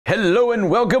Hello and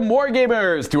welcome,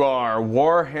 Wargamers, to our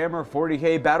Warhammer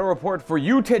 40k Battle Report for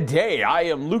you today. I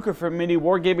am Luka from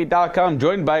MiniWarGaming.com,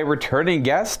 joined by returning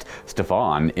guest,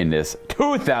 Stefan, in this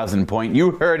 2,000 point,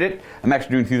 you heard it, I'm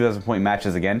actually doing 2,000 point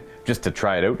matches again, just to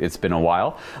try it out, it's been a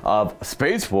while, of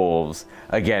Space Wolves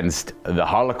against the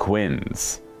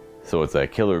Harlequins. So it's a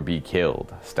kill or be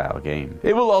killed style game.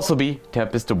 It will also be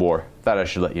Tempest of War, thought I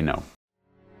should let you know.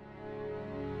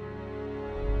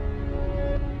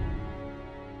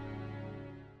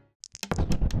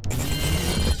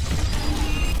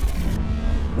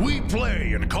 We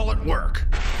play and call it work.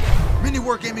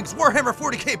 MiniWarGaming's Warhammer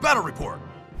 40k Battle Report.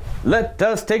 Let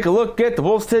us take a look at the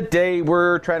Wolves today.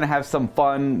 We're trying to have some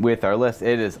fun with our list.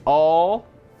 It is all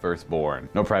Firstborn.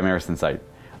 No Primaris in sight.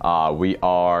 We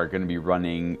are going to be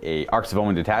running a Arcs of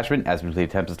Omen detachment as we play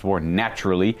Tempest of War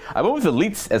naturally. I went with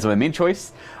Elites as my main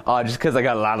choice, just because I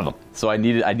got a lot of them. So I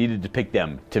needed to pick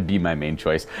them to be my main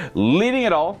choice. Leading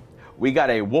it all, we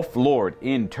got a Wolf Lord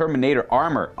in Terminator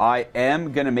armor. I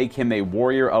am going to make him a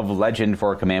Warrior of Legend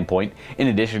for a command point, in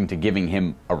addition to giving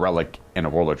him a Relic and a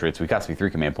Warlord trait, so he costs me 3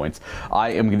 command points.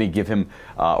 I am going to give him,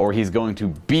 or he's going to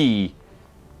be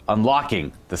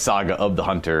unlocking the Saga of the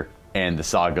Hunter and the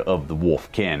Saga of the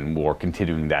Wolfkin, or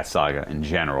continuing that saga in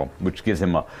general, which gives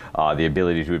him the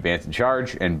ability to advance and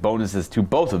charge, and bonuses to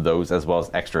both of those, as well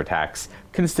as extra attacks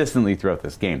consistently throughout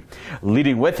this game.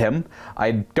 Leading with him,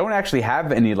 I don't actually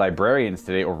have any Librarians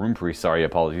today, or Rune Priests, sorry,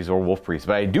 apologies, or Wolf Priests,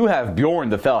 but I do have Bjorn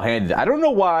the Fell-Handed. I don't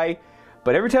know why,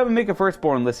 but every time I make a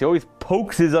Firstborn list, he always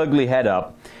pokes his ugly head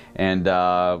up, and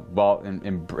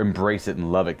embrace it and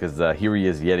love it, because here he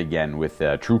is yet again with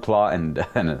True Claw and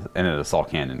an Assault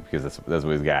Cannon, because that's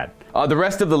what he's got. The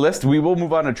rest of the list, we will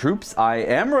move on to troops. I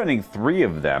am running 3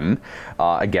 of them,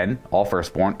 again, all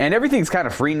Firstborn, and everything's kind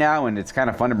of free now, and it's kind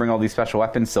of fun to bring all these special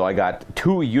weapons, so I got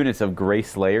 2 units of Grey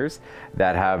Slayers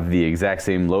that have the exact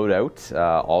same loadout,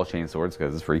 all chain swords,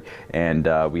 because it's free, and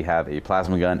we have a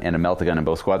Plasma Gun and a Melt-A-Gun in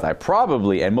both squads. I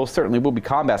probably, and most certainly, will be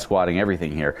combat squadding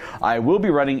everything here. I will be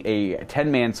running a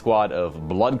 10-man squad of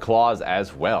Blood Claws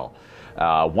as well.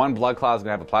 1 Blood Claw is going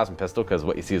to have a Plasma Pistol, because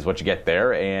what you see is what you get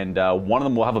there, and one of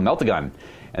them will have a Melt-A-Gun,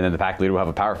 and then the pack leader will have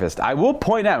a Power Fist. I will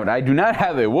point out, I do not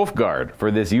have a Wolf Guard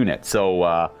for this unit,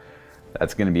 so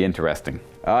that's going to be interesting.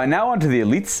 Now on to the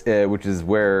Elites, which is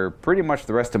where pretty much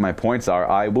the rest of my points are.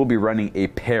 I will be running a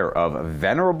pair of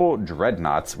Venerable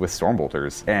Dreadnoughts with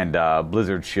Stormbolters, and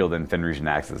Blizzard Shield and Fenrisian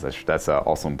Axes. That's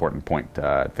also an important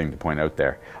thing to point out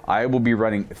there. I will be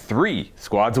running 3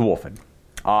 squads of Wolfen.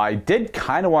 I did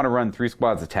kind of want to run 3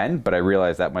 squads of 10, but I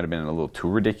realized that might have been a little too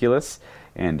ridiculous,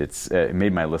 and it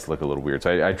made my list look a little weird.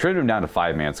 So I trimmed them down to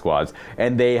 5-man squads,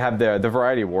 and they have the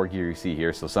variety of war gear you see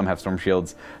here. So some have Storm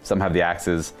Shields, some have the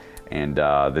Axes, and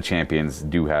the champions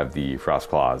do have the Frost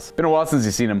Claws. Been a while since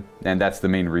you've seen them, and that's the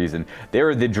main reason.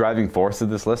 They're the driving force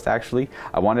of this list, actually.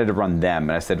 I wanted to run them,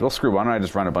 and I said, well, screw, why don't I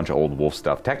just run a bunch of old Wolf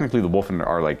stuff? Technically, the Wolfen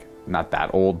are, like, not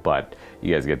that old, but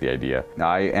you guys get the idea.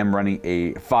 I am running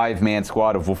a 5-man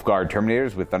squad of Wolf Guard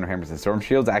Terminators with Thunderhammers and Storm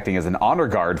Shields, acting as an honor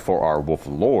guard for our Wolf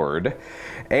Lord.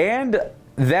 And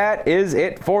that is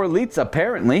it for Elites,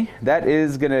 apparently. That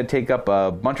is going to take up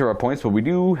a bunch of our points, but we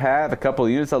do have a couple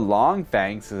of units of Long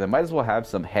Fangs, because I might as well have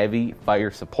some heavy fire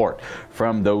support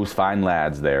from those fine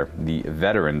lads there, the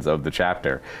veterans of the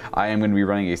chapter. I am going to be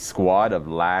running a squad of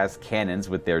Las Cannons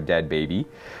with their dead baby.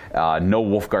 No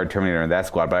Wolf Guard Terminator in that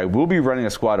squad, but I will be running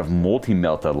a squad of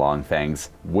Multi-Melta Long Fangs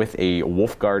with a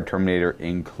Wolf Guard Terminator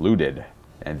included.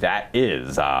 And that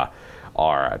is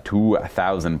our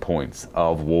 2,000 points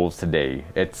of Wolves today.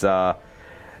 It's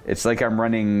like I'm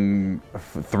running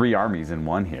 3 armies in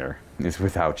one here. It's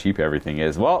with how cheap everything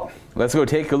is. Well, let's go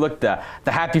take a look at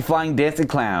the Happy Flying Dancing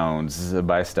Clowns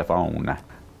by Stefan.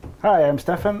 Hi, I'm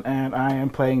Stefan, and I am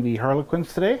playing the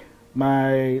Harlequins today.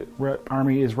 My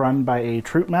army is run by a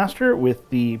Troop Master with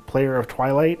the Player of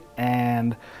Twilight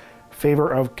and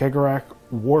Favor of Kegarak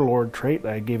Warlord trait.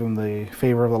 I gave him the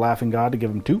Favor of the Laughing God to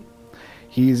give him 2.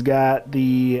 He's got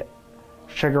the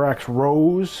Shegarak's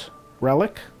Rose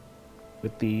Relic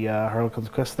with the Harlequin's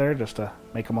Quest there, just to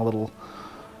make him a little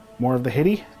more of the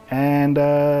hitty. And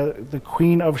the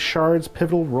Queen of Shards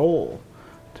Pivotal Roll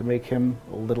to make him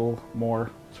a little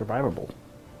more survivable,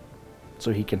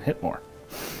 so he can hit more.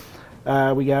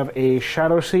 We have a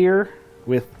Shadow Seer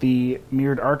with the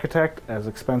Mirrored Architect, as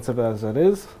expensive as it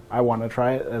is. I want to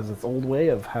try it as its old way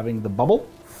of having the bubble.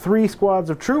 3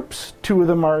 squads of troops. 2 of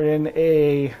them are in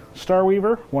a Star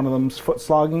Weaver. One of them's foot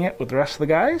slogging it with the rest of the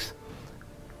guys.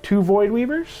 2 Void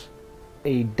Weavers.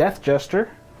 A Death Jester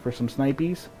for some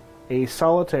snipies. A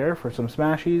Solitaire for some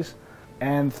smashies.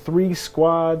 And 3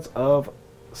 squads of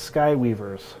Sky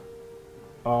Weavers.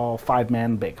 All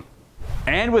 5-man big.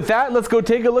 And with that, let's go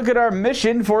take a look at our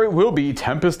mission, for it will be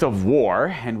Tempest of War.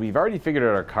 And we've already figured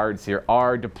out our cards here.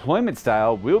 Our deployment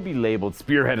style will be labeled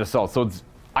Spearhead Assault. So it's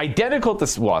identical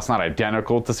to, well, it's not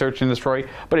identical to Search and Destroy,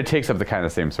 but it takes up the kind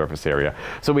of same surface area.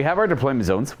 So we have our deployment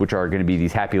zones, which are going to be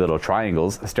these happy little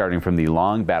triangles, starting from the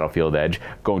long battlefield edge,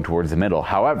 going towards the middle.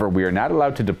 However, we are not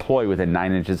allowed to deploy within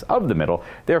 9 inches of the middle,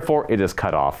 therefore it is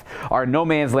cut off. Our no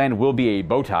man's land will be a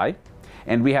bow tie,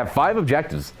 and we have 5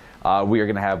 objectives. We are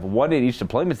going to have 1 in each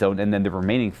deployment zone, and then the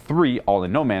remaining 3 all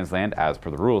in no man's land, as per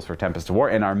the rules for Tempest of War.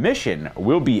 And our mission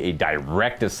will be a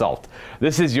direct assault.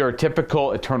 This is your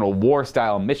typical Eternal War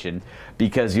style mission,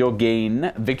 because you'll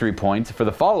gain victory points for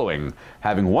the following: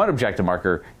 having 1 objective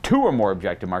marker, 2 or more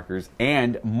objective markers,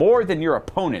 and more than your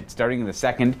opponent, starting in the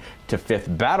 2nd to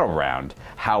 5th battle round.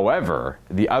 However,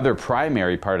 the other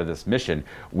primary part of this mission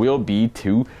will be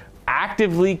to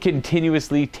actively,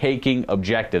 continuously taking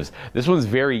objectives. This one's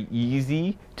very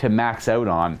easy to max out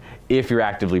on if you're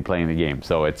actively playing the game.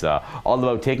 So it's all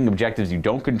about taking objectives you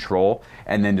don't control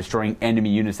and then destroying enemy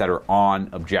units that are on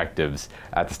objectives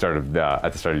at the start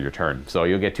of your turn. So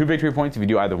you'll get 2 victory points if you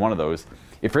do either one of those.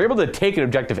 If you're able to take an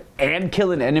objective and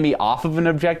kill an enemy off of an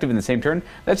objective in the same turn,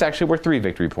 that's actually worth 3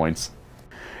 victory points.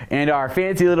 And our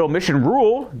fancy little mission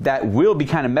rule that will be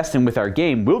kind of messing with our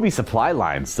game will be supply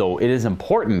lines. So it is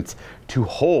important to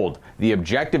hold the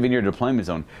objective in your deployment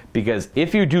zone, because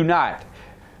if you do not,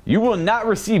 you will not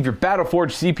receive your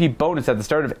Battleforge CP bonus at the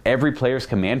start of every player's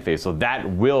command phase. So that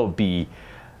will be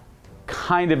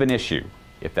kind of an issue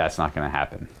if that's not going to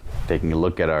happen. Taking a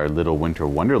look at our little winter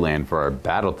wonderland for our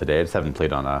battle today. I just haven't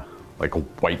played on a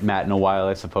white mat in a while,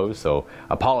 I suppose, so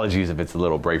apologies if it's a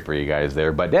little bright for you guys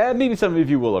there, but maybe some of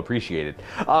you will appreciate it.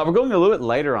 We're going a little bit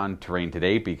lighter on terrain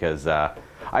today because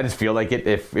I just feel like it.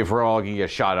 If we're all going to get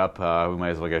shot up, we might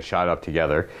as well get shot up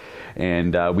together.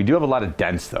 And we do have a lot of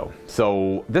dents though.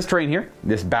 So this terrain here,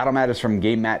 this battle mat is from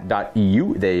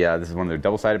GameMat.eu. This is one of their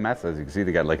double-sided mats. As you can see,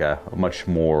 they got like a much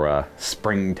more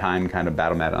springtime kind of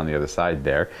battle mat on the other side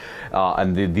there.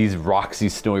 And these rocks,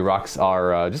 these snowy rocks,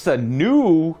 are just a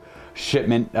new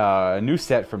shipment, a new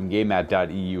set from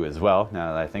GameMat.eu as well.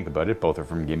 Now that I think about it, both are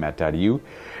from GameMat.eu.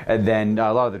 And then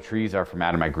a lot of the trees are from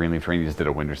Adam at Greenleaf Terrain. He just did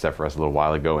a winter set for us a little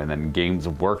while ago. And then Games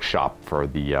Workshop for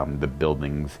the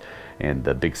buildings and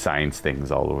the big science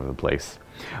things all over the place.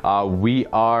 We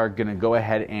are going to go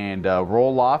ahead and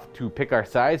roll off to pick our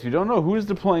sides. We don't know who's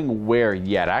deploying where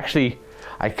yet. Actually,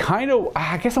 I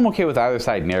guess I'm okay with either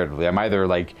side narratively. I'm either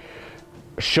like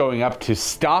showing up to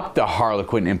stop the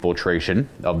Harlequin infiltration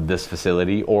of this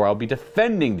facility, or I'll be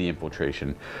defending the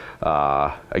infiltration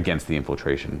against the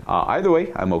infiltration. Either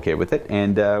way, I'm okay with it,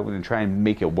 and we're going to try and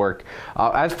make it work.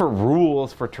 As for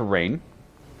rules for terrain,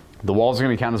 the walls are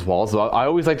going to count as walls. I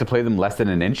always like to play them less than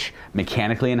an inch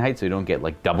mechanically in height, so you don't get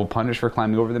like double punished for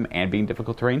climbing over them and being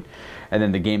difficult terrain. And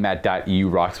then the GameMat.eu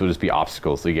rocks will just be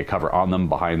obstacles, so you get cover on them,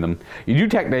 behind them. You do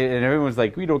technically, and everyone's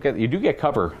like, you do get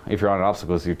cover if you're on an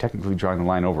obstacle, so you're technically drawing the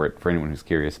line over it for anyone who's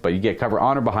curious. But you get cover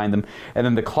on or behind them. And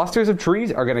then the clusters of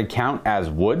trees are going to count as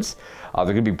woods. They're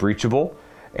going to be breachable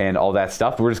and all that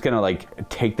stuff. We're just gonna like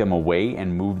take them away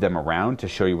and move them around to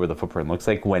show you where the footprint looks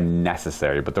like when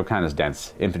necessary, but they're kind of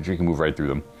dense. Infantry can move right through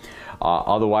them.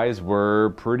 Otherwise,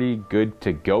 we're pretty good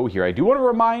to go here. I do want to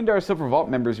remind our Silver Vault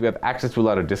members we have access to a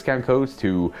lot of discount codes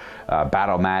to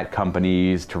battle mat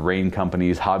companies, terrain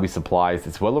companies, hobby supplies.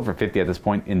 It's well over 50 at this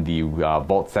point in the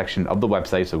Vault section of the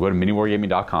website, so go to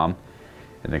MiniWarGaming.com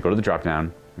and then go to the drop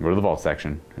down, go to the Vault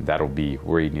section, and that'll be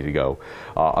where you need to go.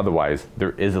 Otherwise,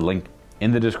 there is a link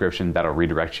in the description that'll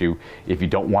redirect you. If you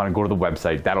don't want to go to the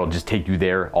website, that'll just take you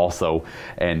there also,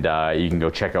 and you can go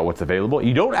check out what's available.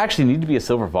 You don't actually need to be a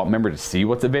Silver Vault member to see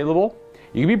what's available.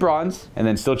 You can be bronze and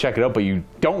then still check it out, but you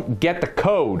don't get the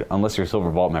code unless you're a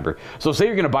Silver Vault member. So say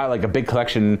you're going to buy like a big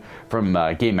collection from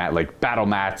Game Mat, like battle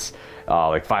mats,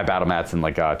 like 5 battle mats and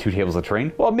like 2 tables of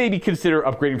terrain. Well, maybe consider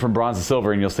upgrading from bronze to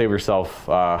silver, and you'll save yourself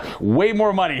way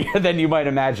more money than you might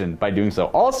imagine by doing so.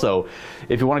 Also,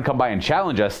 if you want to come by and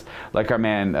challenge us, like our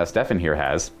man Stefan here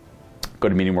has, go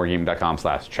to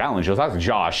MiniWarGaming.com/challenge. You'll talk to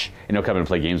Josh, and he'll come in and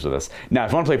play games with us. Now,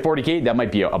 if you want to play 40K, that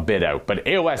might be a bit out, but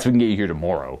AOS, we can get you here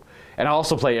tomorrow. And I'll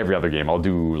also play every other game. I'll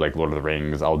do like Lord of the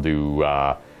Rings. I'll do,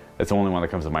 that's the only one that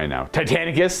comes to mind now.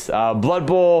 Titanicus, Blood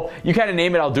Bowl, you kind of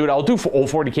name it, I'll do it. I'll do old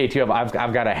 40K too. I've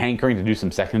got a hankering to do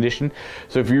some 2nd edition.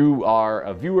 So if you are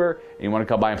a viewer and you want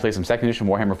to come by and play some 2nd edition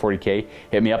Warhammer 40K,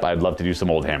 hit me up. I'd love to do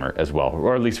some Old Hammer as well,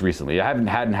 or at least recently. I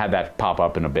hadn't had that pop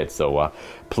up in a bit, so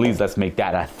please let's make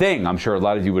that a thing. I'm sure a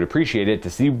lot of you would appreciate it to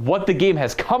see what the game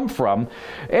has come from,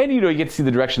 and you get to see the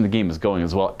direction the game is going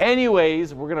as well.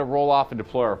 Anyways, we're gonna roll off and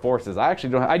deploy our forces. I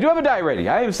do have a die ready.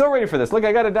 I am so ready for this. Look,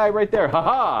 I got a die right there.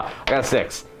 Haha! I got a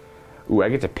 6. Ooh, I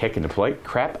get to pick and deploy.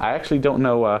 Crap, I actually don't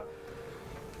know.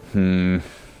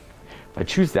 If I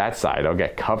choose that side, I'll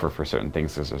get cover for certain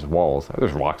things because there's walls.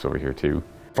 There's rocks over here too.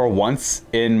 For once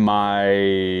in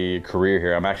my career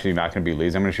here, I'm actually not going to be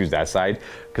lazy. I'm going to choose that side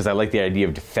because I like the idea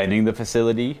of defending the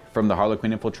facility from the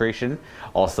Harlequin infiltration.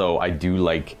 Also, I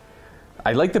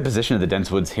like the position of the dense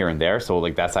woods here and there, so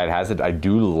like that side has it. I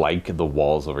do like the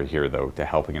walls over here though to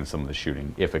help against some of the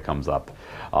shooting if it comes up.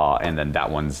 And then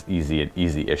that one's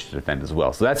easy-ish to defend as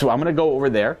well. So that's what I'm going to go over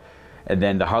there. And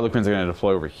then the Harlequins are going to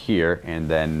deploy over here. And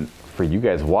then for you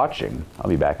guys watching, I'll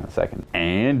be back in a second.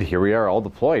 And here we are all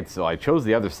deployed. So I chose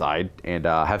the other side and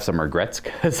have some regrets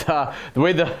because the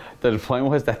way the deployment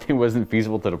was, that thing wasn't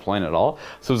feasible to deploy at all.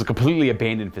 So it was a completely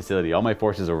abandoned facility. All my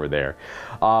forces over there.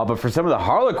 But for some of the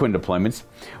Harlequin deployments,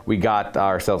 we got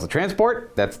ourselves a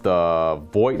transport. That's the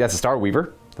Void. That's a Star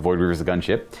Weaver. The Void Weaver is a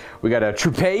gunship. We got a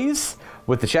Troupees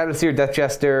with the Shadow Seer, Death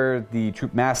Jester, the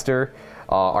Troop Master.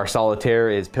 Our Solitaire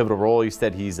is Pivotal Role. You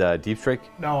said he's Deep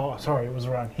Strike? No, sorry, it was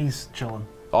wrong. He's chilling.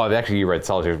 Oh, actually, you read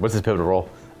Solitaire. What's his Pivotal Role?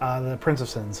 The Prince of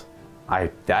Sins.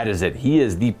 That is it. He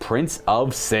is the Prince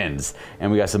of Sins.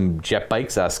 And we got some jet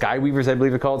bikes, Skyweavers, I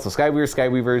believe they're called. So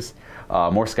Skyweavers,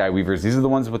 more Skyweavers. These are the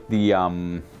ones with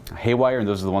the haywire, and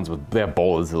those are the ones with, they have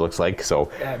bolas, it looks like. So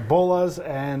bolas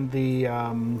and the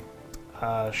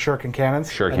shuriken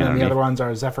cannons. And then the other ones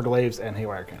are Zephyr Glaives and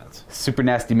haywire cannons. Super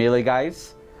nasty melee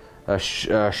guys.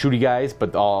 Shooty guys,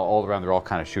 but all around they're all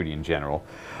kind of shooty in general.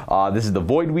 This is the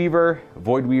Void Weaver.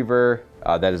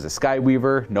 That is a Sky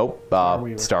Weaver. Nope.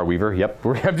 Star Weaver. Yep.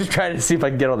 I'm just trying to see if I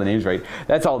can get all the names right.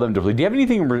 That's all of them deployed. Do you have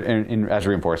anything as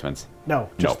reinforcements? No,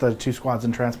 just the 2 squads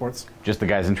in transports. Just the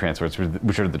guys in transports,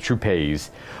 which are the Troupees.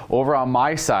 Over on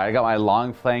my side, I got my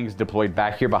long fangs deployed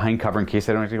back here behind cover in case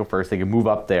I don't have to go first. They can move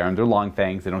up there, and they're long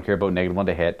fangs. They don't care about -1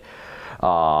 to hit.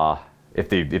 If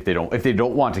they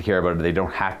don't want to care about it, but they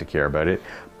don't have to care about it.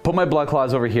 Put my Blood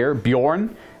Claws over here.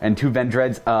 Bjorn and 2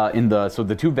 Vendreads so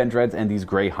the 2 Vendreads and these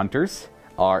Gray Hunters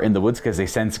are in the woods because they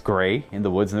sense Gray in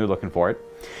the woods and they're looking for it.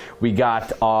 We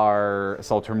got our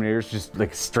Assault Terminators just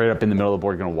like straight up in the middle of the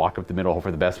board, gonna walk up the middle, hope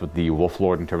for the best with the Wolf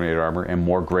Lord and Terminator armor, and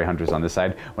more Gray Hunters on this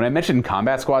side. When I mentioned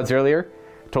combat squads earlier,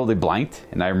 totally blanked,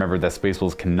 and I remember that Space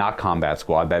Wolves cannot combat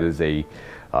squad. That is a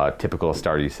typical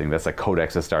Astartes thing. That's a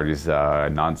Codex Astartes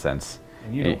nonsense.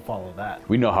 And you don't follow that.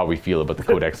 We know how we feel about the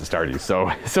Codex Astartes,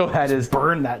 so that is...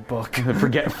 Burn that book.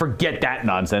 Forget that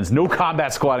nonsense. No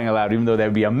combat squatting allowed, even though that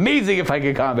would be amazing if I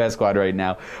could combat squad right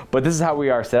now. But this is how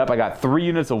we are set up. I got 3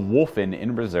 units of Wolfen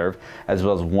in reserve, as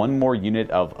well as 1 more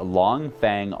unit of Long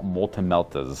Fang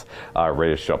Multimeltas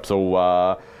ready to show up.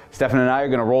 So Stefan and I are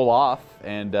going to roll off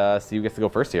and see who gets to go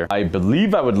first here. I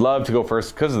believe I would love to go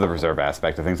first because of the reserve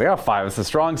aspect of things. I got 5. It's a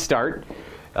strong start.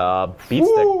 Beats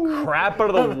the crap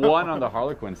out of the 1 on the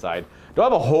Harlequin side. Do I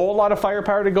have a whole lot of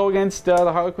firepower to go against the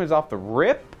Harlequins off the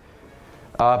rip?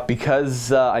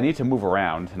 Because I need to move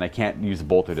around and I can't use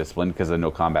Bolter Discipline because of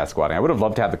no combat squatting. I would have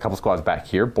loved to have a couple squads back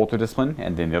here, Bolter Discipline,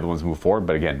 and then the other ones move forward.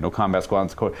 But again, no combat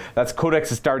squads. That's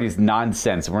Codex Astartes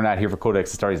nonsense. We're not here for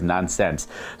Codex Astartes nonsense.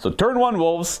 So turn 1,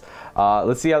 Wolves.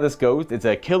 Let's see how this goes. It's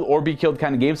a kill or be killed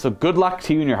kind of game. So good luck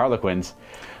to you and your Harlequins.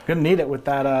 Gonna need it with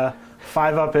that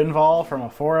 5-up invol from a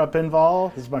 4-up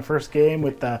invol. This is my first game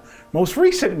with the most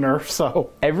recent nerf, so...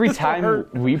 Every time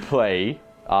we play,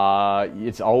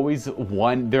 it's always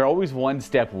they're always 1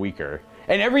 step weaker.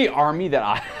 And every army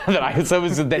so it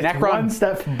was the Necron... 1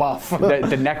 step buff.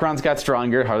 the Necrons got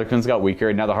stronger, Harlequins got weaker,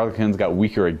 and now the Harlequins got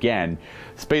weaker again.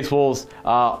 Space Wolves,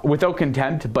 without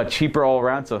contempt, but cheaper all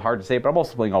around, so hard to say. But I'm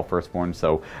also playing all Firstborn,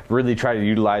 so really try to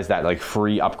utilize that like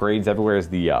free upgrades everywhere is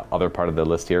the other part of the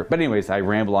list here. But anyways, I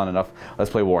ramble on enough. Let's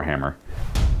play Warhammer.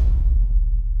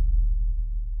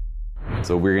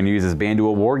 So we're going to use this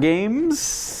Banduo War Games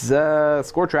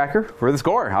score tracker for the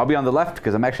score. I'll be on the left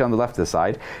because I'm actually on the left of the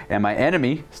side. And my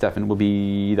enemy, Stefan, will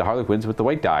be the Harlequins with the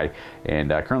white die. And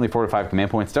currently 4 to 5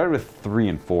 command points. Started with 3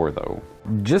 and 4 though.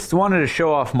 Just wanted to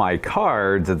show off my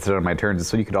cards instead of my turns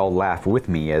so you could all laugh with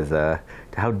me as to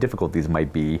how difficult these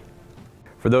might be.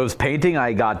 For those painting,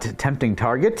 I got Tempting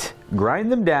Target,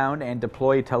 Grind Them Down, and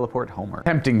Deploy Teleport Homer.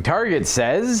 Tempting Target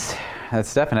says that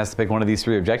Stefan has to pick one of these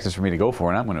 3 objectives for me to go for,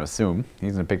 and I'm going to assume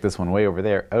he's going to pick this one way over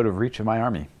there, out of reach of my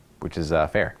army, which is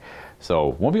fair. So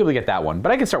won't be able to get that one,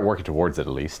 but I can start working towards it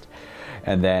at least.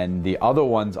 And then the other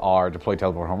ones are Deploy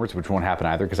Teleport Homers, which won't happen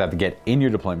either because I have to get in your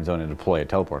deployment zone and deploy a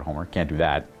Teleport Homer. Can't do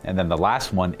that. And then the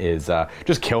last one is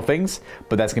just kill things,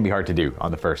 but that's going to be hard to do on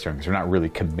the first turn because we're not really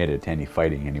committed to any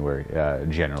fighting anywhere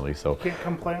generally. So you can't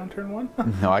come play on turn 1?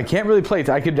 No, I can't really play.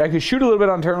 I could shoot a little bit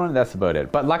on turn 1 and that's about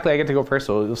it. But luckily I get to go first,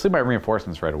 so you'll see my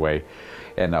reinforcements right away.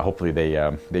 And hopefully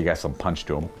they got some punch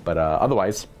to them. But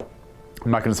otherwise...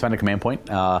 I'm not going to spend a command point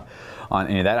on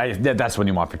any of that. That's what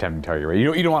you want for tempting target, right?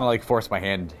 You don't want to like force my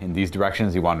hand in these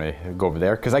directions. You want to go over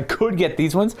there because I could get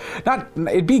these ones.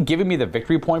 It'd be giving me the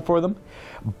victory point for them.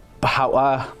 But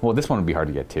how? Well, this one would be hard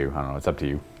to get too. I don't know. It's up to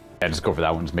you. Yeah, just go for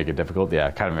that one. Just make it difficult.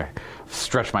 Yeah, kind of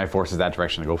stretch my forces that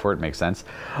direction to go for it. Makes sense.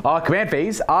 Command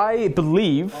phase. I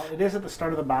believe. It is at the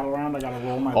start of the battle round. I got to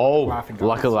roll my Laughing God.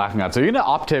 Luck of the Laughing God. So you're going to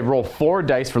opt to roll 4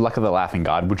 dice for Luck of the Laughing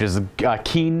God, which is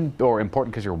keen or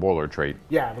important because you're a Warlord trait.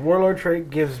 Yeah, the Warlord trait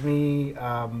gives me,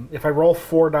 if I roll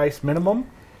 4 dice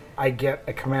minimum, I get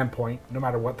a command point no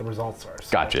matter what the results are.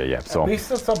 So gotcha, yeah. So at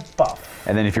least it's a buff.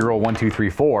 And then if you roll 1, 2, 3,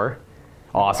 4,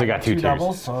 so you got 2 twos.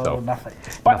 Doubles, so nothing.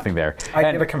 But nothing there. I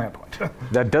get a command point.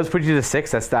 That does put you to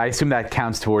 6. I assume that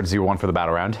counts towards your 1 for the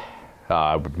battle round.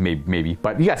 Maybe,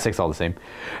 but you got 6 all the same.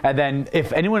 And then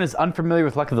if anyone is unfamiliar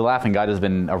with Luck of the Laughing God, has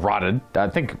been eroded. I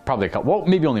think probably a couple, well,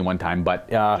 maybe only one time, but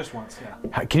just once,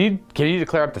 yeah. Can you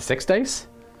declare up to 6 dice?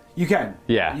 You can.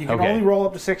 Yeah. You can only roll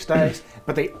up to 6 dice,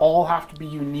 but they all have to be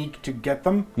unique to get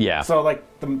them. Yeah. So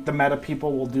like the meta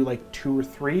people will do like 2 or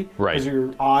 3. Right. Because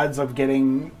your odds of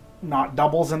getting not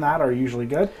doubles in that are usually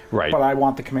good. Right. But I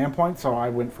want the command point, so I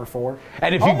went for 4.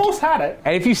 And if almost had it.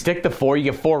 And if you stick to 4, you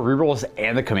get 4 rerolls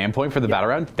and the command point for the battle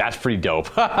round. That's pretty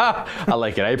dope. I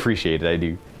like it. I appreciate it. I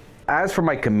do. As for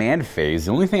my command phase,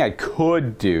 the only thing I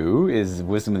could do is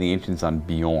Wisdom of the Ancients on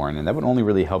Bjorn, and that would only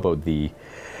really help out the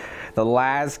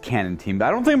Las Cannon team. But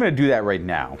I don't think I'm going to do that right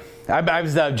now. I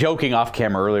was joking off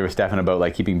camera earlier with Stefan about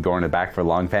like keeping Bjorn in the back for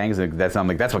long fangs. And that's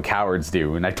what cowards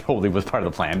do, and I totally was part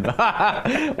of the plan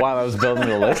while I was building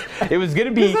the list. It was going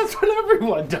to be that's what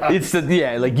everyone does. It's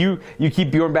like you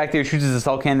keep Bjorn back there, shoots his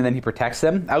assault cannon, and then he protects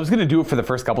them. I was going to do it for the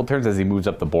first couple turns as he moves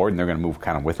up the board, and they're going to move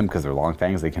kind of with him because they're long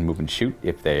fangs. They can move and shoot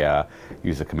if they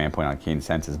use a command point on Keen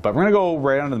Senses. But we're going to go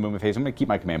right onto the movement phase. I'm going to keep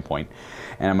my command point,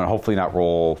 and I'm going to hopefully not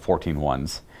roll 14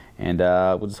 ones. And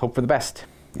we'll just hope for the best.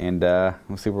 And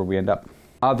we'll see where we end up.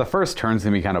 The first turn's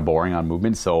going to be kind of boring on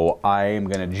movement, so I'm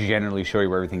going to generally show you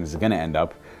where everything is going to end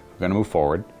up. We're going to move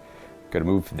forward. Going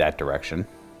to move that direction.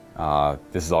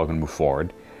 This is all going to move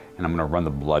forward. And I'm going to run the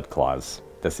Blood Claws.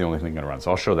 That's the only thing I'm going to run. So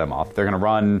I'll show them off. They're going to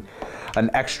run an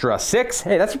extra 6.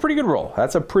 Hey, that's a pretty good roll.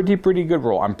 That's a pretty good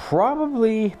roll. I'm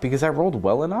probably, because I rolled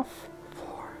well enough,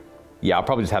 yeah, I'll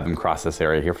probably just have them cross this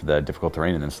area here for the difficult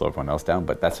terrain and then slow everyone else down,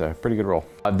 but that's a pretty good roll.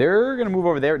 They're going to move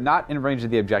over there, not in range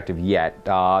of the objective yet.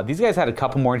 These guys had a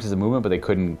couple more inches of movement, but they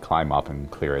couldn't climb up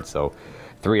and clear it, so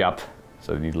 3 up.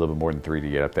 So they need a little bit more than 3 to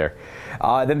get up there.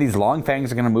 Then these long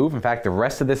fangs are going to move. In fact, the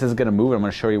rest of this is going to move, and I'm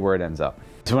going to show you where it ends up.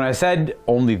 So when I said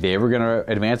only they were going to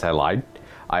advance, I lied.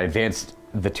 I advanced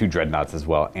the 2 dreadnoughts as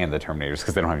well and the Terminators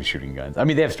because they don't have any shooting guns. I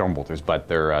mean, they have Stormbolters, but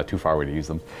they're too far away to use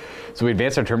them. So we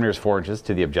advanced our Terminators 4 inches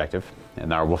to the objective,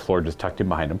 and our Wolf Lord just tucked in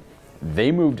behind them.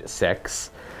 They moved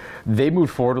 6. They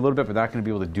moved forward a little bit, but they're not going to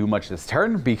be able to do much this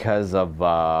turn because of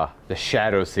the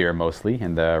Shadow Seer mostly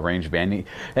and the range band.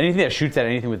 Anything that shoots at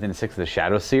anything within 6 of the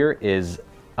Shadow Seer is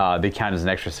they count as an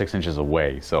extra 6 inches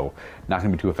away, so not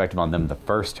going to be too effective on them the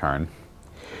first turn.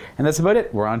 And that's about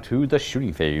it. We're on to the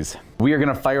shooting phase. We are going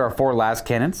to fire our 4 las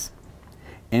cannons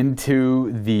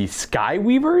into the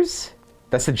Skyweavers.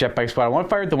 That's the jet bike squad. I want to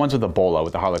fire at the ones with the bola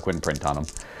with the Harlequin print on them.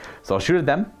 So I'll shoot at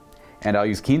them, and I'll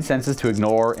use Keen Senses to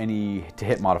ignore any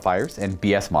to-hit modifiers and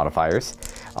BS modifiers.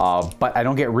 But I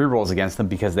don't get rerolls against them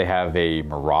because they have a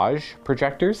Mirage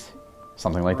projectors,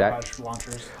 something like that.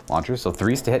 Launchers. Launchers. So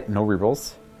 3s to hit, no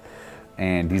rerolls.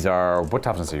 And these are, what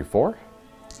toughness are you, 4?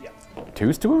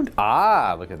 2s to wound?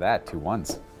 Ah, look at that, 2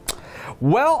 1s.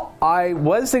 Well, I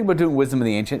was thinking about doing Wisdom of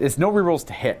the Ancient. It's no rerolls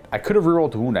to hit. I could have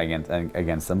rerolled to wound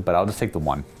against them, but I'll just take the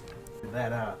 1.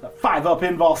 That 5-up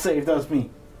invul save does me.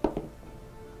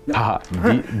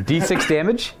 D6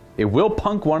 damage. It will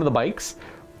punk one of the bikes.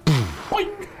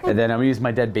 And then I'm going to use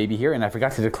my dead baby here, and I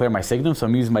forgot to declare my Signum, so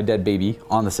I'm using my dead baby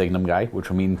on the Signum guy, which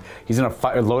will mean he's going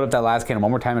to load up that last cannon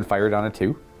one more time and fire it on it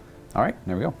too. All right,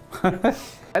 there we go.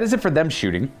 That is it for them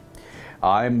shooting.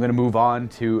 I'm going to move on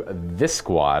to this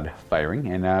squad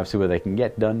firing and see what they can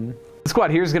get done. The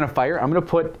squad here is going to fire. I'm going to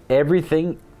put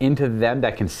everything into them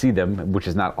that can see them, which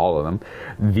is not all of them.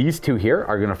 These 2 here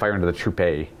are going to fire into the Troop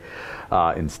A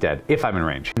instead, if I'm in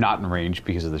range. Not in range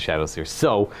because of the Shadows here.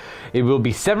 So it will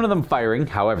be 7 of them firing.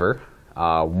 However,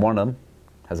 one of them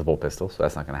has a bolt pistol, so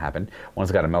that's not going to happen.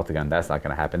 One's got a melta gun, that's not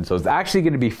going to happen. So it's actually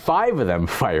going to be 5 of them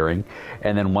firing,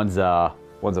 and then one's a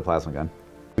plasma gun.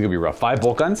 It's going to be rough. 5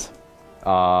 bolt guns.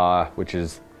 Which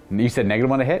is, you said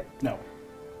 -1 to hit? No.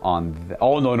 On the,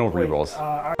 oh, no rerolls.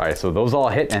 All right, so those all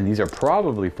hit, and these are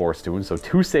probably forced to wound, so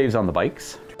 2 saves on the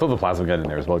bikes. Throw the plasma gun in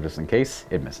there as well, just in case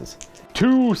it misses.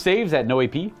 2 saves at no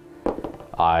AP.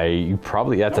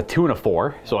 That's a 2 and a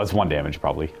 4, so that's 1 damage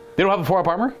probably. They don't have a 4-up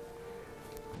armor?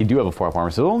 You do have a 4-up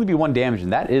armor, so it'll only be 1 damage,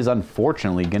 and that is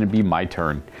unfortunately going to be my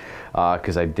turn.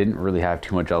 Because I didn't really have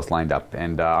too much else lined up.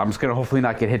 And I'm just going to hopefully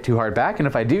not get hit too hard back. And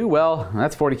if I do, well,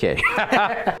 that's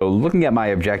 40k. So looking at my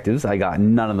objectives, I got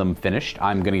none of them finished.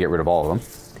 I'm going to get rid of all of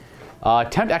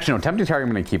them. Actually, no, Tempting Target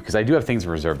I'm going to keep because I do have things in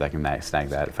reserve that can snag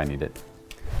that if I need it.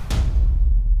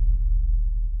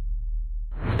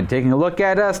 And taking a look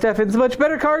at Stefan's much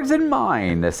better cards than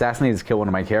mine. Assassinate is to kill one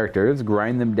of my characters.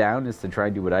 Grind them down is to try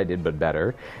and do what I did, but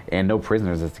better. And no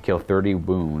prisoners is to kill 30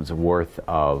 wounds worth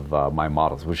of my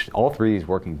models, which all 3 of these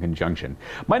work in conjunction.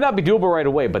 Might not be doable right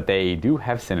away, but they do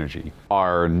have synergy.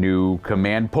 Our new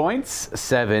command points,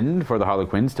 7 for the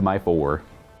Harlequins to my 4.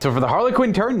 So for the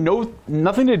Harlequin turn,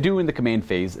 nothing to do in the command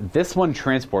phase. This one,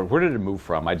 transport. Where did it move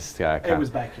from? I just it was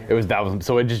back here. It was that.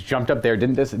 So it just jumped up there. It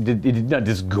did not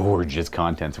disgorge its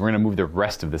contents. We're gonna move the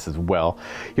rest of this as well.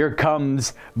 Here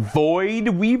comes Void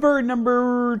Weaver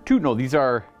number 2. No, these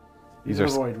are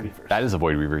Void Weavers. That is a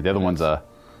Void Weaver. The other one's a.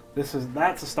 That's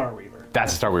a Star Weaver.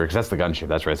 That's a Star Weaver because that's the gunship.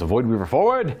 That's right. So Void Weaver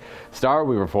forward, Star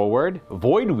Weaver forward,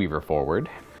 Void Weaver forward.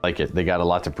 Like it. They got a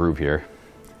lot to prove here.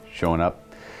 Showing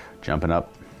up, jumping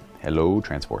up. Hello,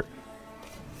 transport.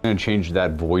 I'm going to change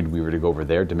that Void Weaver to go over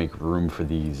there to make room for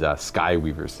these Sky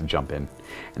Weavers to jump in.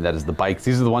 And that is the bikes.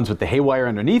 These are the ones with the haywire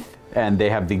underneath, and they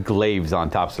have the glaives on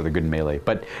top, so they're good in melee.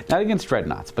 But not against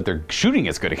dreadnoughts, but their shooting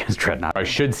is good against dreadnoughts. I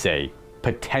should say,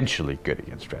 potentially good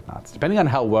against dreadnoughts, depending on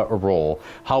how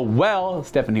well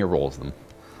Stefan here rolls them.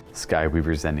 Sky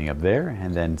Weavers ending up there,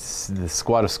 and then the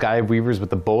squad of Sky Weavers with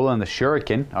the Bola and the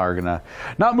Shuriken are going to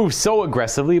not move so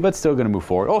aggressively, but still going to move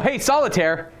forward. Oh, hey,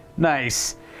 Solitaire!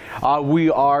 Nice. We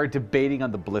are debating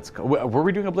on the blitz call. Were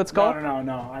we doing a blitz call?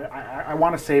 No. I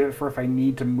want to save it for if I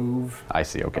need to move. I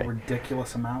see, okay. A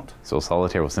ridiculous amount. So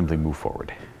Solitaire will simply move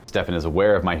forward. Stefan is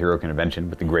aware of my heroic intervention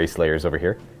with the Grey Slayers over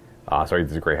here. Sorry,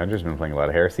 the Grey Hunters, been playing a lot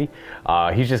of Heresy.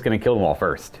 He's just going to kill them all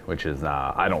first, which is,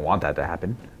 I don't want that to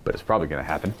happen, but it's probably going to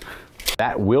happen.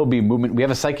 That will be movement. We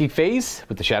have a Psychic Phase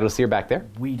with the Shadow Seer back there.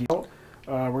 We do.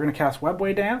 We're going to cast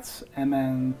Webway Dance, and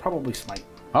then probably Smite.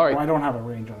 All right. Well, I don't have a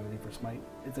range on it for Smite.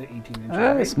 It's an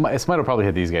 18-inch. Smite will probably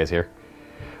hit these guys here.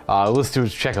 Let's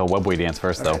check out Webway Dance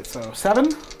first, though. Right, so 7.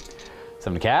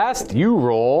 7 to cast. You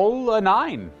roll a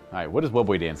 9. All right, what is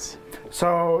Webway Dance?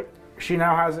 So she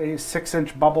now has a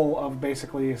 6-inch bubble of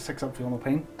basically 6-up Feel No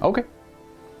Pain. Okay.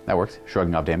 That works.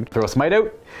 Shrugging off damage. Throw a Smite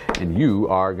out, and you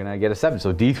are going to get a 7.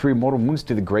 So D3 mortal wounds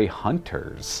to the Grey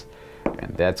Hunters.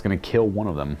 And that's going to kill one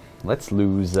of them. Let's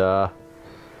lose...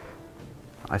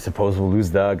 I suppose we'll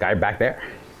lose the guy back there.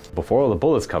 Before all the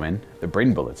bullets come in, the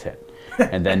brain bullets hit.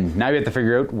 And then now we have to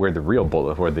figure out where the real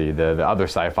bullet, where the other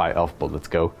sci-fi elf bullets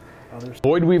go.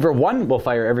 Void Weaver 1 will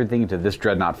fire everything into this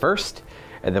dreadnought first.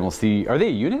 And then we'll see, are they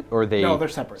a unit or are they? No, they're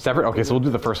separate. Separate? Okay, so we'll do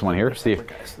the first one here. See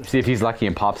if he's lucky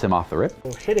and pops him off the rip.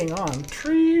 So hitting on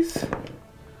trees.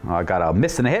 I got a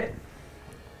miss and a hit.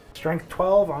 Strength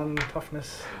 12 on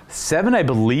toughness. 7, I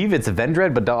believe it's a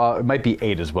Vendread, but it might be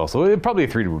 8 as well. So it's probably a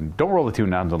 3 to wound. Don't roll the 2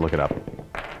 now, don't look it up.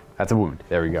 That's a wound.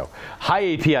 There we go.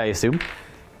 High AP, I assume.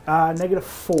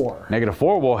 -4.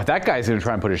 -4. Well, that guy's going to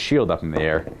try and put his shield up in the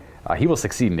air. He will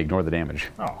succeed and ignore the damage.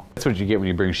 Oh. That's what you get when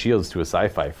you bring shields to a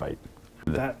sci-fi fight.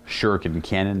 The Shuriken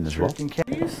Cannon as well.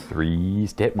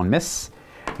 3s to hit, 1 miss.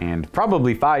 And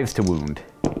probably 5s to wound.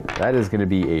 That is going to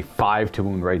be a 5 to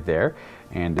wound right there.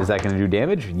 And is that going to do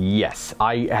damage? Yes.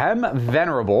 I am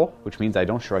venerable, which means I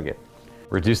don't shrug it.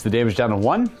 Reduce the damage down to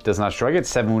 1. Does not shrug it.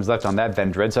 7 wounds left on that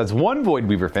Vendread. So that's 1 Void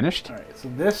Weaver finished. All right. So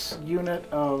this unit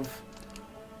of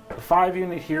the 5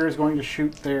 unit here is going to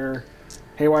shoot their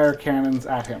Haywire cannons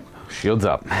at him. Shields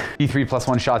up. D3 plus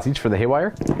 1 shots each for the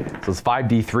Haywire. So it's 5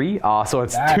 D3. So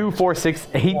it's that 2, 4, 6,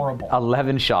 8, horrible.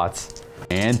 11 shots.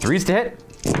 And 3s to hit.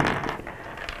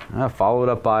 Followed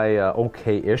up by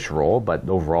okay-ish roll, but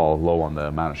overall low on the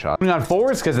amount of shots. Moving on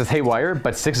 4s because it's Haywire,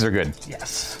 but 6s are good.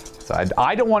 Yes. So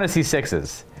I don't want to see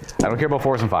 6s. I don't care about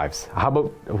 4s and 5s. How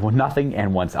about nothing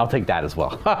and 1s? I'll take that as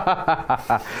well.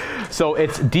 So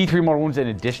it's D3 more wounds in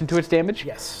addition to its damage?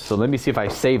 Yes. So let me see if I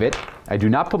save it. I do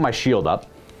not put my shield up.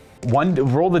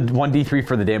 Roll the 1d3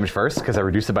 for the damage first, because I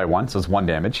reduced it by 1, so it's 1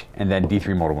 damage, and then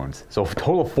d3 mortal wounds. So a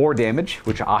total of 4 damage,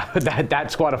 which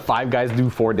that squad of 5 guys do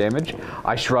 4 damage.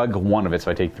 I shrug 1 of it, so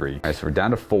I take 3. All right, so we're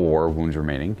down to 4 wounds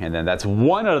remaining, and then that's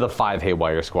 1 out of the 5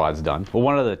 Haywire squads done. Well,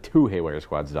 1 out of the 2 Haywire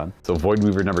squads done. So Void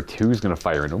Weaver number 2 is going to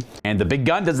fire into him. And the big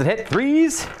gun, does it hit?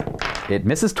 3s? It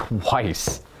misses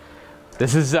twice.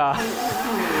 This is,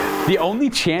 the only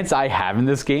chance I have in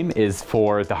this game is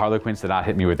for the Harlequins to not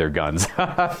hit me with their guns.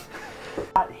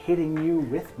 Not hitting you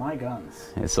with my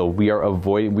guns. And so we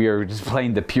are just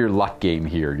playing the pure luck game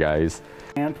here, guys.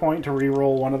 And point to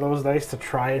re-roll one of those dice to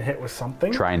try and hit with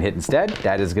something. Try and hit instead.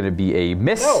 That is going to be a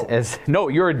miss. No. No,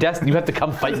 you're a destined. You have to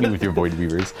come fight me with your Void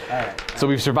Weavers. All right. So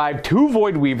we've survived 2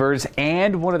 Void Weavers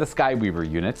and one of the Sky Weaver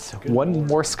units. One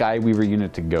more Sky Weaver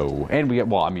unit to go. And we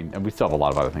well, I mean, and we still have a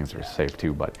lot of other things that are safe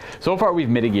too, but so far we've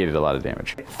mitigated a lot of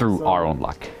damage through our own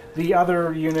luck. The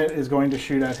other unit is going to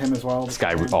shoot at him as well.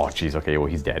 Sky Weaver. Oh, jeez. Okay, well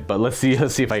he's dead. But let's see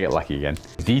if I get lucky again.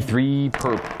 D3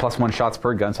 per +1 shots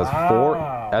per gun, so that's 4.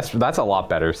 That's a lot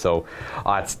better. So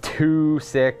it's 2,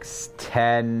 6,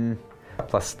 10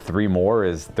 plus 3 more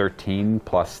is 13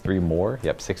 plus 3 more.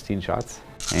 Yep, 16 shots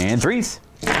and 3s.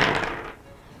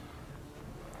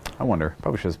 I wonder.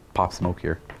 Probably should just pop smoke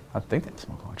here. I think they have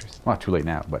smoke launchers. Well, too late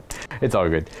now, but it's all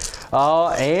good.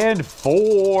 And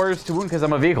 4s to wound because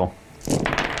I'm a vehicle.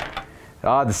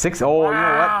 The 6. Oh,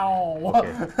 wow. You know what?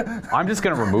 Okay. I'm just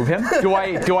gonna remove him. Do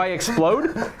I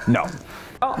explode? No.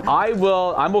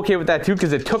 Well, I'm okay with that too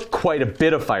because it took quite a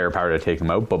bit of firepower to take him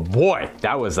out. But boy,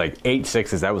 that was like 8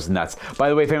 6s. That was nuts. By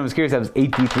the way, if anyone was curious, that was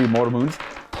 8d3 mortal wounds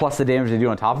plus the damage they do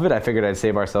on top of it. I figured I'd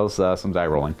save ourselves some die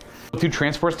rolling. 2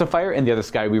 transports to fire and the other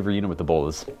Sky Weaver unit with the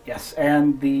bolas. Yes,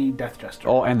 and the Death Jester.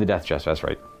 Oh, and the Death Jester. That's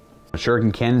right.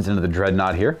 Shuriken cannons into the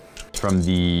Dreadnought here from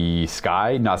the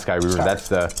Sky, not Sky Weaver. That's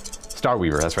the Star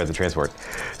Weaver, that's right, the transport.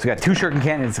 So we got 2 Shuriken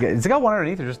cannons. It's got one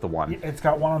underneath or just the one? It's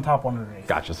got one on top, one underneath.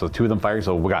 Gotcha, so 2 of them fire,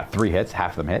 so we got 3 hits,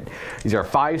 half of them hit. These are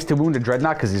 5s to wound a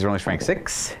Dreadnought because these are only strength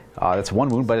 6. That's 1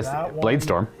 wound, but it's Blade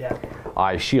Storm. Yeah.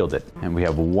 I shield it, and we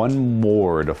have 1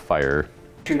 more to fire.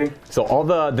 Shooting. So all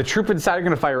the troop inside are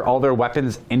going to fire all their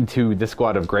weapons into this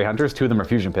squad of Grey Hunters. 2 of them are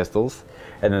fusion pistols,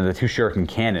 and then the 2 Shuriken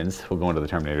cannons will go into the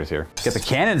Terminators here. Get the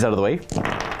cannons out of the way.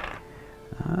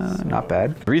 Not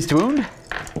bad. 3s to wound.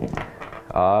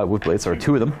 With blades, or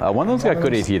 2 of them. One of them's got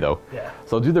good AP though. Yeah.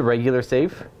 So I'll do the regular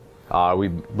save.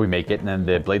 We make it, and then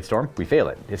the Blade Storm, we fail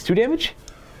it. It's 2 damage,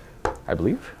 I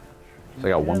believe. So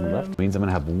I got 1 wound left. Means I'm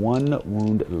gonna have 1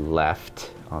 wound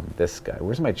left on this guy.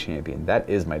 Where's my champion? That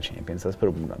is my champion. So let's put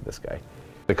a wound on this guy.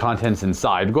 The contents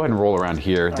inside. Go ahead and roll around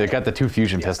here. They got the 2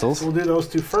 fusion pistols. We'll do those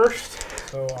 2 first.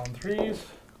 So on 3s.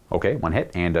 Okay, 1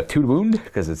 hit and 2 wound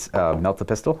because it's melt the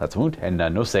pistol. That's a wound and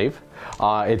no save.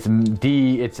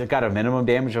 It's got a minimum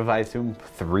damage of I assume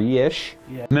 3-ish.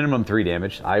 Yeah. Minimum 3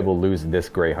 damage. I will lose this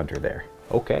Grey Hunter there.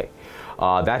 Okay,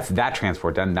 that's that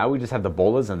transport done. Now we just have the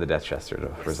bolas and the Death Chester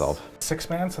to resolve.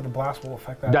 6-man, so the blast will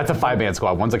affect that. That's a 5-man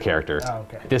squad. One's a character. Oh,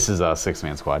 okay. This is a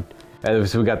 6-man squad.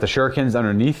 So we got the Shurikens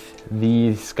underneath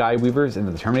the Sky Weavers and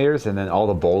the Terminators, and then all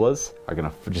the bolas are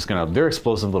they're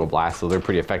explosive little blasts, so they're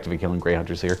pretty effective at killing Grey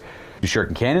Hunters here. Do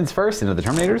Shuriken cannons first into the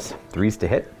Terminators, 3s to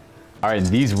hit. All right, and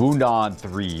these wound on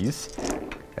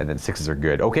 3s, and then 6s are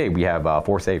good. Okay, we have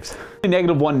 4 saves.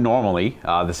 -1 normally,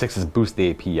 the 6s boost the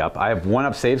AP up. I have 1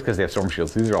 up saves because they have Storm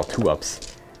Shields. These are all 2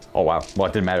 ups. Oh wow, well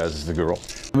it didn't matter, this is a good roll.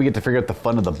 We get to figure out the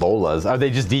fun of the bolas. Are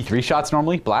they just D3 shots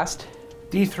normally, blast?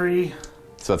 D3.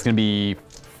 So it's gonna be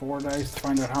 4 dice to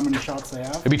find out how many shots they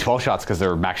have. It'd be 12 shots because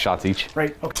they're max shots each.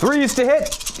 Right, okay. 3s to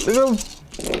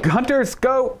hit. Hunters,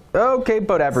 go. Okay,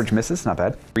 about average misses, not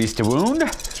bad. 3s to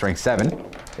wound, strength 7.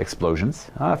 Explosions,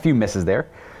 a few misses there.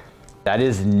 That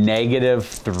is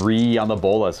 -3 on the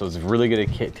bola, so it's really good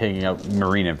at taking out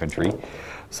Marine infantry.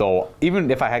 So even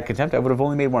if I had contempt, I would have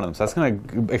only made 1 of them. So that's gonna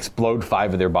explode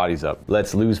 5 of their bodies up.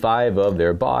 Let's lose 5 of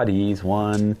their bodies.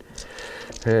 1,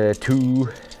 2,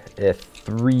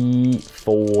 3,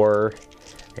 4,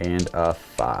 and a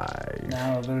 5.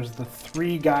 Now there's the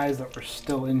 3 guys that were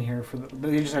still in here for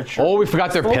they just had Oh, we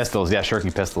forgot their pistols. Yeah,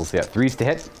 Shuriken pistols. Yeah, 3s to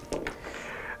hit.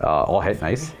 All hit,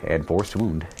 nice, and 4s to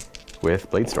wound with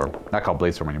Blade Storm. Not called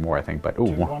Blade Storm anymore, I think, but ooh,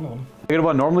 1 of them.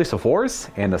 -1 normally, so 4s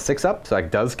and a 6 up, so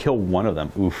that does kill 1 of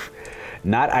them. Oof.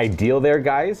 Not ideal there,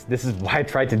 guys. This is why I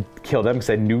tried to kill them, because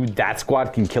I knew that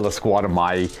squad can kill a squad of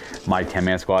my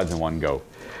 10-man squads in 1 go.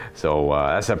 So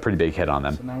that's a pretty big hit on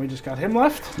them. So now we just got him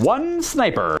left. 1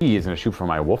 sniper. He is going to shoot for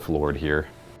my Wolf Lord here.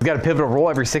 He's got a pivotal roll.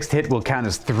 Every 6th hit will count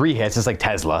as 3 hits. It's like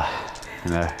Tesla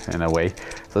in a way.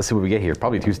 So let's see what we get here.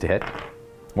 Probably 2s to hit.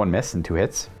 1 miss and 2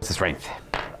 hits. It's the strength.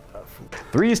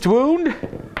 3s to wound.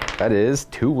 That is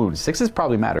 2 wounds. 6s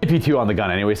probably matter. AP2 on the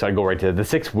gun anyway, so I'd go right to the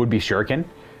 6 would be Shuriken.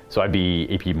 So I'd be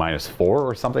AP -4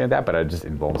 or something like that, but I just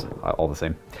involves all the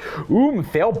same. Ooh,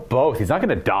 fail both. He's not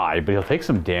gonna die, but he'll take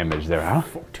some damage there, huh?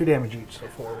 2 damage each, so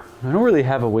 4. I don't really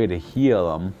have a way to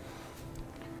heal him.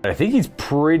 But I think he's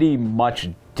pretty much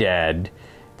dead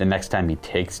the next time he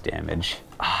takes damage.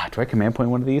 Do I command point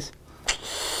one of these?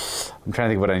 I'm trying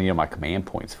to think what I need on my command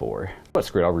points for. But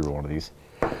screw it, I'll reroll one of these.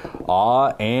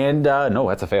 No,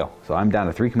 that's a fail. So I'm down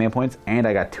to 3 command points, and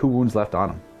I got 2 wounds left on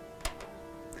him.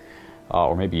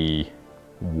 Or maybe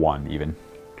 1 even.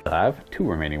 I have 2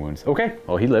 remaining wounds. Okay,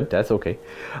 well he lived, that's okay.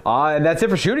 And that's it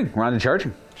for shooting. We're on to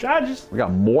charging. Charges. We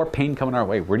got more pain coming our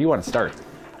way. Where do you want to start?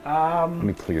 Let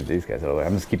me clear these guys out of the way.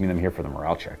 I'm just keeping them here for the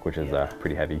morale check, which is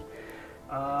pretty heavy.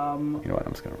 You know what,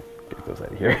 I'm just gonna get those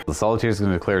out of here. The Solitaire is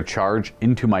gonna declare charge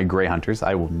into my Grey Hunters.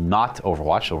 I will not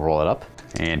overwatch, I'll roll it up.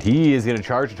 And he is gonna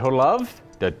charge a total of...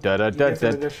 He gets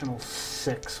an additional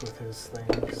 6 with his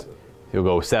thing. So. He'll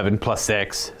go 7 plus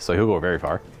 6, so he'll go very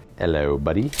far. Hello,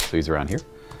 buddy. So he's around here.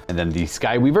 And then the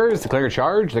Skyweavers declare a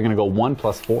charge. They're going to go 1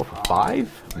 plus 4 for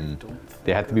 5.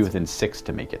 They have to be within 6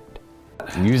 to make it.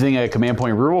 I'm using a command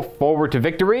point rule, forward to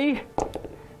victory.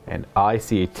 And I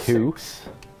see a 2.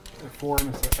 A 4 and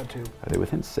a 2. Are they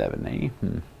within 7, eh?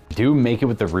 Do make it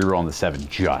with the reroll on the 7,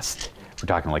 just. We're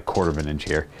talking like quarter of an inch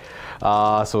here.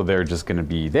 So they're just going to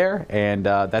be there. And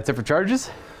that's it for charges.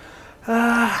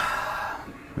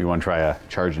 We want to try a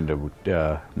charge into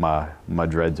my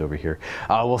dreads over here.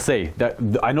 We'll say that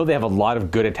I know they have a lot of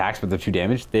good attacks, but the 2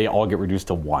 damage, they all get reduced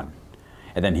to 1.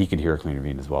 And then he could heroically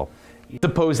intervene as well.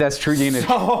 Suppose that's true.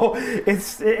 So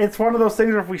it's one of those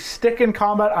things where if we stick in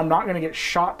combat, I'm not going to get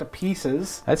shot to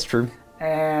pieces. That's true.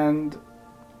 And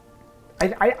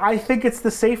I think it's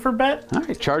the safer bet. All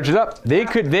right, charge it up. They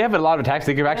have a lot of attacks.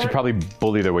 They could actually probably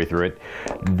bully their way through it.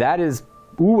 That is...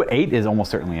 Ooh, 8 is almost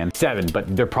certainly in. 7,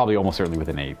 but they're probably almost certainly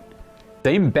within 8.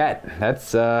 Same bet.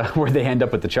 That's where they end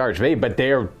up with the charge. But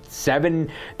they are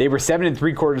 7. They were 7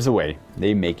 3/4 away.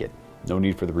 They make it. No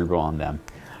need for the reroll on them.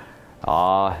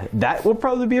 That will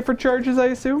probably be it for charges, I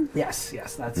assume? Yes,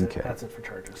 that's it. That's it for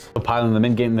charges. So piling them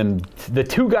in, getting them the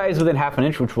 2 guys within half an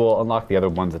inch, which will unlock the other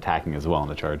ones attacking as well on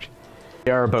the charge.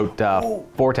 They are about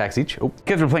 4 attacks each. Oh,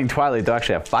 because we're playing Twilight, they'll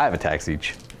actually have 5 attacks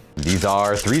each. These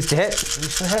are 3s to hit.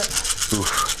 3s to hit.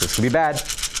 Oof, this could be bad.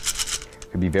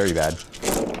 Could be very bad.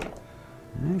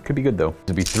 It could be good though.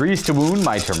 It'll be 3s to wound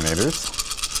my Terminators.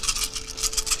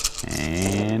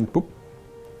 And boop.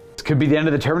 This could be the end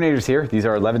of the Terminators here. These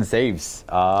are 11 saves.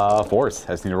 4s.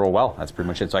 I just need to roll well. That's pretty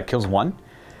much it. So I kills 1,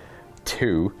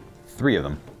 2, 3 of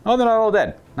them. Oh, they're not all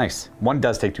dead. Nice. 1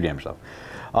 does take 2 damage though.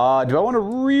 Do I want to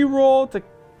re-roll to...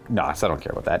 No, so I don't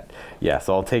care about that. Yeah,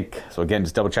 so I'll take... So again,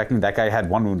 just double checking. That guy had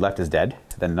 1 wound left is dead.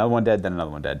 Then another one dead, then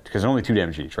another one dead. Because they're only 2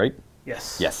 damage each, right?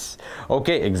 Yes. Yes.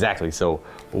 Okay, exactly. So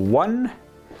 1,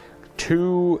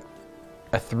 2,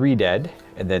 a 3 dead.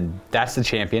 And then that's the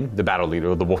champion, the battle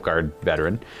leader, the Wolfguard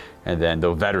veteran. And then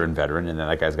the veteran. And then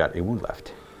that guy's got a wound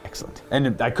left. Excellent.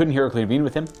 And I couldn't heroically intervene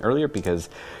with him earlier because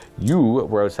you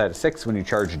were outside of 6 when you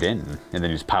charged in, and then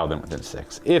you just piled in within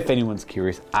 6. If anyone's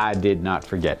curious, I did not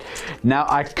forget. Now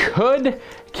I could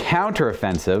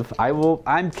counter-offensive.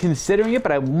 I'm considering it,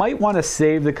 but I might want to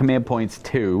save the command points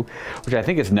too, which I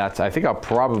think is nuts. I think I'll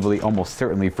probably almost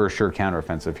certainly for sure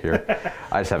counter-offensive here.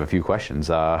 I just have a few questions.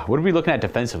 What are we looking at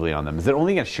defensively on them? Is it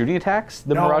only against shooting attacks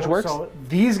the Mirage works? So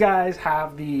these guys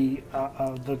have the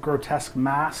grotesque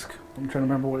mask. I'm trying to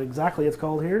remember what exactly it's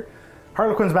called here.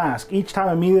 Harlequins mask. Each time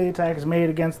a melee attack is made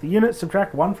against the unit,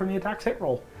 subtract 1 from the attack's hit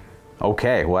roll.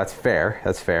 Okay, well that's fair.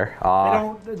 That's fair.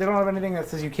 They don't have anything that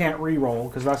says you can't re-roll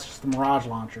because that's just the Mirage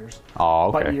launchers. Oh,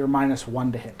 okay. But you're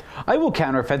 -1 to hit. I will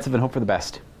counter-offensive and hope for the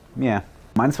best. Yeah,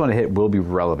 -1 to hit will be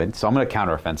relevant, so I'm going to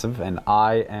counter-offensive, and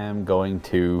I am going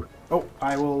to. Oh,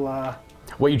 I will.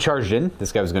 What you charged in?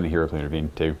 This guy was going to heroically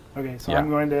intervene too. Okay, so yeah. I'm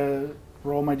going to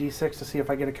roll my d6 to see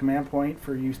if I get a command point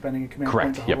for you spending a command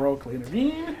point to heroically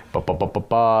intervene.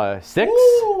 6.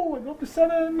 Ooh, I go up to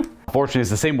 7. Fortunately, it's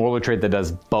the same warlord trait that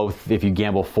does both if you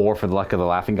gamble 4 for the luck of the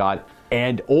Laughing God,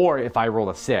 or if I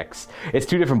roll a 6. It's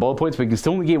 2 different bullet points, but you can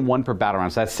still only gain 1 per battle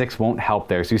round, so that 6 won't help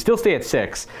there. So you still stay at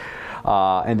 6.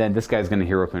 And then this guy's going to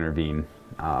heroically intervene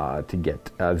to get,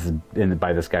 and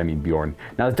by this guy I mean Bjorn.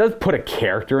 Now it does put a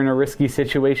character in a risky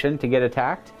situation to get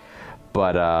attacked,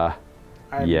 but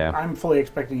yeah. I'm fully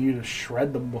expecting you to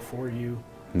shred them before you.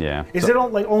 Yeah. Is it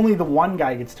like only the one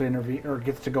guy gets to intervene or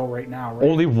gets to go right now, right?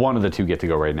 Only one of the 2 get to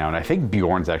go right now, and I think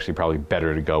Bjorn's actually probably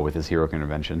better to go with his heroic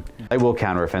intervention. I will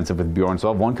counter-offensive with Bjorn, so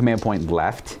I have 1 command point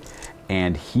left,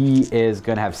 and he is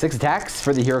going to have 6 attacks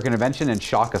for the heroic intervention and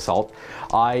shock assault.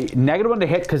 I -1 to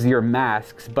hit because of your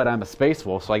masks, but I'm a space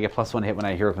wolf, so I get +1 hit when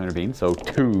I heroic intervene, so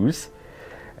 2s.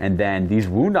 And then these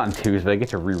wound on 2s, but I get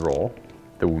to re-roll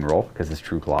the wound roll because it's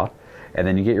True Claw. And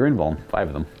then you get your invuln, 5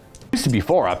 of them. Used to be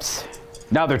 4-ups.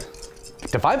 Now they're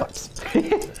to 5-ups.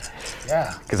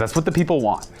 Yeah. Because that's what the people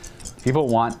want. People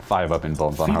want 5-up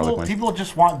invulns on Harlequins. People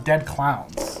just want dead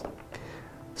clowns.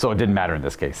 So it didn't matter in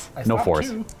this case. No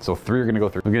 4s. So 3 are going to go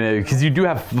through. Because you do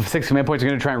have 6 command points. You're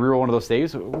going to try and reroll one of those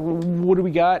saves. What do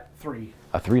we got? 3.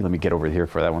 A 3. Let me get over here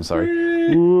for that one. Sorry.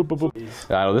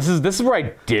 This is where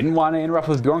I didn't want to interrupt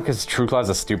with Bjorn because True Claw is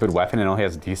a stupid weapon and only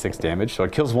has D6 damage. So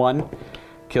it kills 1.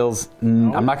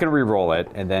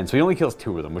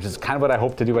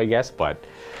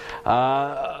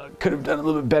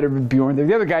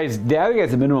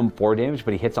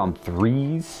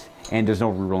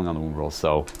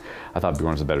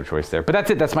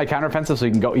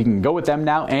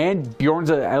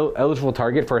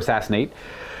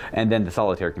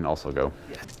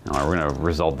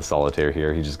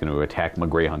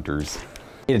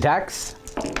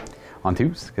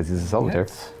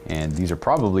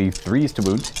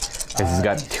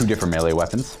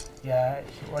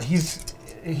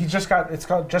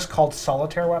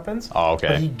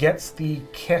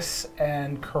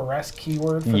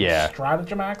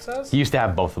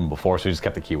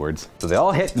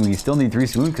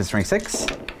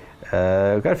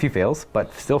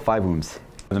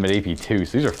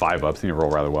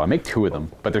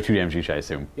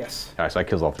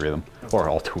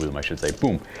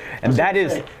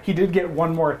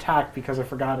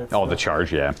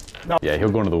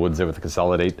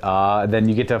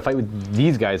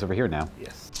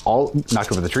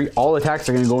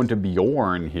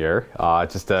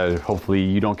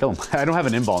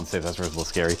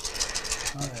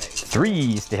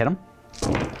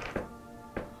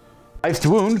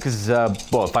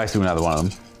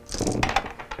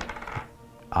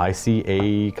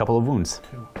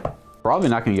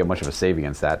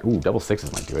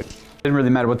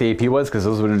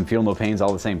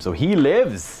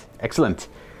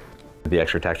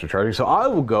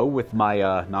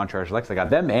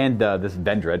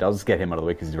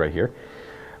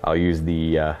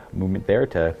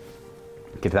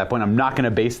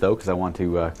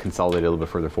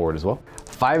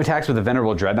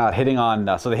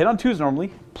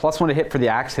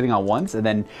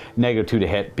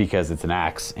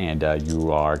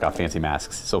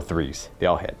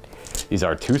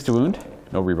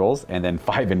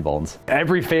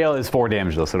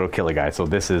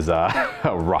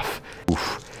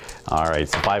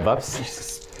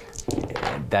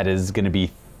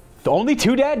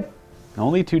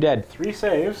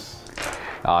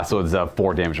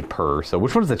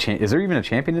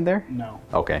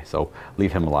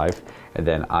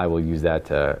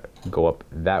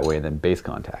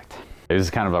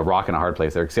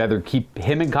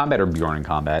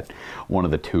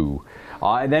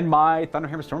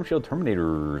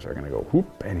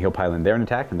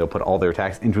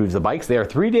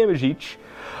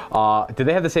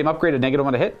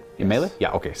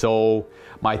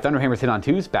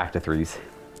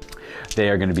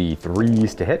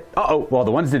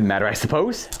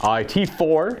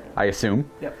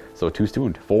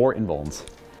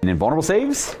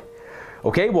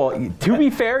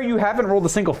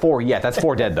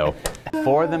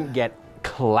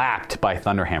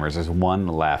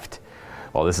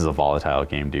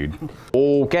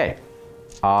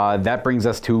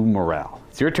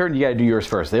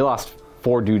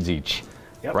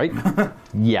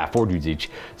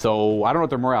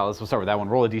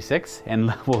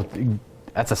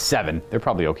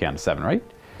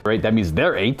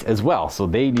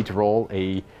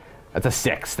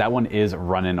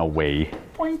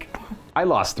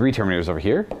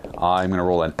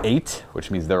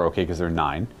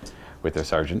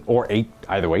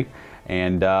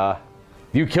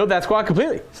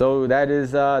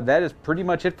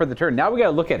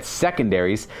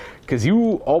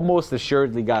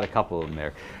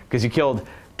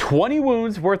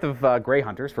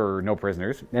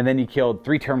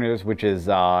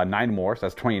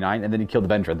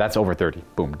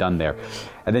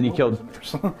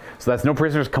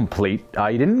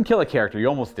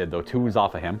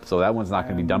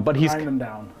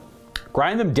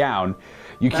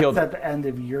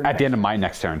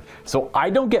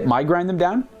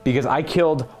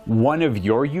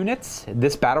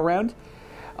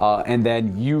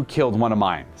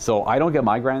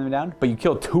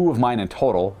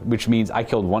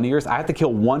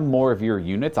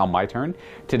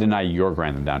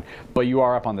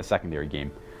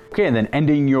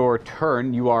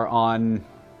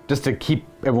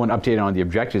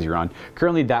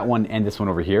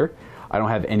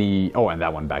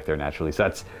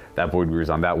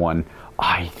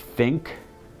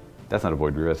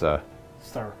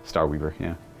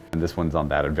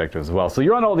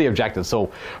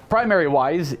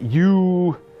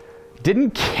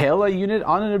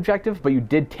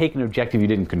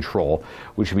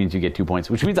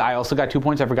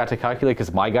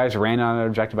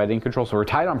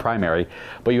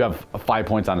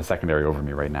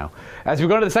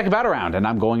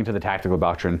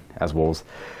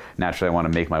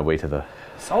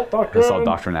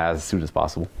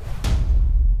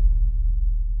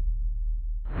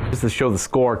 Just to show the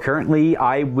score, currently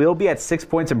I will be at 6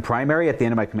 points in primary at the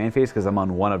end of my command phase because I'm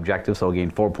on 1 objective, so I'll gain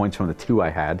 4 points from the 2 I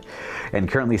had.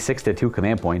 And currently 6 to 2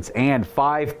 command points, and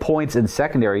 5 points in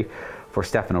secondary for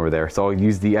Stefan over there. So I'll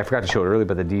use the, I forgot to show it earlier,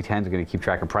 but the D10s are going to keep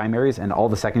track of primaries, and all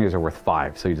the secondaries are worth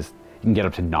 5. So you can get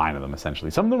up to 9 of them essentially.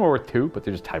 Some of them are worth 2, but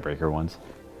they're just tiebreaker ones.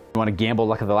 You want to gamble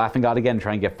Luck of the Laughing God again and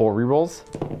try and get 4 rerolls?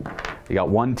 You got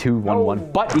 1, 2, 1,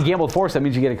 1. But you gambled 4, so that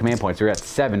means you get a command point. So you're at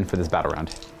 7 for this battle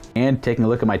round. And taking a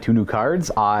look at my 2 new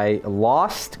cards, I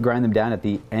lost, grind them down at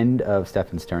the end of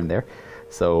Stefan's turn there.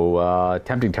 So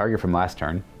tempting target from last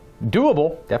turn.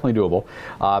 Doable, definitely doable.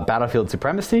 Battlefield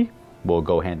Supremacy will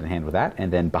go hand in hand with that.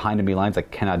 And then behind enemy lines, I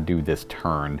cannot do this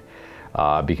turn.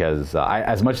 Because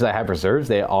as much as I have reserves,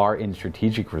 they are in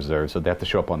strategic reserves, so they have to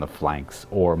show up on the flanks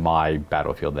or my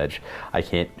battlefield edge. I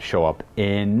can't show up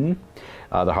in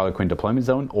the Harlequin deployment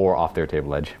zone or off their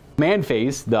table edge. Command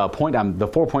phase, the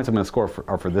 4 points I'm going to score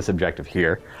are for this objective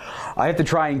here. I have to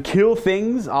try and kill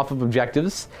things off of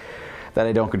objectives that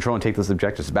I don't control and take those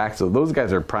objectives back. So those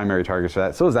guys are primary targets for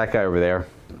that. So is that guy over there.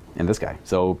 And this guy.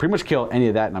 So pretty much kill any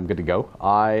of that and I'm good to go.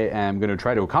 I am going to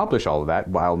try to accomplish all of that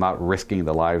while not risking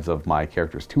the lives of my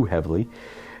characters too heavily.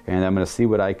 And I'm going to see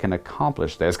what I can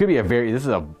accomplish there. It's going to be this is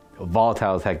a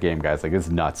volatile as heck game, guys. Like, it's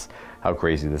nuts how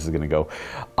crazy this is going to go.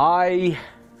 I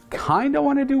kind of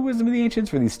want to do Wisdom of the Ancients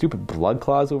for these stupid blood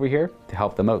claws over here to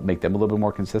help them out, make them a little bit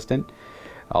more consistent.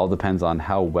 All depends on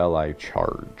how well I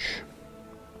charge.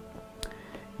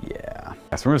 Yeah.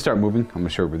 So we're going to start moving. I'm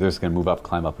sure we're just going to move up,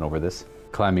 climb up and over this.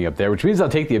 Climbing up there, which means I'll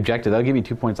take the objective. That'll give me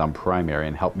 2 points on primary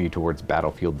and help me towards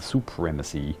battlefield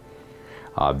supremacy.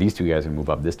 These 2 guys will move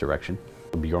up this direction.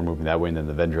 Bjorn moving that way, and then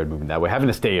the Vendread moving that way. Having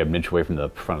to stay an inch away from the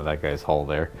front of that guy's hull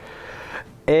there.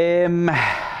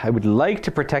 I would like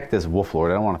to protect this Wolf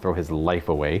Lord. I don't want to throw his life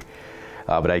away.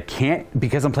 But I can't,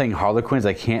 because I'm playing Harlequins,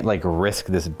 I can't like risk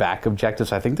this back objective.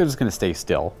 So I think they're just going to stay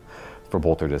still for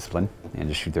Bolter Discipline and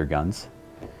just shoot their guns.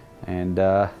 And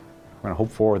we're going to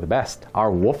hope for the best. Our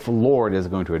Wolf Lord is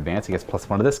going to advance. He gets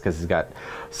 +1 to this because he's got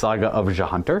Saga of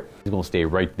Jahunter. He's going to stay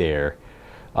right there.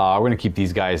 We're going to keep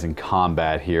these guys in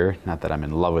combat here. Not that I'm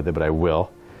in love with it, but I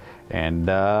will. And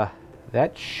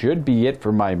that should be it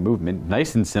for my movement.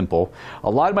 Nice and simple. A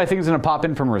lot of my things are going to pop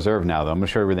in from reserve now, though. I'm going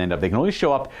to show you where they end up. They can only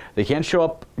show up. They can't show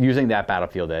up using that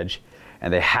battlefield edge.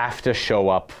 And they have to show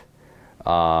up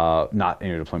not in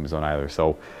your deployment zone either.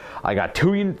 So I got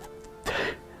 2 units.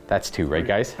 That's 2, right,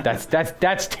 guys?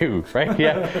 That's 2, right?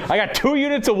 Yeah. I got 2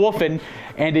 units of Wolfen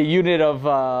and a unit of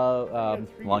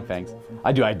Long Fangs.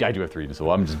 I do have 3,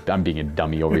 so I'm being a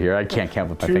dummy over here. I can't count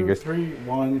with my fingers. 2, 3,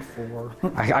 1, 4.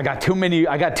 I got too many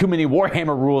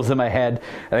Warhammer rules in my head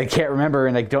that I can't remember,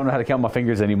 and I don't know how to count my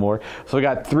fingers anymore. So I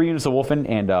got 3 units of Wolfen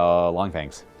and Long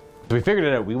Fangs. So we figured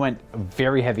it out. We went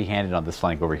very heavy-handed on this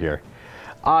flank over here.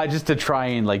 Just to try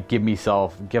and like give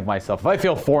myself, if I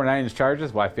fail 4 9-inch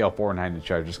charges, well, I fail 4 9-inch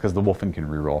charges because the Wolfen can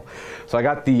reroll. So I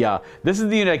got the, this is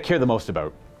the unit I care the most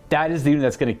about. That is the unit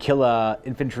that's going to kill a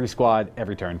infantry squad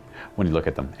every turn when you look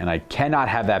at them. And I cannot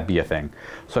have that be a thing.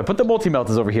 So I put the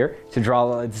multi-meltas over here to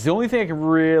draw, it's the only thing I can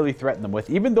really threaten them with.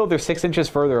 Even though they're 6 inches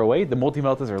further away, the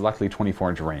multi-meltas are luckily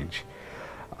 24-inch range.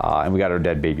 And we got our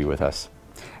dead baby with us.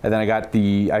 And then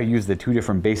I used the 2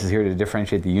 different bases here to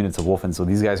differentiate the units of Wolfen. So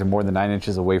these guys are more than 9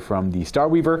 inches away from the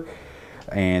Starweaver.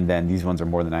 And then these ones are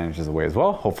more than 9 inches away as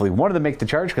well. Hopefully one of them makes the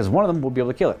charge because one of them will be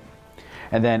able to kill it.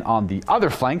 And then on the other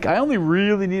flank, I only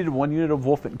really needed 1 unit of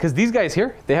Wolfen. Because these guys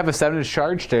here, they have a 7-inch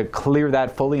charge to clear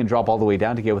that fully and drop all the way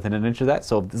down to get within 1 inch of that.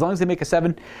 So as long as they make a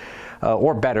 7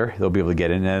 or better, they'll be able to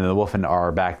get in. And the Wolfen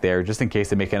are back there just in case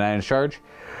they make a 9-inch charge.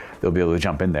 They'll be able to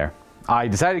jump in there. I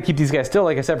decided to keep these guys still,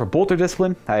 like I said, for Bolter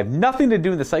Discipline. I have nothing to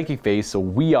do in the Psychic phase, so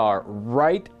we are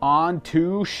right on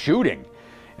to shooting.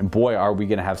 And boy, are we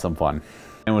going to have some fun.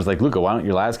 And was like, Luka, why don't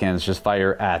your las cannons just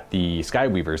fire at the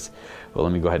Skyweavers? Well,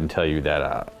 let me go ahead and tell you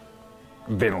that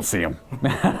they don't see them.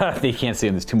 They can't see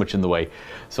them. There's too much in the way.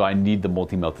 So I need the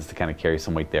multi-meltas to kind of carry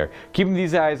some weight there. Keeping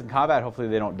these guys in combat, hopefully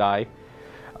they don't die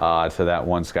to that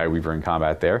one Skyweaver in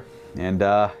combat there. And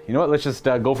you know what, let's just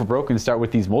go for broke and start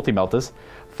with these multi-meltas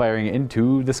firing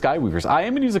into the Skyweavers. I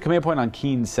am going to use a command point on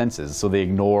Keen Senses, so they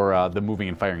ignore the moving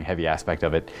and firing heavy aspect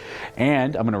of it.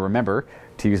 And I'm going to remember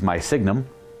to use my Signum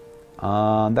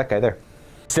on that guy there.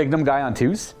 Signum guy on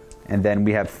 2s, and then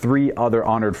we have 3 other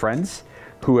honored friends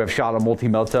who have shot a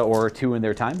multi-melta or 2 in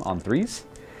their time on 3s.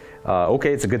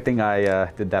 Okay, it's a good thing I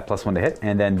did that +1 to hit.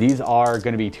 And then these are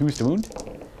going to be 2s to wound.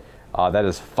 That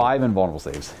is 5 invulnerable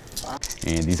saves.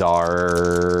 And these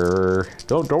are...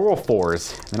 Don't roll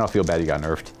 4s. Then I'll feel bad you got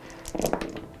nerfed.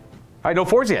 Alright, no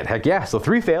 4s yet. Heck yeah. So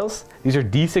 3 fails. These are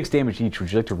D6 damage each.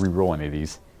 Would you like to re-roll any of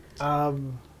these?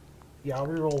 Yeah, I'll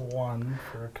reroll 1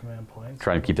 for a command point.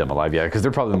 Try and keep them alive, yeah, because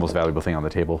they're probably the most valuable thing on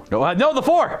the table. No, no, the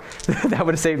 4! That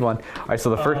would have saved one. All right, so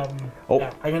the first...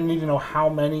 Yeah, I'm going to need to know how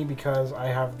many because I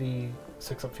have the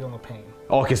 6-up Feel No Pain.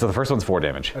 Okay, so the first one's 4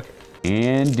 damage. Okay.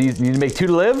 And you need to make 2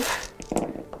 to live.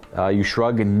 You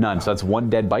shrug and none, so that's 1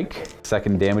 dead bike.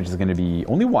 Second damage is going to be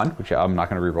only 1, which I'm not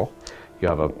going to reroll. You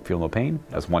have a Feel No Pain,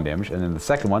 that's 1 damage. And then the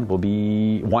second one will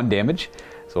be 1 damage,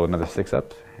 so another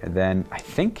 6-up. And then I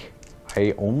think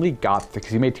I only got,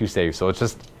 because you made 2 saves, so it's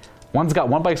just, one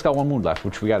bike's got 1 wound left,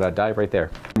 which we got to dive right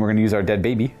there. And we're going to use our dead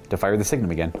baby to fire the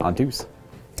signum again on 2s.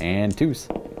 And 2s.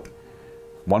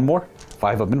 1 more,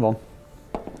 5-up invuln.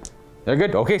 They're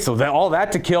good. Okay, so all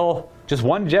that to kill just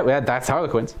 1 jet. Yeah, that's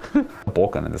Harlequins.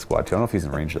 Bolt gun in the squad too. I don't know if he's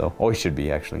in range though. Oh, he should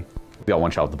be actually. We got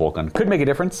 1 shot with the bolt gun. Could make a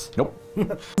difference. Nope.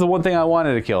 That's the one thing I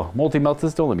wanted to kill.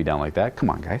 Multi-meltas, don't let me down like that. Come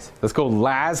on, guys. Let's go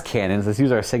las cannons. Let's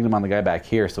use our signum on the guy back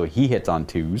here so he hits on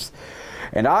 2s.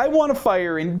 And I want to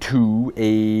fire into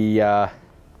a...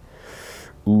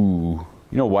 Ooh.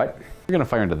 You know what? We're going to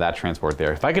fire into that transport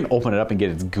there. If I can open it up and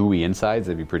get its gooey insides,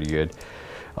 that'd be pretty good.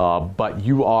 But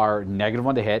you are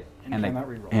 -1 to hit. And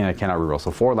I cannot reroll.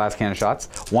 So 4 last cannon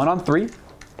shots. 1 on 3.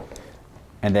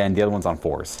 And then the other one's on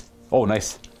 4s. Oh,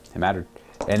 nice. It mattered.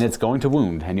 And it's going to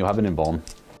wound, and you'll have an invuln.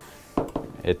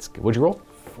 It's, what'd you roll?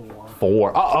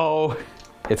 4. Uh-oh!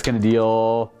 It's going to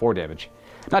deal 4 damage.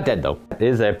 Not dead, though. It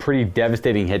is a pretty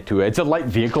devastating hit to it. It's a light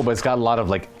vehicle, but it's got a lot of,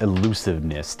 like,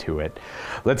 elusiveness to it.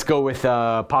 Let's go with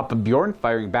Papa Bjorn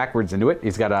firing backwards into it.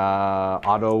 He's got a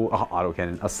auto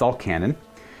cannon, assault cannon.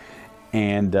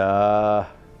 And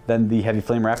then the heavy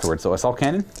flamer afterwards. So assault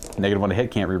cannon, -1 to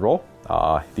hit, can't reroll.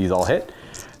 These all hit.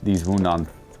 These wound on...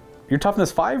 Your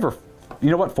toughness 5 or... You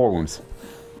know what? 4 wounds.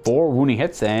 4 wounding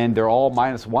hits, and they're all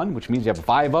 -1, which means you have a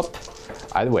 5-up.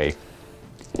 Either way.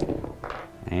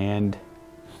 And...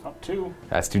 Up 2.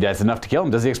 That's enough to kill him.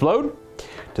 Does he explode?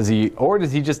 Does he... Or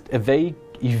does he just evade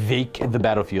the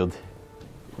battlefield?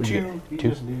 2. He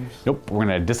just leaves. Nope. We're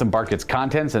going to disembark its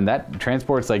contents, and that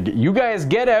transport's like, you guys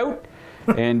get out!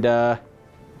 And,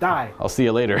 Die. I'll see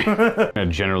you later. I'm gonna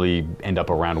generally end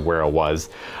up around where I was.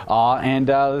 And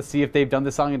let's see if they've done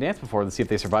the song and dance before. Let's see if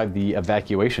they survived the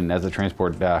evacuation as the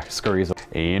transport scurries.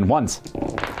 And 1s.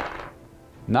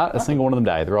 Not a single one of them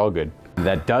died. They're all good.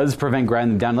 That does prevent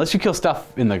grinding them down, unless you kill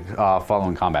stuff in the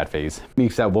following combat phase.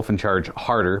 Makes that Wolfen charge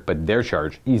harder, but their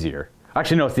charge easier.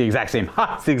 Actually, no, it's the exact same.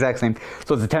 Ha! It's the exact same.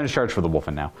 So it's a 10 charge for the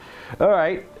Wolfen now. All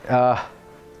right. What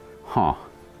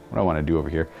do I want to do over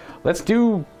here? Let's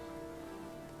do...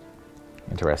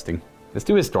 Interesting. Let's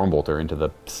do his Stormbolter into the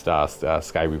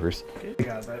Skyweavers. Okay,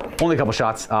 got that. Only a couple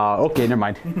shots. Okay, never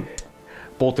mind.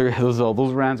 Bolter,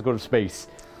 those rounds go to space.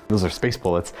 Those are space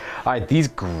bullets. All right, these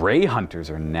Grey Hunters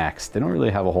are next. They don't really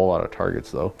have a whole lot of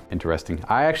targets, though. Interesting.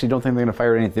 I actually don't think they're going to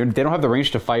fire at anything. They don't have the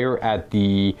range to fire at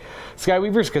the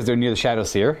Skyweavers because they're near the Shadow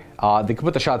Seer. They could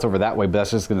put the shots over that way, but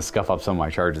that's just going to scuff up some of my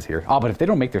charges here. Oh, but if they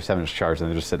don't make their 7-inch charge, then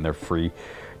they're just sitting there free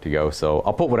to go. So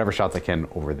I'll put whatever shots I can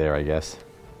over there, I guess.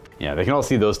 Yeah, they can all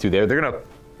see those two there. They're going to...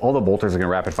 All the bolters are going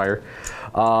to rapid fire.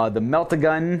 The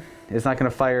Melt-A-Gun is not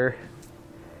going to fire.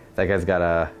 That guy's got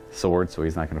a sword, so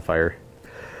he's not going to fire.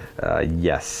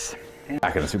 Yes.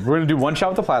 We're going to do 1 shot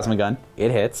with the plasma gun.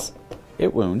 It hits.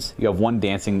 It wounds. You have 1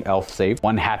 dancing elf save.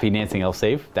 1 happy dancing elf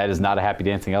save. That is not a happy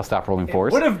dancing elf. Stop rolling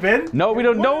 4s. Would have been. No, we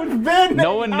don't. No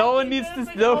one needs to.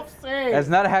 No, save. that's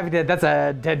not a happy dance. That's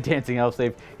a dead dancing elf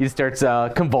save. He starts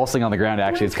convulsing on the ground.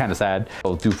 Actually, it's kind of sad.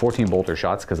 We'll do 14 bolter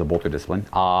shots because of bolter discipline.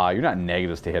 You're not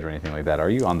negatives to hit or anything like that, are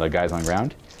you? On the guys on the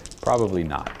ground? Probably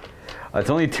not. It's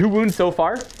only 2 wounds so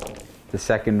far. The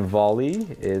second volley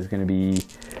is going to be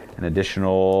an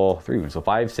additional 3 wounds, so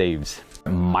 5 saves.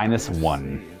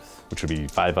 -1, which would be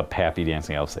 5 up happy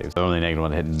dancing elf saves. Only -1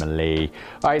 to hit in melee.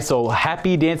 All right, so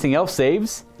happy dancing elf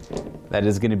saves. That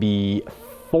is going to be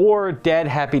 4 dead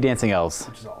happy dancing elves.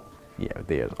 Which is all. Yeah,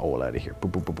 they are all out of here.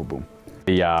 Boom, boom, boom, boom, boom.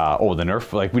 The the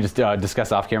nerf, like we just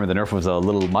discussed off camera, the nerf was a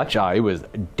little much. It was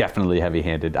definitely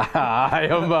heavy-handed. I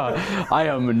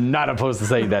am not opposed to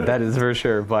saying that. That is for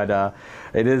sure. But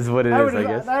it is what it is, I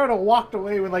guess. I would have walked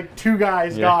away with like 2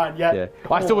 guys gone. Yet. Yeah.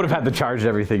 Well, I still would have had the charge and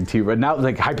everything too. But now,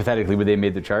 like hypothetically, when they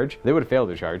made the charge, they would have failed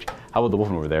their charge. How about the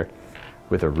Wolfen over there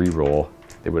with a reroll?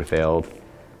 They would have failed.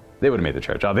 They would have made the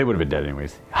charge. They would have been dead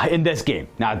anyways. In this game.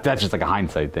 Now, that's just like a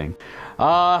hindsight thing.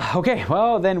 Okay,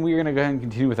 well, then we're going to go ahead and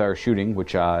continue with our shooting,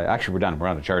 which, actually, we're done. We're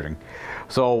on to charging.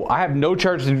 So, I have no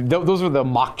charges. Those were the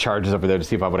mock charges over there to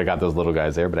see if I would have got those little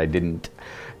guys there, but I didn't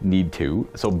need to.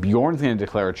 So, Bjorn's going to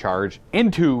declare a charge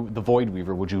into the Void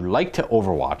Weaver. Would you like to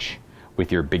overwatch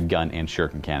with your big gun and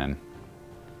shuriken cannon?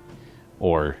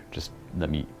 Or just let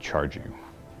me charge you?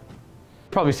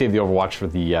 Probably save the Overwatch for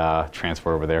the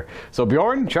transport over there. So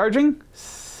Bjorn charging.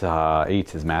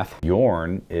 8 is math.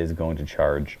 Bjorn is going to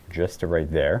charge just to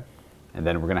right there. And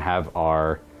then we're going to have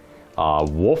our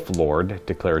Wolf Lord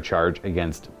declare a charge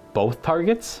against both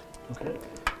targets. Okay.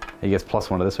 He gets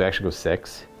 +1 to this, so we actually go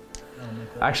 6.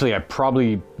 Actually, I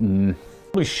probably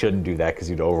shouldn't do that because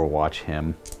you'd Overwatch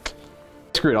him.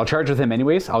 Screw it, I'll charge with him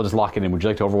anyways. I'll just lock it in. Would you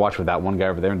like to Overwatch with that one guy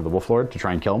over there into the Wolf Lord to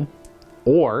try and kill him?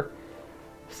 Or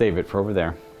save it for over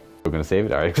there. We're going to save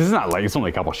it? All right, because it's not like, it's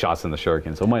only a couple shots in the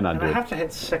shuriken, so it might not do it. I have to hit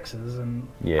 6s, and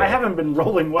yeah. I haven't been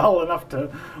rolling well enough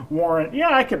to warrant, yeah,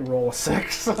 I can roll a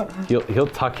 6. He'll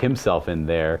tuck himself in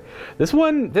there. This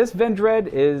Vendread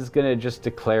is going to just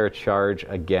declare a charge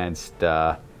against,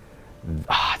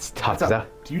 it's tough.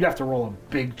 You'd have to roll a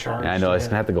big charge. Yeah, I know, it's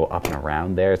going to have to go up and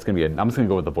around there. It's going to be I'm just going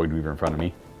to go with the Void Weaver in front of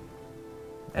me.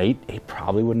 8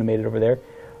 probably wouldn't have made it over there.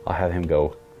 I'll have him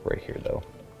go right here, though.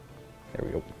 There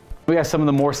we go. We got some of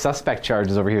the more suspect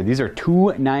charges over here. These are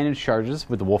 2 9-inch charges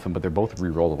with the Wolfen, but they're both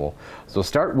re-rollable. So we'll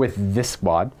start with this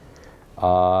squad.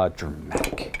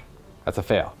 Dramatic. That's a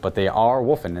fail. But they are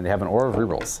Wolfen, and they have an aura of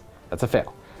rerolls. That's a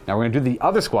fail. Now we're going to do the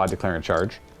other squad declaring a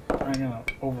charge. I'm going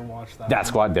to Overwatch that. That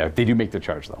squad there. They do make their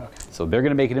charge, though. Okay. So they're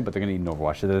going to make it in, but they're going to need an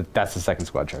Overwatch. So that's the second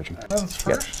squad charging. That's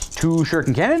first. 2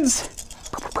 shuriken cannons.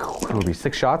 It'll be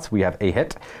 6 shots. We have a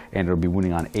hit, and it'll be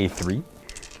wounding on A3.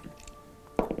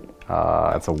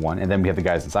 That's a 1. And then we have the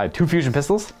guys inside. 2 fusion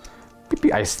pistols. You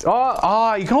can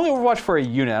only Overwatch for a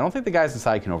unit. I don't think the guys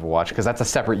inside can Overwatch because that's a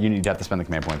separate unit you'd have to spend the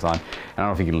command points on. I don't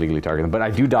know if you can legally target them, but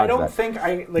I do dodge that. I don't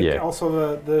think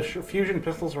also the fusion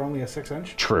pistols are only a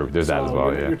 6-inch. True, there's that as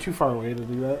well, yeah. You're too far away to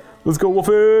do that. Let's go,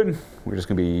 Wolfen! We're just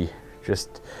going to be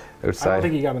just outside. I don't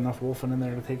think you got enough Wolfen in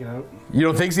there to take it out. You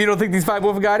don't think so? You don't think these 5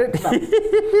 Wolfen got it?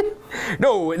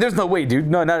 No. No, there's no way, dude.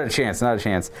 No, not a chance, not a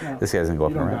chance. No, this guy's going to go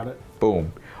up and around. Got it.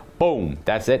 Boom. Boom.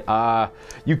 That's it.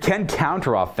 You can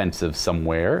counter-offensive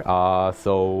somewhere,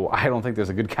 so I don't think there's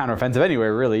a good counter-offensive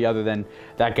anywhere, really, other than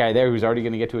that guy there who's already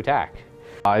going to get to attack.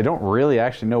 I don't really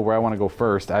actually know where I want to go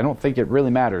first. I don't think it really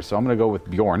matters, so I'm going to go with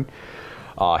Bjorn.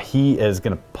 He is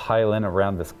going to pile in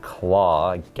around this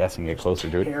claw, I'm guessing get closer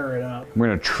to it. Tear it up. We're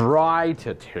going to try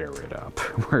to tear it up.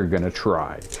 We're going to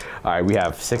try. All right, we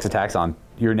have 6 attacks on.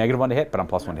 You're -1 to hit, but I'm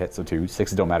 +1 to hit, so 2.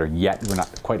 6s don't matter yet. We're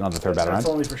not quite on the third battle round.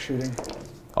 That's only for shooting.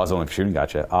 Oh, it's only for shooting,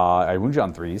 gotcha. I wound you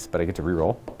on 3s, but I get to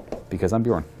reroll because I'm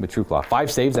Bjorn with True Claw.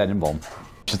 5 saves at invuln.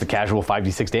 Just a casual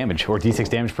 5d6 damage, or d6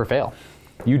 damage per fail.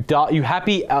 You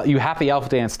happy alpha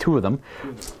dance 2 of them.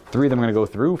 3 of them are going to go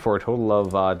through for a total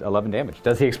of 11 damage.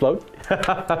 Does he explode?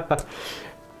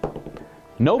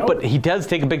 Nope, but he does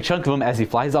take a big chunk of them as he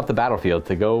flies off the battlefield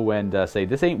to go and say,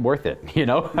 this ain't worth it, you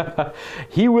know?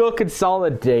 He will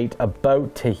consolidate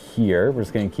about to here. We're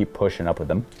just going to keep pushing up with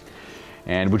them.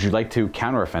 And would you like to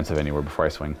counter-offensive anywhere before I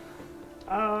swing?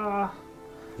 I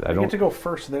get to go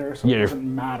first there, so it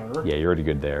doesn't matter. Yeah, you're already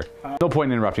good there. No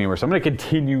point in interrupting anymore, so I'm going to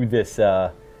continue this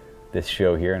this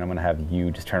show here, and I'm going to have you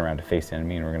just turn around to face the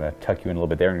enemy, and we're going to tuck you in a little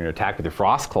bit there, and you're going to attack with your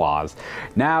Frost Claws.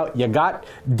 Now, you got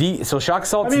so Shock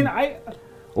Assault...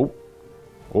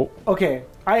 Okay,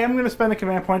 I am going to spend the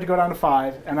command point to go down to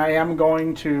 5, and I am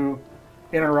going to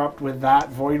interrupt with that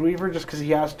Void Weaver just because he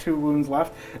has 2 wounds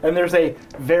left, and there's a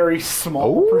very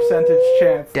small percentage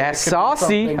chance. That's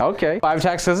saucy. Okay. 5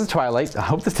 attacks because it's Twilight. I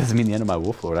hope this doesn't mean the end of my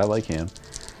Wolf Lord. I like him.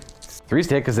 3's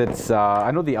to hit because it's, I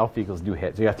know the elf vehicles do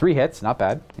hit. So you got 3 hits, not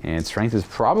bad. And strength is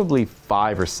probably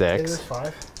 5 or 6. It is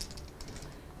 5.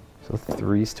 So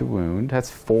 3's to wound. That's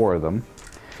 4 of them.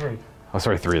 3. Oh,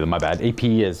 sorry, 3 of them. My bad. AP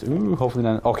is, hopefully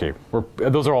not. Okay,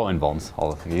 those are all invulns.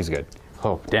 He's good.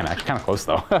 Oh, damn, actually kind of close,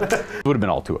 though. It would have been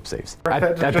all 2-up saves.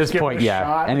 At this point,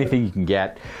 yeah, anything you can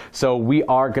get. So we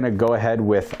are going to go ahead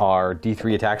with our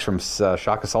D3 attacks from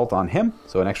Shock Assault on him.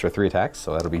 So an extra 3 attacks,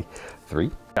 so that'll be 3.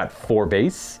 Got 4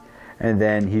 base, and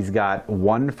then he's got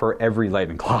 1 for every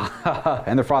Lightning Claw.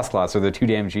 And the Frost Claw, so they're 2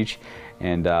 damage each,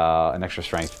 and an extra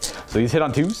strength. So he's hit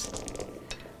on 2s.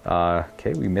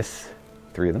 Okay, we miss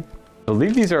 3 of them. I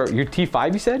believe these are your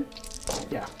T5, you said?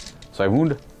 Yeah. So I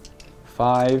wound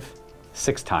 5...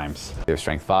 6 times. Their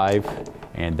strength 5,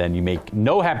 and then you make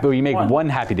 1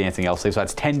 happy dancing elf save, so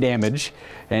that's 10 damage,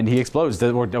 and he explodes,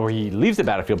 or he leaves the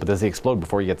battlefield, but does he explode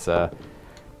before he gets no,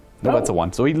 that's a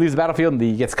 1. So he leaves the battlefield and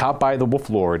he gets caught by the Wolf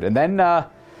Lord, and then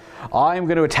I'm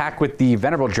going to attack with the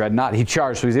Venerable Dreadnought. He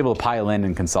charged, so he's able to pile in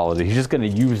and consolidate. He's just going to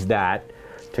use that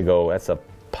to go. That's a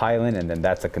pile in, and then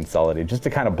that's a consolidate, just to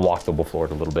kind of block the Wolf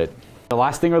Lord a little bit. The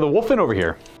last thing are the Wolfen over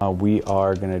here. We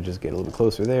are going to just get a little bit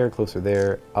closer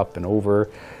there, up and over.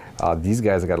 These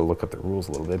guys, I got to look up the rules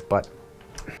a little bit, but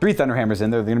 3 Thunderhammers in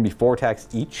there. They're going to be 4 attacks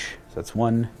each. So that's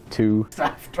 1, 2.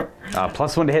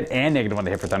 +1 to hit and -1 to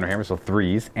hit for Thunderhammers, so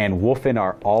 3s. And Wolfen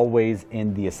are always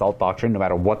in the Assault Doctrine, no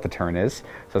matter what the turn is.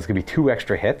 So it's going to be 2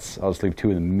 extra hits. I'll just leave 2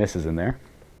 of the misses in there.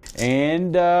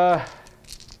 And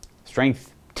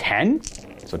Strength 10,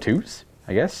 so 2s,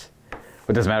 I guess.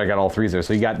 It doesn't matter, I got all 3s there.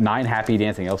 So you got 9 Happy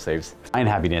Dancing Elf saves. 9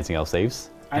 Happy Dancing Elf saves.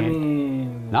 I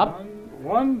mean, Nope.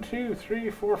 1, 2, 3,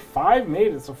 4, 5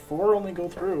 made it, so 4 only go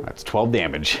through. That's 12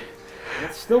 damage.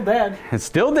 It's still dead. It's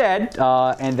still dead.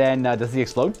 And then does he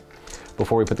explode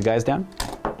before we put the guys down?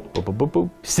 Boop, boop, boop, boop.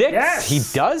 6! Yes! He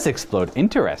does explode.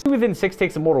 Interesting. Within 6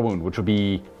 takes a mortal wound, which would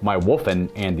be my Wolfen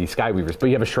and the Skyweavers, but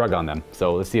you have a shrug on them,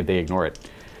 so let's see if they ignore it.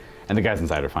 And the guys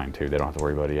inside are fine too. They don't have to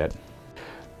worry about it yet.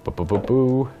 Boop, boop, boop,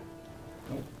 boo.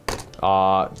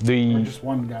 Or just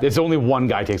one guy. It's only one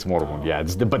guy takes a mortal wound. Yeah,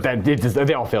 but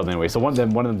they all failed anyway. So one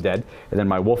of them's dead, and then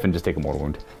my Wolfen just take a mortal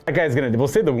wound. That guy's gonna. We'll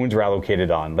say the wounds are allocated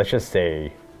on. Let's just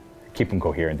say, keep them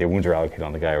coherent. The wounds are allocated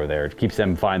on the guy over there. It keeps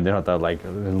them fine. They don't have to like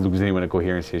lose anyone to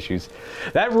coherency issues.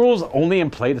 That rule's only in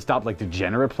play to stop like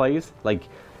degenerate plays. Like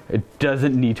it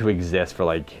doesn't need to exist for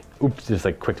like. Oops, just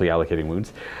like quickly allocating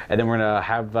wounds. And then we're gonna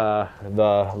have the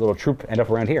little troop end up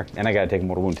around here. And I gotta take a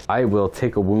mortal wound. I will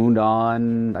take a wound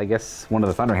on, I guess, one of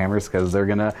the Thunderhammers because they're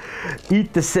gonna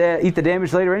eat the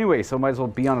damage later anyway. So might as well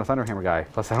be on a Thunderhammer guy.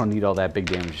 Plus I don't need all that big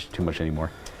damage too much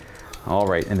anymore. All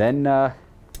right, and then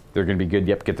they're gonna be good.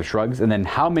 Yep, get the shrugs. And then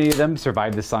how many of them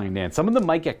survive this song and dance? Some of them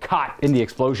might get caught in the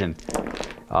explosion.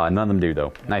 None of them do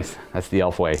though. Nice, that's the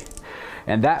elf way.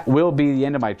 And that will be the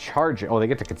end of my charge. Oh, they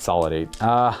get to consolidate.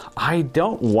 I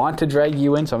don't want to drag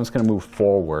you in, so I'm just going to move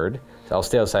forward. So I'll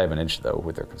stay outside of an inch, though,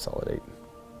 with their consolidate.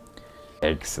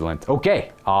 Excellent.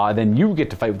 Okay, then you get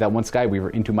to fight with that one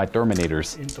Skyweaver into my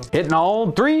Terminators. Hitting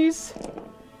all 3s.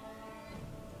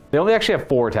 They only actually have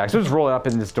 4 attacks. So just roll it up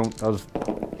and just don't...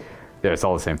 There, it's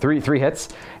all the same. Three hits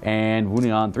and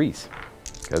wounding on 3s.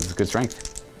 Because it's good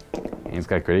strength. And it's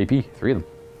got good AP, 3 of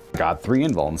them. Got 3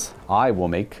 invulns. I will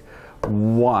make...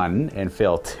 1 and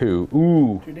fail 2.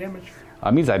 Ooh. 2 damage.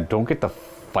 That means I don't get to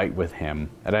fight with him.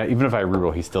 And even if I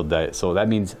reroll, he's still dead. So that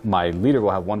means my leader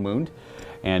will have 1 wound.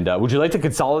 And would you like to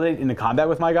consolidate into combat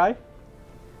with my guy?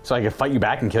 So I can fight you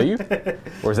back and kill you?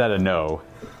 Or is that a no?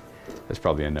 That's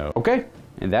probably a no. Okay.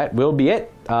 And that will be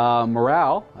it.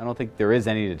 Morale. I don't think there is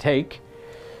any to take.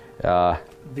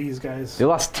 These guys. They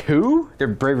lost 2? They're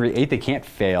bravery 8. They can't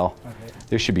fail. Okay.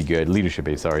 This should be good. Leadership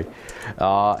 8, sorry.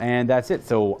 And that's it.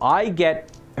 So I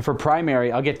get, for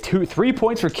primary, I'll get 3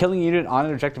 points for killing a unit on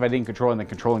an objective I didn't control and then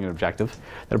controlling an objective.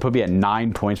 That'll put me at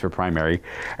 9 points for primary.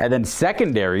 And then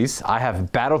secondaries, I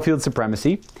have battlefield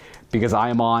supremacy because I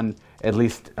am on at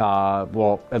least,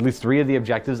 at least 3 of the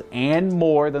objectives and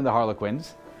more than the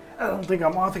Harlequins. I think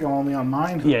I'm only on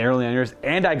mine. Yeah, early on yours.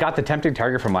 And I got the tempting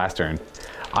target from last turn.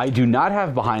 I do not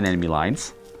have behind enemy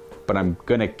lines, but I'm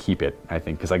gonna keep it, I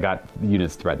think, because I got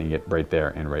units threatening it right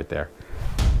there and right there.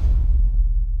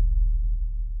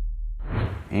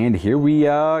 And here we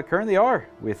currently are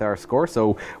with our score.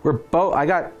 So we're both. I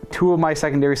got 2 of my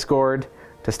secondary scored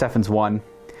to Stefan's 1,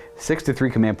 6 to 3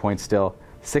 command points still,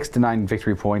 6 to 9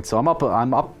 victory points. So I'm up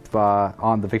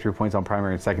on the victory points on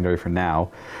primary and secondary for now.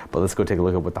 But let's go take a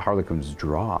look at what the Harlequins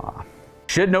draw.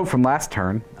 Should note from last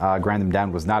turn, Grind Them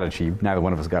Down was not achieved. Neither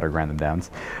one of us got our Grind Them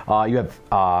Downs. You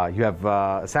have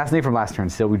Assassinate from last turn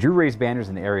still. We drew Raised Banners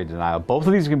and Area Denial. Both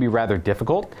of these are going to be rather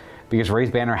difficult because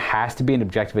Raised Banner has to be an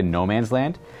objective in No Man's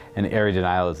Land, and Area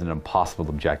Denial is an impossible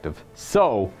objective.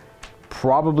 So,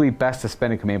 probably best to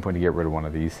spend a command point to get rid of one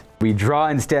of these. We draw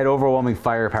instead Overwhelming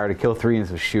Firepower to kill 3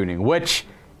 units with shooting, which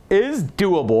is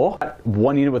doable.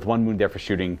 1 unit with 1 wound there for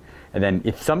shooting. And then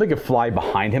if somebody could fly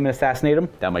behind him and assassinate him,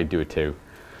 that might do it too.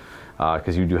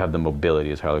 Because you do have the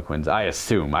mobility as Harlequins, I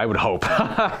assume, I would hope.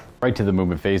 Right to the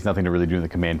movement phase, nothing to really do in the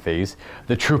command phase.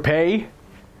 The Troupe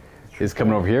is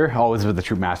coming over here. Oh, this is with the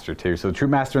Troop Master too. So the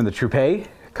Troop Master and the Troupe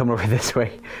coming over this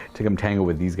way to come tangle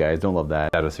with these guys. Don't love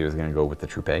that. Shadowseer is going to go with the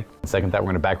Troupe. Second that, we're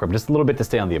going to back rub just a little bit to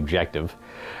stay on the objective.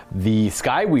 The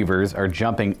Skyweavers are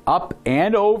jumping up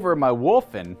and over my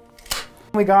Wolfen.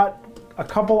 We got a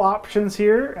couple options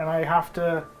here, and I have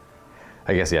to...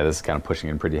 I guess, yeah, this is kind of pushing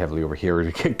in pretty heavily over here.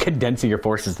 We're condensing your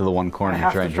forces to the one corner. I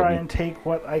have to try and take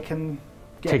what I can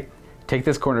get. Take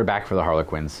this corner back for the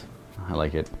Harlequins. I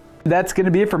like it. That's going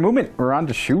to be it for movement. We're on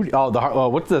to shoot. Oh,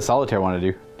 what's the Solitaire want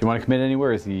to do? Do you want to commit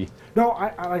anywhere? Is he... No,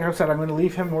 like I said, I'm going to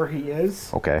leave him where he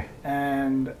is. Okay.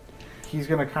 And he's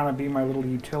going to kind of be my little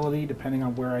utility depending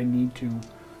on where I need to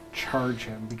charge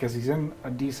him, because he's in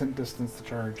a decent distance to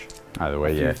charge. Either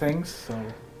way, a few things, so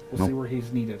we'll see where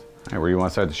he's needed. All right, where do you want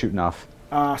to start the shooting off?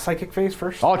 Psychic phase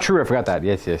first. Oh, true, I forgot that.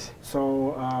 Yes, yes.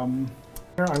 So I'm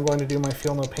I'm going to do my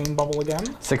Feel No Pain bubble again.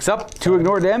 6 up, 2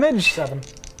 ignore damage. 7.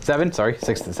 7, sorry,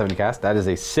 6 to 7 to cast. That is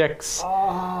a 6.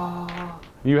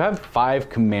 You have 5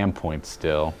 command points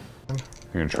still.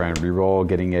 You're gonna try and reroll,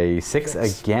 getting a 6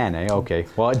 again, eh? Okay.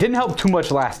 Well, it didn't help too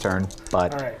much last turn,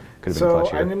 but All right. could have been clutch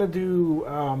So here. I'm gonna do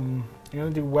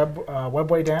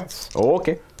Webway Dance. Oh,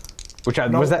 okay. Which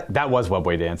was that? That was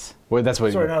Webway Dance. Well, that's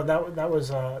what. Sorry, no, that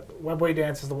was Webway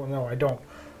Dance is the one. No, I don't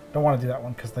want to do that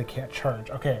one because they can't charge.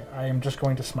 Okay, I am just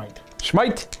going to smite.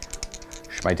 Smite.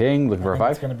 Smiting. Looking for a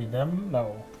 5. It's going to be them.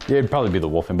 No. Yeah, it'd probably be the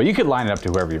Wolfen, but you could line it up to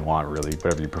whoever you want, really,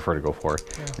 whatever you prefer to go for.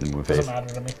 Yeah. And move Doesn't phase.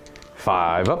 matter to me.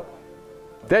 5 up.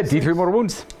 Dead. D3 mortal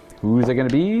wounds. Who's it gonna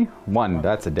be? 1.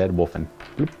 That's a dead Wolfen.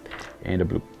 Bloop. And a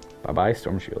bloop. Bye bye,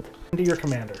 Storm Shield. Into your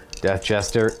commander. Death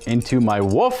Jester into my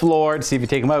Wolf Lord. See if you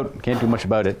take him out. Can't do much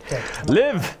about it. Okay.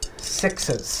 Live.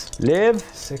 6s. Live.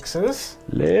 6s.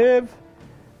 Live.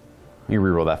 You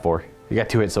reroll that 4. You got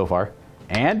 2 hits so far.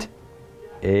 And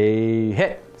a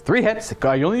hit. 3 hits.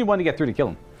 You only need 1 to get through to kill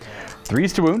him.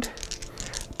 3s to wound.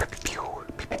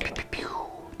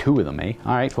 2 of them, eh?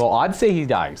 Alright, well, I'd say he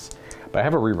dies. But I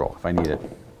have a reroll if I need it.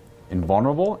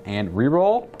 Invulnerable and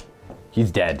reroll.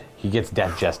 He's dead. He gets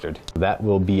death gestured. That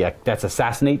will be that's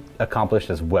assassinate accomplished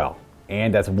as well.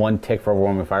 And that's 1 tick for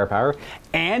overwhelming firepower.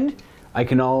 And I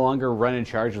can no longer run and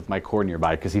charge with my core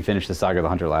nearby because he finished the Saga of the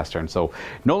Hunter last turn. So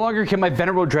no longer can my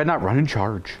Venerable Dreadnought run and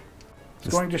charge.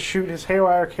 He's going to shoot his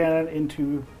Haywire Cannon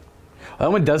into... Well,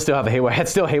 that one does still have a Haywire. It's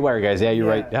still Haywire, guys. Yeah, you're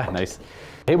right. Yeah, nice.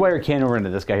 Haywire cannon over into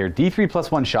this guy here. D3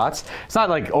 plus 1 shots. It's not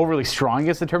like overly strong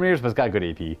against the Terminators, but it's got good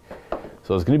AP.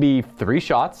 So it's going to be 3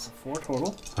 shots. 4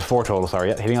 total. 4 total, sorry.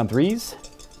 Yeah, hitting on 3s.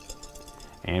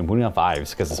 And wounding on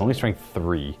 5s, because it's only strength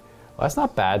 3. Well, that's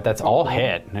not bad. That's all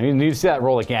hit. I need to see that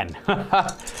roll again. And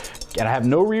I have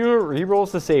no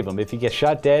re-rolls to save him. If he gets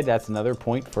shot dead, that's another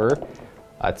point for...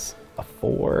 That's a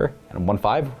 4 and a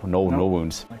 1-5. No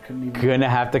wounds. I couldn't even... Gonna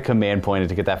have to command point it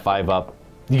to get that 5 up.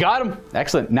 You got him.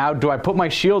 Excellent. Now, do I put my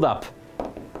shield up?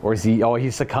 Or is he... Oh, he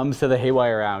succumbs to the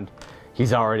Haywire round.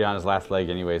 He's already on his last leg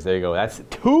anyways. There you go. That's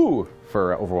 2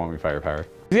 for overwhelming firepower.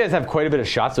 These guys have quite a bit of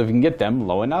shots, so if you can get them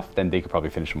low enough, then they could probably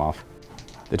finish them off.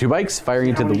 The 2 bikes firing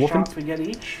into the Wolfen. How many shots we get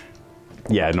each?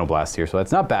 Yeah, no blast here, so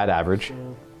that's not bad average.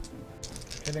 So,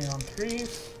 hitting on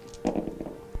 3s.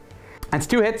 That's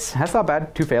 2 hits. That's not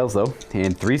bad. 2 fails, though.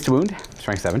 And 3s to wound.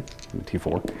 Strength 7.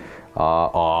 T4.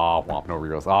 Well, no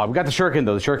rerolls. We got the Shuriken,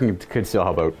 though. The Shuriken could still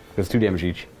help out. It's 2 damage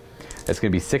each. That's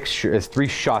going to be 3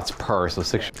 shots per, so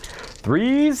 6.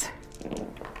 3s.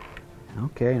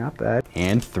 Okay, not bad.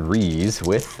 And 3s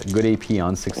with good AP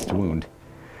on 6 to wound.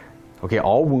 Okay,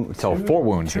 all wounds. So 4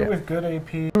 wounds. 2 with good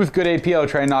AP. 2 with good AP. I'll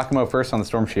try and knock them out first on the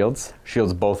Storm Shields.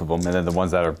 Shields both of them, and then the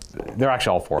ones that are... They're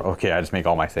actually all 4. Okay, I just make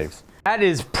all my saves. That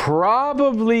is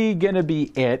probably going to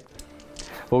be it.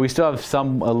 But we still have a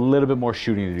little bit more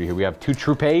shooting to do here. We have 2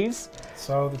 Troupes.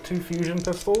 So the 2 fusion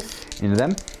pistols. Into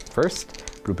them first.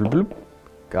 Bloop, bloop,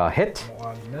 bloop. Hit.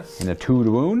 Miss. And a 2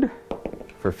 to wound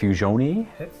for Fusione.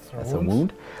 Hits or That's wounds. a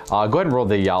wound. Go ahead and roll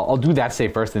the... I'll do that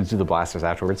save first, then do the blasters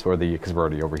afterwards, because we're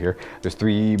already over here. There's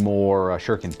 3 more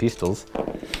Shuriken pistols.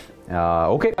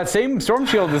 Okay. That same Storm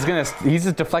Shield is gonna... He's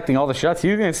just deflecting all the shots.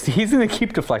 He's gonna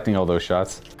keep deflecting all those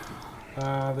shots.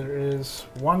 There is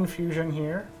 1 fusion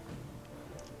here.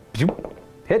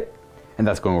 Hit. And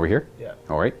that's going over here. Yeah.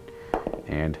 All right.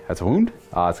 And that's a wound.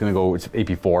 It's going to go, it's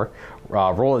AP 4.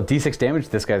 Roll a d6 damage.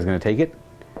 This guy's going to take it.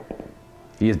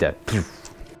 He is dead.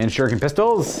 And Shuriken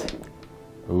pistols.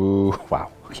 Ooh,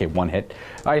 wow. Okay, 1 hit.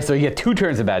 All right, so you get 2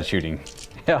 turns of bad shooting.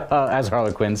 As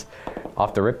Harlequins.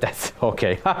 Off the rip, that's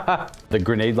okay. The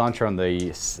grenade launcher on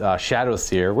the Shadow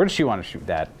Seer. Where does she want to shoot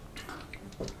that?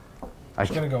 It's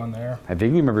going to go in there. I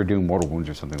think you remember doing mortal wounds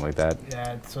or something like that.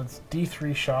 Yeah, so it's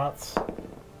D3 shots.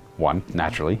 1,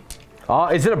 naturally.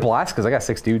 Is it a blast? Because I got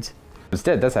 6 dudes.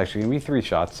 Instead, that's actually going to be 3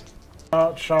 shots.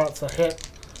 Shots, a hit.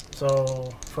 So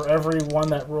for every one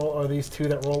that roll, or these 2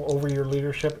 that roll over your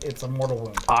leadership, it's a mortal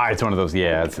wound. It's one of those.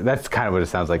 Yeah, that's kind of what it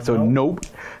sounds like. So nope.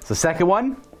 So second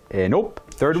one, nope.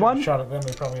 Third one. Shot at them,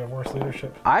 they probably have worse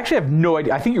leadership. I actually have no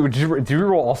idea. I think did you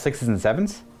roll all 6s and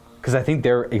 7s? Because I think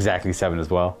they're exactly 7 as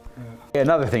well. Yeah.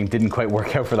 Another thing didn't quite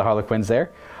work out for the Harlequins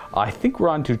there. I think we're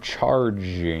on to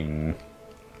charging.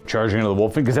 Charging into the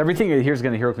Wolfen, because everything here is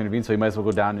going to Heroic Intervene, so you might as well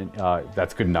go down and,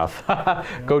 that's good enough.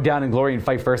 Go down in Glory and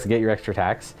fight first to get your extra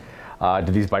attacks.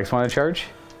 Do these bikes want to charge?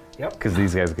 Yep. Because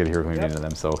these guys get Heroic Intervene into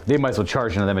them, so they might as well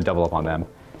charge into them and double up on them.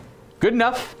 Good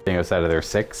enough. Being outside of their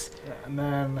 6. Yeah, and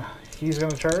then he's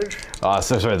going to charge.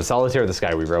 So sorry, the Solitaire or the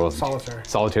Skyweaver? Solitaire.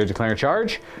 Solitaire declaring a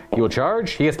charge. He will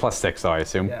charge. He gets +6 though, I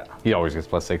assume. Yeah. He always gets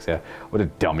 +6, yeah. What a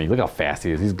dummy. Look how fast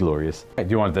he is. He's glorious. Do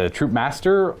you want the Troop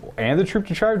Master and the Troop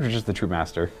to charge, or just the Troop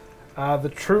Master? The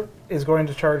Troop is going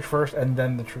to charge first, and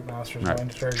then the Troop Master is going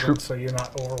to charge it, so you're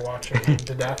not overwatching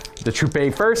to death. The Troop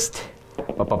A first.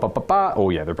 Oh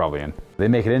yeah, they're probably in. They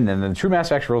make it in, and then the Troop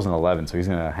Master actually rolls an 11, so he's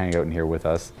going to hang out in here with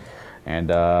us. And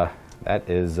that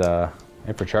is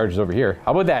it for charges over here.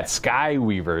 How about that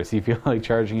Skyweaver? Does he feel like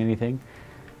charging anything?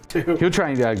 He'll try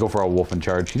and go for a wolf and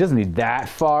charge. He doesn't need that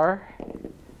far.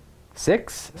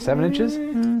 6, 7 inches?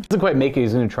 Doesn't quite make it.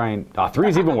 He's going to try and... 3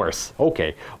 is even worse.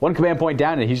 Okay. 1 command point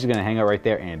down, and he's just going to hang out right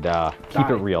there and keep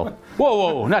it real.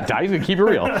 Whoa, not die. He's going to keep it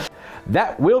real.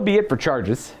 That will be it for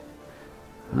charges.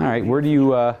 All right, where do you...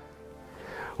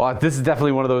 well, this is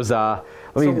definitely one of those... so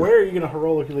where are you going to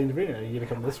heroically intervene? Are you going to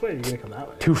come this way, or are you going to come that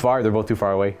way? Too far. They're both too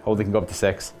far away. Holding can go up to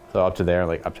 6. So up to there,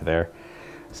 like up to there.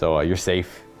 So you're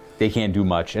safe. They can't do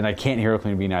much, and I can't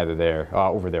heroically intervene either there,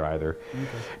 over there either. Okay.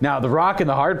 Now, the rock and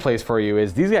the hard place for you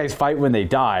is these guys fight when they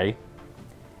die,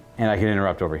 and I can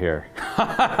interrupt over here.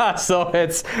 So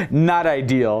it's not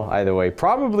ideal either way.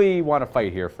 Probably want to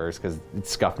fight here first, because it's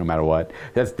scuffed no matter what.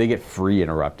 They get free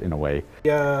interrupt in a way.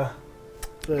 Yeah.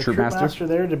 The Troop Master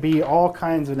there to be all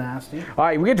kinds of nasty. All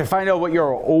right, we get to find out what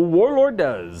your Warlord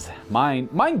does.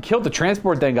 Mine killed the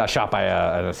transport, then got shot by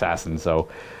an assassin, so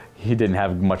he didn't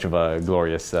have much of a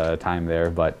glorious time there.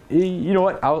 But you know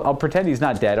what? I'll pretend he's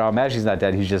not dead. I'll imagine he's not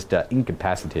dead. He's just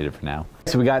incapacitated for now.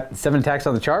 So we got 7 attacks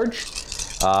on the charge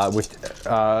with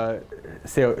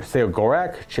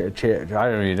Seogorak. I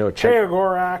don't even know.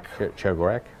 Cheogorak.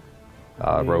 Cheogorak.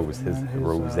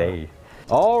 Rose.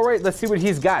 All right, let's see what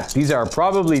he's got. These are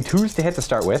probably 2s to hit to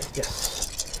start with.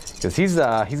 Yes. Because he's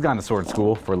gone to sword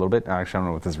school for a little bit. Actually, I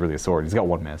don't know if this is really a sword. He's got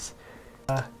 1 miss.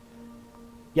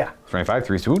 Yeah. 25,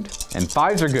 3 wound. And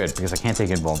 5s are good because I can't take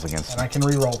invulns against them. And I can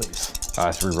re-roll these.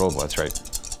 It's re-rollable, that's right.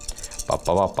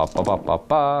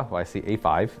 Well, I see a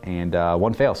 5 and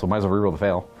 1 fail, so might as well re-roll the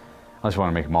fail. Unless you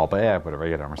want to make them all, but yeah, whatever. I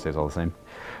get armor stays all the same.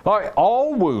 All right,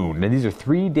 all wound, and these are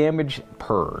 3 damage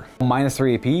per.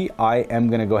 -3 AP. I am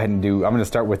gonna go ahead and I'm gonna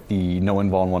start with the no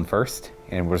invuln one first,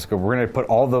 and we're gonna put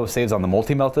all those saves on the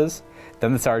multi-meltas,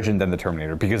 then the Sergeant, then the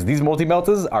Terminator, because these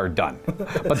multi-meltas are done.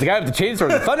 But the guy with the chainsaw,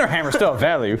 the Thunderhammer, still have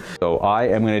value. So I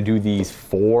am gonna do these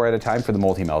 4 at a time for the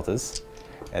multi-meltas,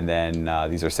 and then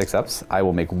these are 6-ups. I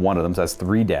will make 1 of them, so that's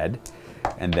 3 dead,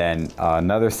 and then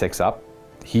another 6-up.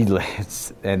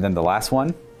 And then the last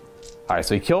one. All right,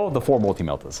 so he killed the 4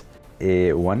 multi-meltas.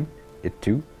 A 1, a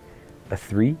 2, a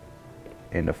 3,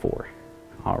 and a 4.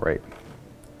 All right,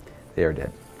 they are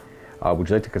dead. Would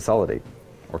you like to consolidate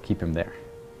or keep him there?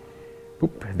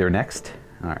 Boop, they're next.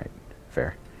 All right,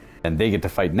 fair. And they get to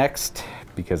fight next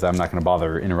because I'm not going to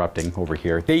bother interrupting over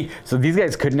here. So these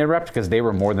guys couldn't interrupt because they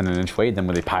were more than an inch away. Then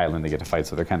when they pile in, they get to fight,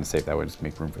 so they're kind of safe that way. Just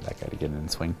make room for that guy to get in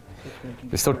and swing.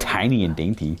 They're so tiny and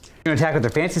dainty. We're going to attack with their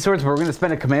fancy swords, but we're going to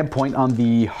spend a command point on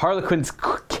the Harlequins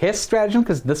Kiss stratagem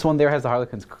because this one there has the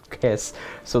Harlequins Kiss.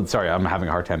 So sorry, I'm having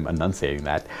a hard time enunciating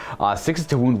that. 6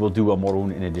 to wound will do a mortal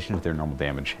wound in addition to their normal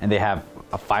damage, and they have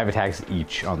 5 attacks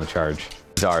each on the charge.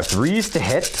 These are 3s to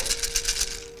hit.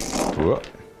 Whoa.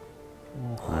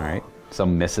 All right,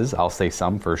 some misses. I'll say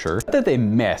some for sure. Not that they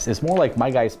miss. It's more like my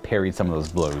guys parried some of those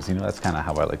blows. You know, that's kind of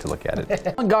how I like to look at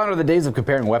it. Gone are the days of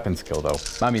comparing weapon skill, though.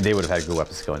 I mean, they would have had good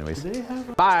weapon skill anyways.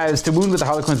 5s to wound with the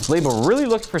Harlequin's blade, but we're really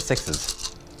looking for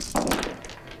 6s.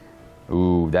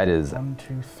 Ooh, that is... 1,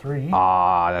 2, 3.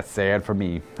 Ah, that's sad for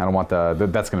me. I don't want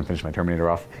that's going to finish my Terminator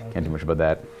off. Okay. Can't do much about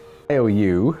that.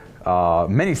 AOU.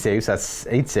 Many saves, that's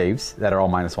 8 saves that are all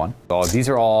 -1. So these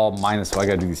are all minus, so I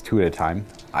gotta do these 2 at a time.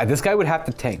 This guy would have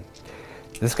to tank.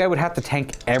 This guy would have to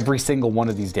tank every single one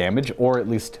of these damage, or at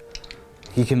least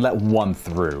he can let 1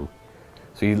 through.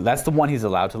 So that's the one he's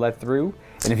allowed to let through.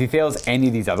 And if he fails any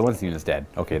of these other ones, the unit's dead.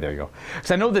 Okay, there you go. Because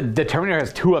I know that the Terminator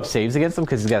has 2-up saves against him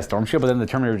because he's got a Storm Shield, but then the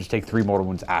Terminator just take 3 mortal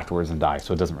wounds afterwards and die,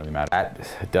 so it doesn't really matter. That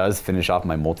does finish off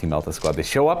my multi-melta squad. They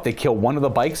show up, they kill 1 of the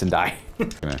bikes and die.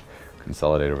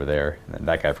 Consolidate over there. And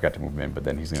that guy forgot to move him in, but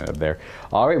then he's going to end up there.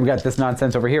 All right, we got this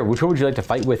nonsense over here. Which one would you like to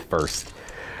fight with first?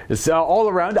 It's all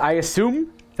around. I assume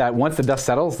that once the dust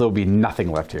settles, there'll be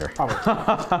nothing left here.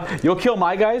 You'll kill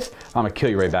my guys. I'm going to kill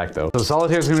you right back, though. So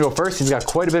Solitaire's going to go first. He's got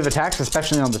quite a bit of attacks,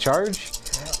 especially on the charge.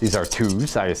 These are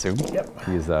 2s, I assume. Yep.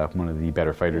 He is one of the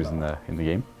better fighters in the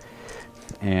game.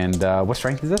 And what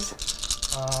strength is this?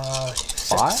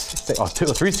 5? Oh,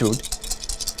 3's tuned.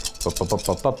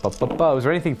 Was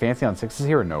there anything fancy on 6s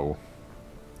here or no?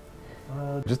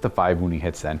 Just the 5 wounding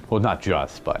hits then. Well, not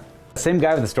just, but. Same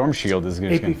guy with the Storm Shield is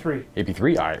going to... AP3.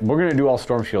 AP3? All right, we're going to do all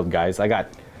Storm Shield guys. I got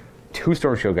 2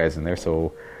 Storm Shield guys in there,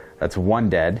 so that's 1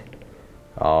 dead.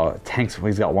 Tanks,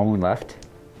 he's got 1 wound left,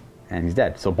 and he's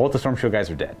dead. So both the Storm Shield guys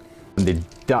are dead.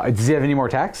 Does he have any more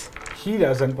attacks? He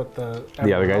doesn't, but the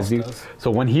other guys do.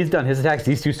 So when he's done his attacks,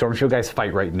 these 2 Storm Shield guys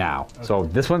fight right now. Okay. So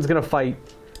this one's gonna fight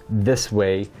this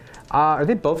way. Are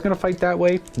they both gonna fight that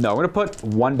way? No, we're gonna put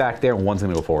 1 back there and 1's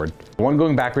gonna go forward. 1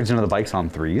 going backwards into the bikes on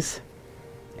 3s,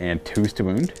 and 2's to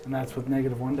wound. And that's with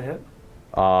 -1 to hit?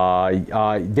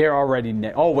 They're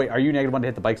already, oh wait, are you -1 to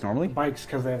hit the bikes normally? Bikes,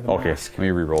 because they have the Okay, mask. let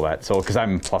me re-roll that. So, because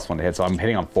I'm +1 to hit, so I'm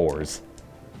hitting on 4s.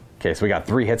 Okay, so we got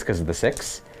 3 hits because of the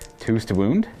 6. 2's to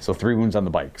wound, so 3 wounds on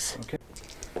the bikes. Okay.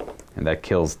 And that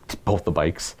kills both the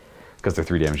bikes, because they're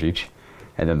 3 damage each.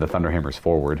 And then the Thunderhammer's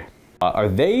forward. Are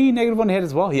they -1 to hit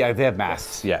as well? Yeah, they have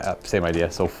masks. Yeah, same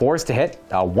idea. So 4's to hit,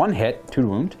 1 hit, 2 to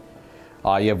wound.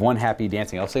 You have 1 happy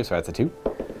dancing elf save, so that's a 2.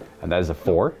 And that is a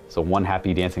 4. So 1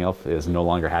 happy dancing elf is no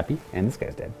longer happy. And this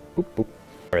guy's dead. Boop, boop.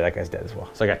 Or that guy's dead as well.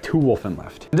 So I got 2 wolfen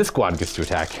left. This squad gets to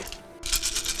attack.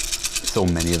 So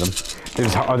many of them.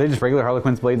 Are they just regular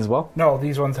Harlequins blades as well? No,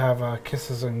 these ones have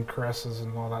kisses and caresses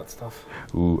and all that stuff.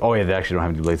 Ooh. Oh yeah, they actually don't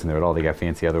have any blades in there at all. They got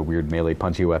fancy other weird melee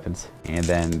punchy weapons. And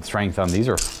then strength on these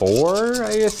are 4,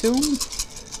 I assume?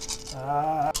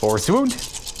 4's to wound.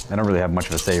 I don't really have much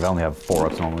of a save. I only have 4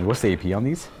 ups normally. What's the AP on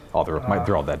these? Oh, they're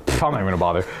all dead. I'm not even gonna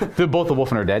bother. Both the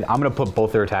wolfen are dead. I'm gonna put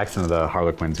both their attacks into the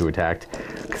Harlequins who attacked,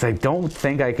 because I don't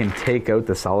think I can take out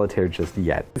the Solitaire just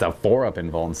yet. It's a 4-up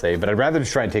invuln save, but I'd rather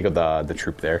just try and take out the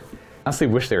troop there. I honestly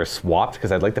wish they were swapped,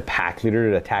 because I'd like the pack leader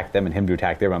to attack them and him to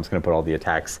attack there, but I'm just gonna put all the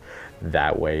attacks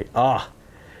that way. Oh,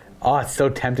 it's so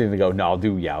tempting to go, no, I'll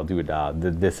do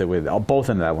it this with both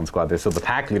into that one squad there. So the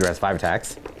pack leader has 5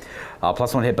 attacks,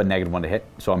 +1 hit, but -1 to hit.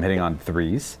 So I'm hitting on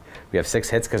 3s. We have 6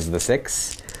 hits because of the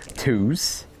 6.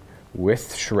 2s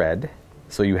with shred.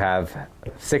 So you have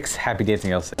 6 happy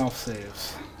dancing elf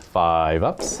saves. 5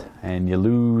 ups, and you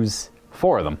lose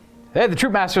 4 of them. Hey, the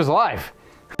troop master's alive.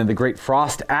 And the great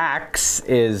frost axe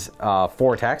is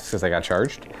 4 attacks because I got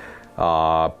charged.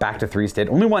 Back to 3's dead.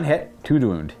 Only 1 hit, 2 to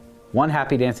wound. 1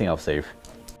 happy dancing elf save.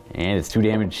 And it's 2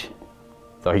 damage.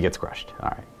 So he gets crushed.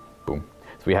 Alright. Boom.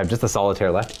 So we have just the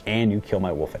Solitaire left, and you kill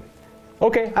my wolfen.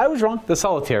 Okay, I was wrong. The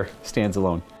Solitaire stands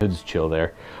alone. Just chill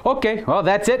there. Okay, well,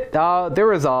 that's it. There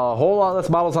was a whole lot less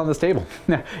models on this table.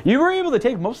 You were able to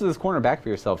take most of this corner back for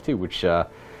yourself, too, which...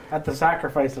 at the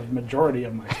sacrifice of majority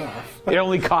of my stuff. It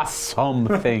only costs some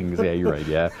things. Yeah, you're right,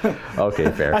 yeah. Okay,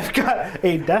 fair. I've got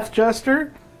a Death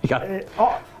Jester. You got...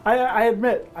 I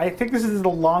admit, I think this is the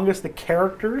longest the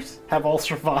characters have all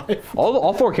survived.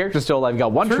 All 4 characters still alive. You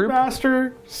got 1 troop.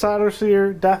 Master,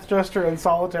 Shadowseer, Death Jester, and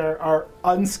Solitaire are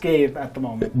unscathed at the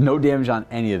moment. No damage on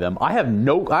any of them. I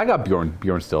got Bjorn.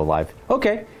 Bjorn's still alive.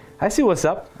 Okay, I see what's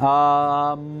up.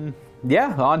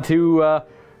 Yeah, on to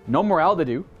no morale to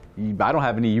do. I don't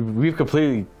have any. We've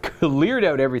completely cleared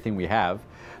out everything we have.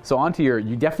 So on to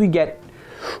you definitely get...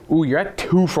 Ooh, you're at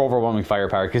 2 for overwhelming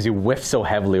firepower because you whiffed so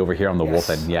heavily over here on the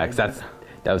wolfen. Yeah, because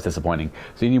that was disappointing.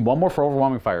 So you need 1 more for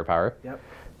overwhelming firepower. Yep.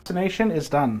 Assassination is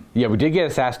done. Yeah, we did get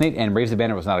assassinate, and raise the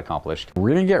banner was not accomplished. We're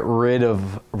gonna get rid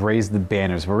of raise the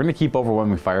banners. We're gonna keep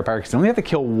overwhelming firepower because you only have to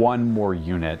kill 1 more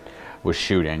unit with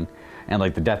shooting. And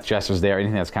like the Death Jester's there,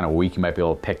 anything that's kind of weak, you might be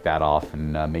able to pick that off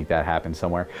and make that happen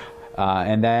somewhere.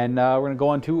 And then we're gonna go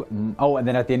on to and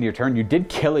then at the end of your turn, you did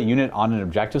kill a unit on an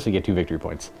objective, so you get 2 victory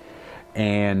points.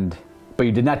 But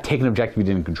you did not take an objective you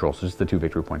didn't control, so just the 2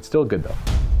 victory points. Still good though.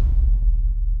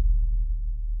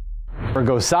 Or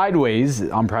go sideways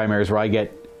on primaries where I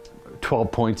get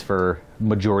 12 points for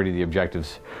majority of the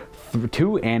objectives,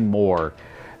 2 and more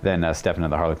than Stefan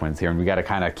and the Harlequins here, and we got to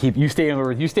kind of keep you stay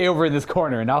over in this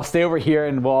corner, and I'll stay over here,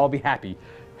 and we'll all be happy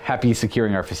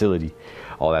securing our facility,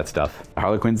 all that stuff. The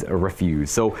Harlequins refuse.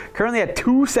 So currently at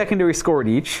 2 secondary scored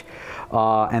each.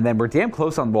 And then we're damn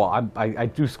close on, well, I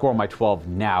do score my 12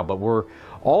 now, but we're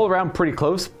all around pretty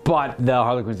close, but the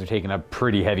Harlequins are taking a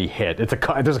pretty heavy hit. There's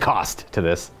a cost to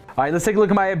this. All right, let's take a look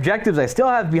at my objectives. I still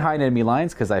have behind enemy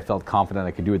lines because I felt confident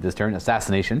I could do it this turn.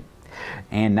 Assassination.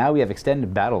 And now we have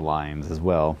extended battle lines as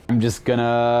well. I'm just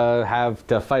gonna have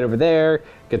to fight over there,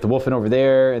 get the wolfen over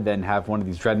there, and then have one of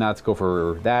these dreadnoughts go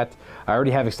for that. I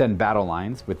already have extended battle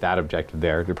lines with that objective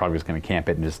there. They're probably just gonna camp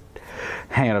it and just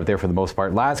hang out up there for the most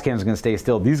part. Lascannon's gonna stay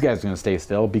still. These guys are gonna stay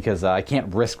still because I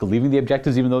can't risk leaving the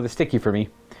objectives even though they're sticky for me.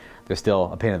 They're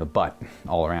still a pain in the butt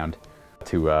all around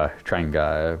to try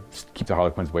and keep the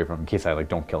Harlequins away from them in case I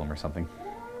don't kill them or something.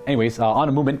 Anyways, on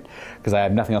a movement, because I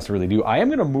have nothing else to really do, I am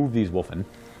going to move these wolfen.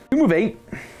 We move 8.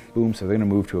 Boom, so they're going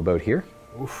to move to about here.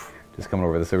 Oof. Just coming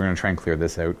over this. So we're going to try and clear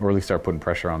this out, or at least start putting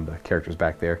pressure on the characters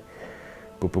back there.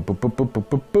 Boo, boo, boo, boo, boo, boo,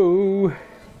 boo, boo.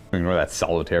 Ignore that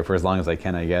Solitaire for as long as I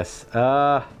can, I guess.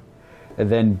 And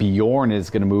then Bjorn is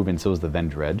going to move, and so is the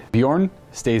Vendread. Bjorn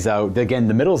stays out. Again,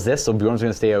 the middle is this, so Bjorn's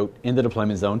going to stay out in the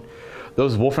deployment zone.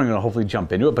 Those Wolfen are going to hopefully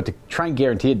jump into it, but to try and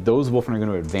guarantee it, those Wolfen are going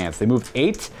to advance. They moved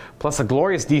 8 plus a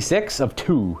glorious d6 of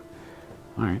 2.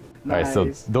 All right. Nice. All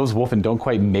right, so those Wolfen don't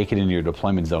quite make it into your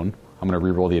deployment zone. I'm going to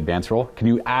re-roll the advance roll. Can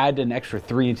you add an extra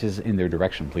 3 inches in their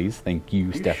direction, please? Thank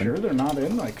you, Stefan. Sure they're not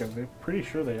in? Like, I'm pretty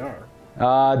sure they are.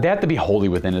 They have to be wholly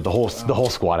within it. The whole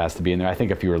squad has to be in there. I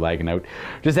think if you were lagging out,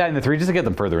 just adding the 3 just to get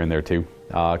them further in there too.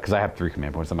 Because I have 3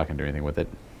 command points. I'm not going to do anything with it.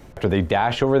 After they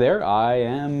dash over there, I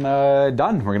am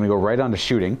done. We're going to go right on to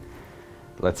shooting.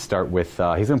 Let's start with,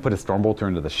 he's going to put a Stormbolter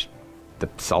into the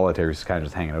Solitaire who's kind of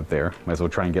just hanging out there. Might as well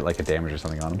try and get like a damage or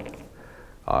something on him.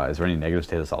 Is there any negatives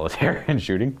to the Solitaire in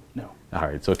shooting? No.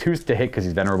 Alright, so 2 to hit because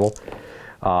he's venerable.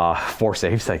 4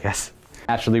 saves, I guess.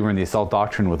 Naturally, we're in the Assault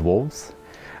Doctrine with Wolves.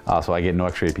 So I get no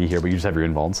extra AP here, but you just have your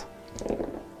invulns.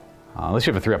 Unless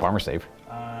you have a 3-up armor save.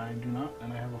 I do not,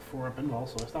 and I have a 4-up invul,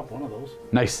 so I stopped one of those.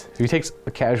 Nice. So he takes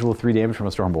a casual 3 damage from a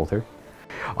Stormbolter.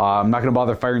 I'm not going to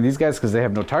bother firing these guys because they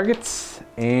have no targets.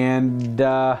 And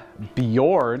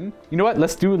Bjorn, you know what?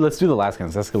 Let's do the last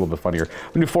cannons. That's a little bit funnier.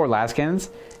 We're going to do 4 last cannons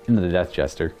into the Death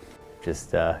Jester.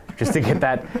 Just to get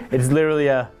that. It's literally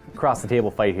a across the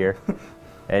table fight here.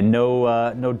 And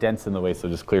no dents in the way, so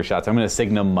just clear shots. I'm going to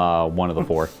signum one of the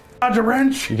 4. Dodge a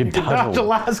wrench. You can dodge the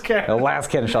last cannon. The last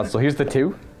cannon shot. So here's the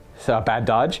 2. So bad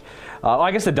dodge. Well,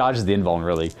 I guess the dodge is the invuln,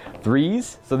 really.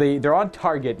 3s. So they're on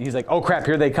target. He's like, oh crap,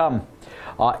 here they come.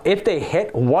 If they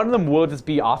hit, one of them will just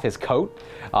be off his coat.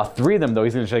 3 of them, though,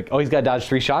 he's going to like, oh, he's got to dodge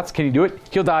 3 shots. Can he do it?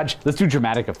 He'll dodge. Let's do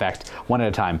dramatic effect, one at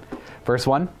a time. First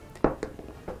one.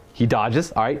 He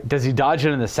dodges. All right. Does he dodge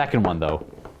it in the second one, though?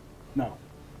 No.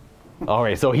 All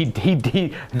right, so he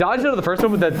dodged out of the first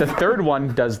one, but the third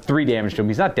one does 3 damage to him.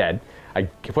 He's not dead. Wait,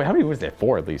 how many was there?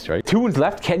 4 at least, right? 2 ones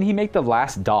left. Can he make the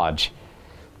last dodge?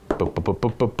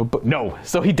 No.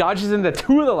 So he dodges into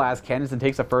 2 of the last cannons and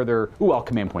takes a further... Ooh, I'll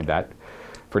command point that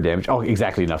for damage. Oh,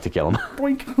 exactly enough to kill him.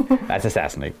 Boink. That's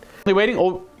assassinate. Waiting.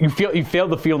 Oh, you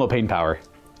failed the feel no pain power.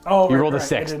 Oh, you rolled a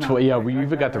right. 6. Yeah, we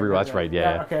even got the reroll. That's right.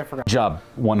 Yeah. Okay, I forgot. Job.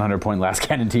 100-point last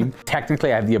cannon team.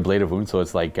 Technically, I have the ablative wound, so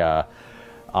it's like... they're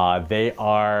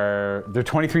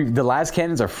 23. The last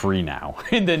cannons are free now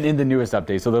in the newest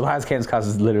update. So the last cannons cost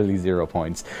us literally 0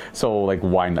 points. So like,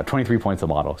 why not? 23 points a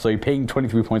model. So you're paying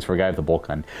 23 points for a guy with a bolt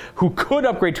gun who could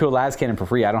upgrade to a last cannon for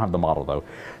free. I don't have the model though.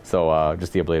 So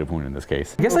just the ablative wound in this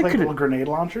case. I guess I could. Grenade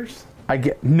launchers.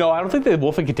 No, I don't think the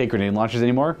Wolfen can take grenade launchers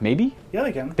anymore. Maybe. Yeah,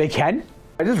 they can. They can.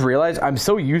 I just realized I'm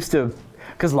so used to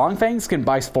because Longfangs can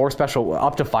buy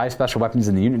up to 5 special weapons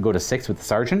in the unit and go to 6 with the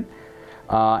sergeant.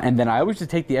 And then I always just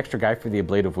take the extra guy for the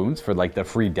ablative wounds for like the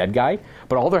free dead guy.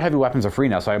 But all their heavy weapons are free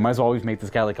now, so I might as well always make this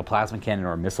guy like a plasma cannon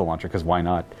or a missile launcher, because why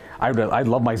not? I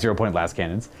love my 0-point last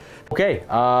cannons. Okay,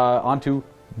 on to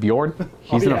Bjorn.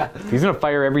 He's gonna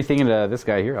fire everything into this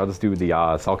guy here. I'll just do the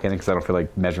assault cannon because I don't feel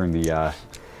like measuring the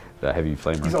heavy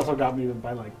flamer. He's also got me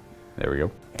by like. There we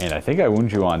go. And I think I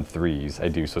wound you on 3s. I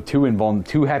do. So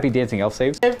 2 happy dancing elf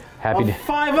saves. Happy.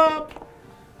 5 up.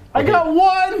 I got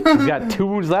 1! He's got 2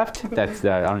 wounds left. That's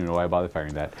I don't even know why I bothered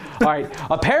firing that. All right.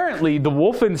 Apparently, the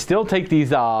Wolfen still take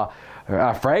these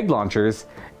frag launchers,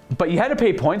 but you had to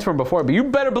pay points for them before. But you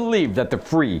better believe that they're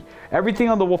free. Everything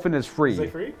on the Wolfen is free. Is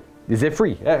it free? Is it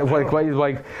free?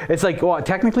 It's like, well,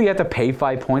 technically you have to pay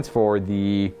 5 points for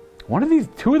the... One of these...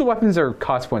 2 of the weapons are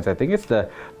cost points. I think it's the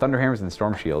Thunderhammers and the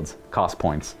Storm Shields cost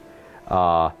points.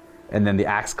 And then the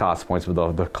axe cost points, with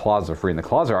the claws are free, and the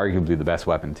claws are arguably the best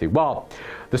weapon too. Well,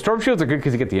 the Storm Shields are good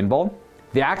because you get the invuln.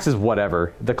 The axe is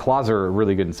whatever. The claws are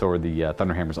really good, and so are the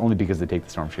Thunderhammers, only because they take the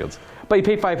Storm Shields. But you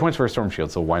pay 5 points for a Storm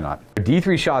Shield, so why not?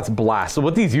 D3 shots blast. So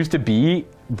what these used to be,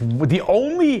 the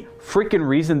only freaking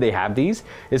reason they have these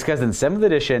is because in 7th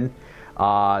edition,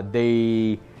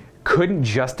 they couldn't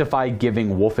justify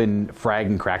giving Wolfen frag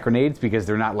and crack grenades because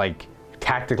they're not like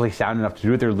tactically sound enough to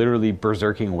do it. They're literally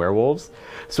berserking werewolves.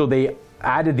 So they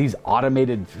added these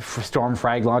automated storm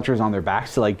frag launchers on their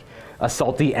backs to like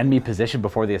assault the enemy position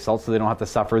before the assault, so they don't have to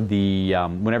suffer the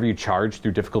whenever you charge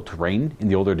through difficult terrain. In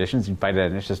the older editions, you fight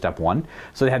at initiative step 1.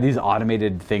 So they had these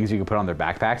automated things you could put on their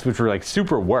backpacks, which were like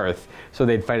super worth, so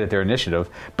they'd fight at their initiative.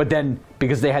 But then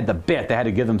because they had the bit, they had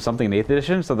to give them something in 8th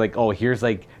edition. So like, oh, here's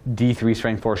like D3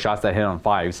 strength 4 shots that hit on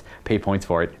 5s, pay points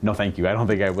for it. No thank you, I don't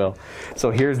think I will. So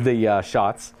here's the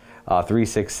shots. 3,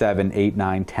 6, 7, 8,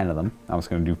 9, 10 of them. I was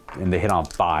going to do, and they hit on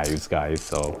 5s, guys.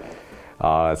 So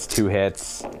it's 2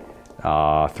 hits,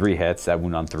 3 hits, that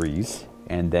wound on 3s,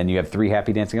 and then you have 3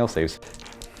 happy dancing elf saves.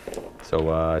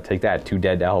 So take that, 2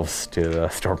 dead elves to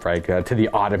Stormfrag, to the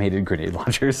automated grenade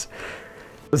launchers.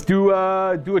 Let's do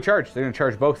a charge. They're going to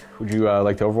charge both. Would you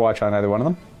like to Overwatch on either one of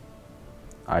them?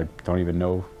 I don't even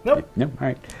know. Nope. Nope. All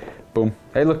right. Boom.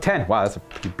 Hey, look, 10. Wow, that's a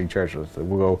pretty big charge. So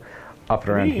we'll go up and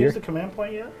around here. Have you used the command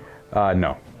point yet?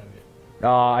 No.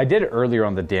 I did it earlier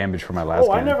on the damage for my last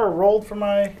game. I never rolled for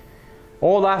my...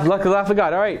 Oh, Luck of the Laughing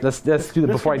God. All right, let's do that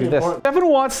before I do this. Stefan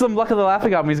wants some Luck of the Laughing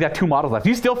God when he's got 2 models left.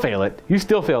 You still fail it. You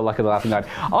still fail Luck of the Laughing God.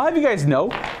 I'll have you guys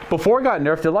know, before it got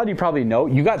nerfed, a lot of you probably know,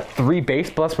 you got 3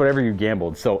 base plus whatever you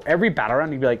gambled. So every battle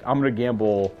round, you'd be like, I'm going to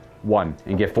gamble 1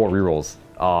 and get 4 rerolls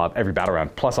every battle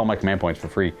round, plus all my command points for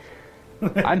free.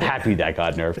 I'm happy that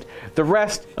got nerfed. The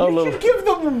rest, You should give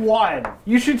them 1.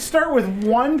 You should start with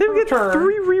 1 per get turn.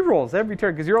 3 rerolls every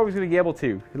turn, because you're always going to gamble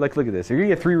 2. Like, look at this. You're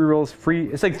going to get 3 rerolls free.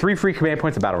 It's like 3 free command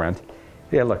points a battle round.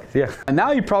 Yeah, look. Yeah. And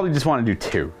now you probably just want to do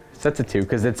 2. Sets of 2,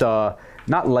 because it's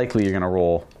not likely you're going to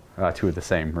roll 2 of the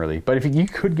same, really. But if you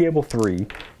could gamble 3,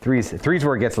 three's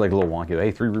where it gets like a little wonky. Hey,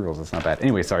 3 rerolls, that's not bad.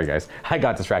 Anyway, sorry guys, I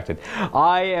got distracted.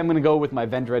 I am going to go with my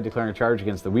Vendread declaring a charge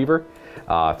against the Weaver.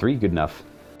 3, good enough.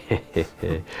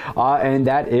 And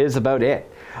that is about it.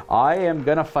 I am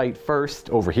gonna fight first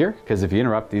over here, because if you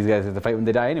interrupt, these guys have to fight when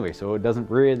they die anyway, so it doesn't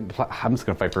really... I'm just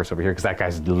gonna fight first over here, because that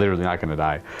guy's literally not gonna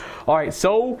die. Alright,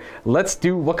 so let's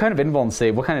do... What kind of invuln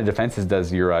save, what kind of defenses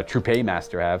does your Troupe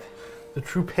Master have? The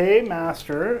Troupe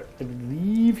Master, I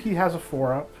believe he has a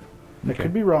 4-up. I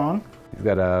could be wrong. He's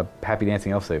got a Happy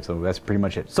Dancing Elf save, so that's pretty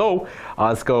much it. So,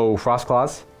 let's go Frost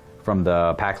Claws from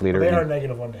the pack leader. They are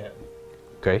 -1 to hit.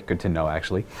 Okay, good to know,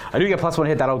 actually. I do get +1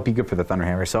 hit. That'll be good for the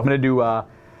Thunderhammer. So I'm going to do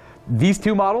these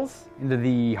 2 models into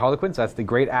the Harlequins. So that's the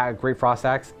Great Frost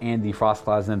Axe and the Frost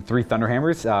Claws, and then 3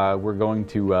 Thunderhammers. We're going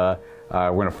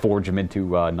to forge them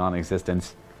into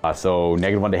non-existence. So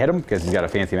 -1 to hit him because he's got a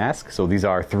fancy mask. So these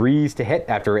are 3s to hit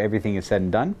after everything is said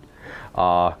and done.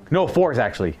 No, 4s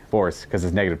actually. 4s because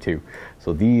it's -2.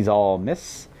 So these all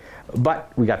miss.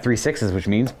 But we got 3 6s, which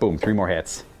means, boom, 3 more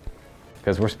hits.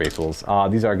 Because we're Space Wolves.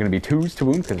 These are going to be 2s to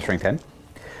wound because of strength 10.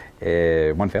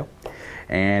 1 fail.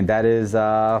 And that is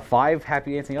 5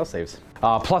 Happy Dancing Elf saves.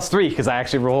 +3 because I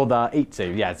actually rolled 8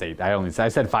 saves. Yeah, it's 8. I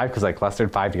said 5 because I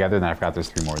clustered 5 together, and then I forgot there's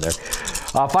 3 more there.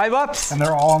 5 ups. And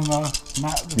they're all on the...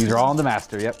 These are all on the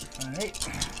Master, yep. All right.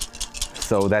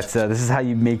 So that's this is how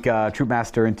you make Troop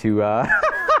Master into...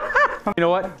 You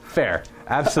know what? Fair.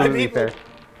 Absolutely fair.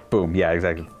 Boom, yeah,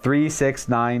 exactly. 3, 6,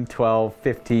 9, 12,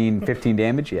 15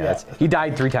 damage. Yeah, he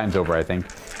died 3 times over, I think.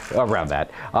 Around that.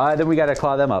 Then we got to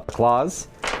claw them up. Claws,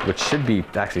 which should be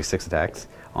actually 6 attacks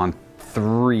on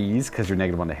 3s, because you're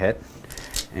 -1 to hit.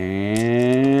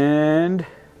 And...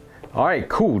 Alright,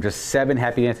 cool. Just 7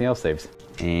 Happy Dancing Elf saves.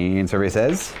 And survey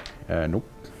says... nope.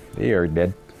 They are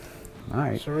dead.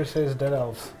 Alright. Survey says dead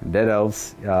elves. Dead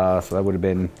elves. So that would have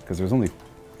been... Because there's only...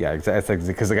 Yeah, exactly,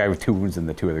 because the guy with 2 wounds and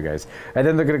the 2 other guys. And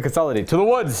then they're going to consolidate to the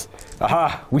woods.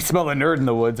 Aha! We smell a nerd in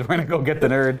the woods. We're going to go get the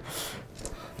nerd.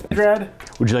 Dread.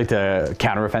 Would you like to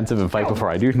counteroffensive and fight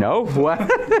before I do? No? What?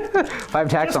 5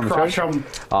 attacks on the crush charge.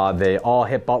 They all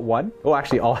hit but 1. Oh,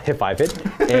 actually, all hit 5 hit.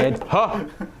 And,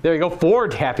 there we go.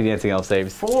 4 Happy Dancing Elf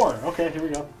saves. 4. Okay, here we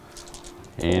go.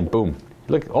 And boom.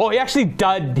 Look. Oh, he actually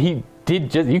died. He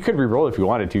did just... You could re-roll if you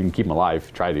wanted to and keep him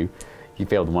alive. Try to. He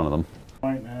failed one of them.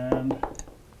 Point and...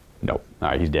 Nope. All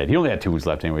right, he's dead. He only had 2 wounds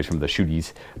left anyways from the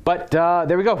shooties. But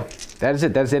there we go. That is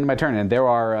it. That's the end of my turn. And there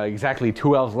are exactly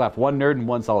 2 elves left. 1 nerd and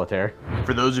 1 solitaire.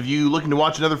 For those of you looking to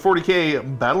watch another 40K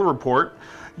battle report,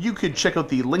 you could check out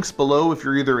the links below if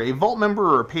you're either a Vault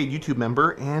member or a paid YouTube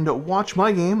member, and watch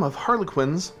my game of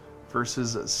Harlequins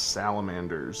versus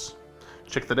Salamanders.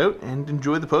 Check that out and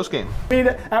enjoy the postgame. I mean,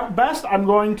 at best, I'm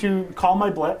going to call my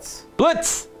Blitz.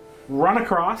 Blitz! Run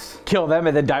across. Kill them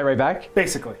and then die right back?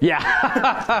 Basically.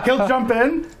 Yeah. He'll jump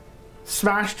in,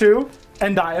 smash 2,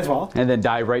 and die as well. And then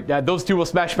die right... those 2 will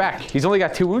smash back. He's only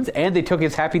got 2 wounds, and they took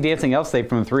his Happy Dancing Elf save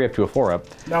from a 3 up to a 4 up.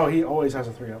 No, he always has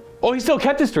a 3 up. Oh, he still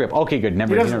kept his 3 up. Okay, good.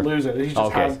 Never. He doesn't lose it. He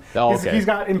just has... Okay. He's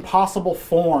got impossible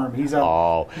form. He's a...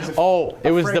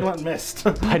 It was the mist.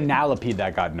 Penelope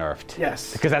that got nerfed.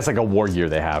 Yes. Because that's like a war gear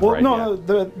they have, well, right? No,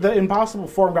 the impossible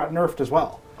form got nerfed as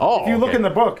well. Oh, if you look in the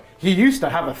book, he used to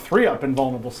have a 3-up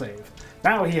invulnerable save.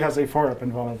 Now he has a 4-up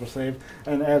invulnerable save,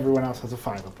 and everyone else has a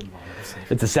 5-up invulnerable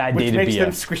save. It's a sad day to be which makes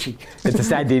them squishy. It's a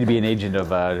sad day to be an agent of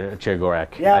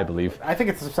Chegorak, yeah, I believe. I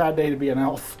think it's a sad day to be an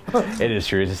elf. It is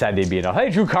true. It's a sad day to be an elf. Hey,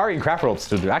 Drukari and Craft World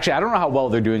still do. Actually, I don't know how well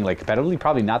they're doing like competitively.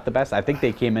 Probably not the best. I think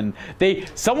they came in.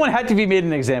 Someone had to be made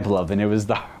an example of, and it was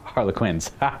the Harlequins.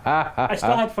 I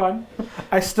still had fun.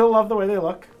 I still love the way they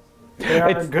look. They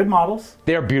are good models.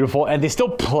 They are beautiful, and they still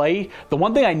play. The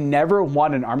one thing I never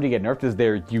want an army to get nerfed is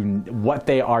what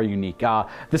they are unique.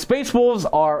 The Space Wolves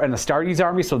are an Astartes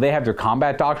army, so they have their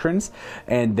combat doctrines,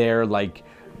 and they're like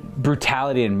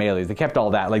brutality and melees. They kept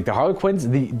all that. Like the Harlequins,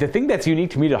 the thing that's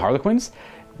unique to me to Harlequins,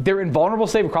 their invulnerable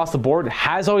save across the board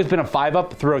has always been a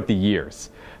 5-up throughout the years.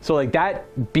 So like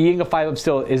that being a 5-up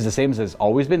still is the same as it's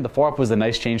always been. The 4-up was a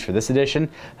nice change for this edition.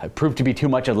 It proved to be too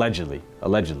much allegedly.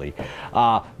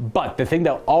 But the thing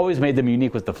that always made them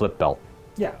unique was the flip belt.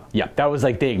 Yeah. Yeah, that was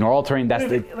like they ignore all terrain. That's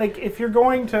like if you're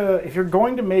going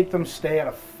to make them stay at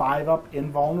a 5-up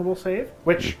invulnerable save,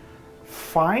 which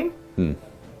fine.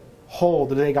 Do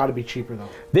they got to be cheaper though?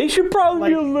 They should probably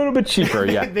be a little bit cheaper.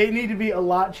 Yeah. They need to be a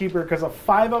lot cheaper because a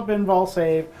 5-up invul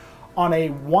save on a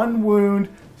 1 wound,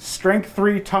 strength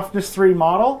 3, toughness 3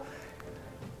 model,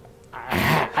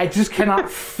 I just cannot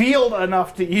field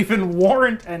enough to even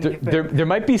warrant anything. There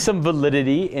might be some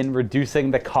validity in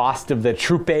reducing the cost of the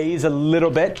troupes a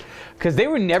little bit, because they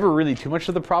were never really too much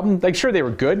of the problem. Like, sure, they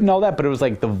were good and all that, but it was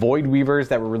like the Void Weavers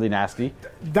that were really nasty.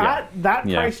 That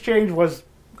price change was...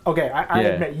 Okay, I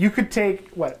admit, you could take,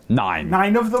 what?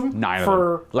 9 of them? 9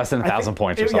 for of them. Less than 1,000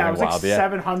 points or something wild. Yeah, it was like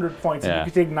 700 points, and you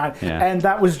could take 9. Yeah. And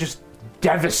that was just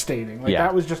devastating. Like,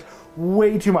 that was just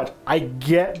way too much. I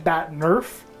get that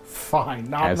nerf, fine.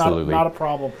 Not a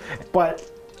problem.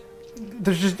 But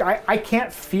there's just, I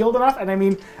can't field enough. And I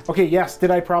mean, okay, yes, did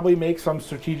I probably make some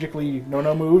strategically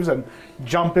no-no moves and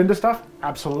jump into stuff?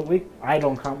 Absolutely. I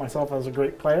don't count myself as a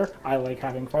great player. I like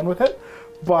having fun with it.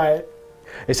 But...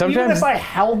 even if I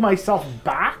held myself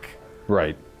back,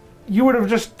 right, you would have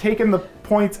just taken the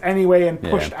points anyway and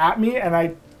pushed at me, and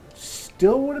I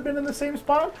still would have been in the same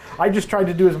spot. I just tried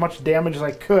to do as much damage as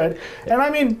I could, and I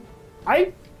mean,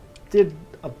 I did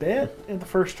a bit in the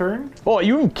first turn. Well,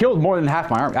 you killed more than half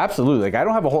my army. Absolutely. Like, I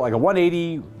don't have a whole, like a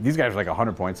 180. These guys are like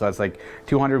 100 points, so that's like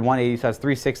 200, 180, so that's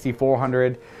 360,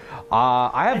 400.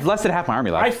 I have less than half my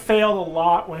army left. I failed a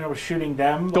lot when I was shooting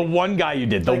them. The one guy you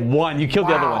did, you killed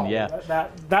the other one, yeah.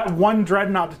 That one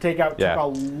dreadnought to take out took a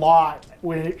lot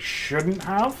when it shouldn't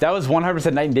have. That was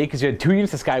 100% night and day because you had 2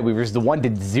 units of Skyweavers. The one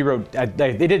did 0,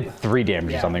 they did 3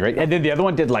 damage or something, right? And then the other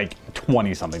one did like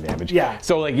 20 something damage. Yeah.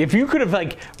 So like if you could have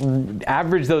like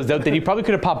averaged those out, then you probably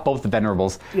could have popped both the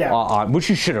Venerables, which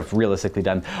you should have realistically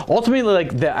done. Ultimately,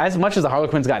 like as much as the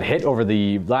Harlequins got hit over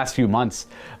the last few months,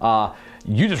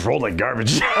 you just rolled like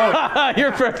garbage.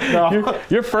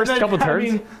 Your first couple turns.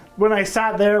 I mean, when I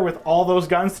sat there with all those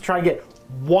guns to try and get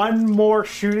one more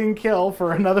shooting kill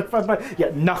for another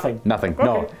 5, nothing. Nothing. Okay.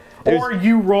 No. Or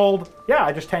you rolled,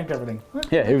 I just tanked everything.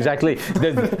 Yeah, exactly.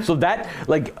 So that,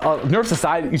 like, nerfs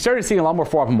aside, you started seeing a lot more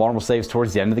 4-up and vulnerable saves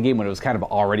towards the end of the game when it was kind of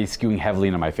already skewing heavily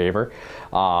into my favor,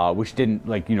 which didn't,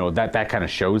 like, you know, that kind of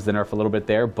shows the nerf a little bit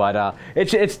there. But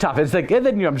it's tough. It's like, and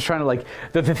then, you know, I'm just trying to, like,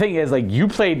 the thing is, like, you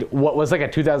played what was like a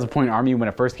 2,000-point army when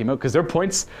it first came out, because their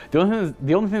points, the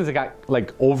only things that got,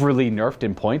 like, overly nerfed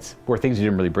in points were things you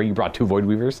didn't really bring. You brought 2 Void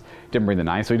Weavers, didn't bring the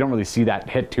 9, so you don't really see that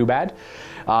hit too bad.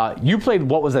 You played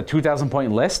what was a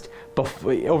 2,000-point list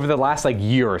over the last like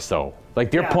year or so.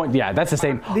 Like their point, that's the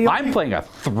same. I'm playing a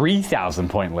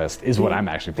 3,000-point list is what I'm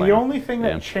actually playing. The only thing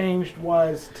that changed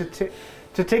was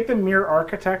to take the Mirror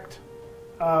Architect.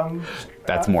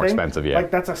 That's more expensive,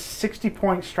 Like that's a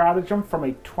 60-point stratagem from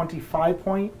a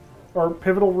 25-point or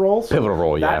pivotal roll. So pivotal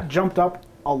roll, that jumped up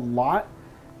a lot,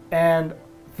 and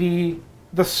the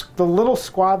little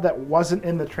squad that wasn't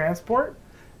in the transport,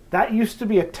 that used to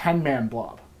be a 10-man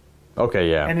blob. Okay,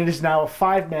 yeah. And it is now a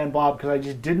 5-man blob because I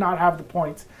just did not have the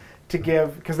points to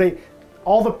give, because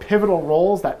all the pivotal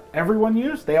rolls that everyone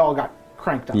used, they all got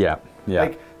cranked up. Yeah.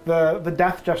 Like the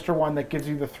Death Jester one that gives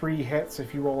you the 3 hits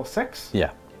if you roll a 6.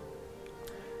 Yeah.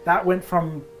 That went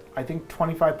from, I think,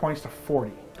 25 points to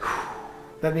 40.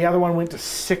 Then the other one went to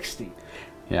 60.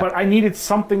 Yeah. But I needed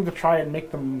something to try and make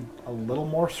them a little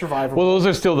more survivable. Well, those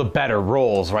are still the better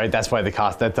rolls, right? That's why the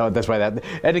cost. That's why that.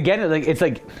 And again, it's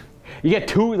like you get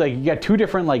two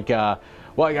different like.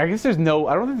 Well, I guess I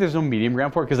don't think there's no medium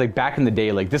ground for it, because like back in the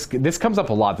day, like this comes up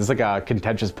a lot. This is like a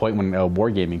contentious point when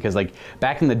wargaming, because like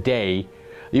back in the day,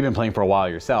 you've been playing for a while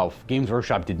yourself. Games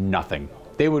Workshop did nothing.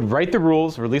 They would write the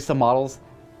rules, release the models,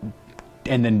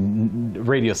 and then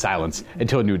radio silence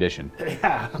until a new edition.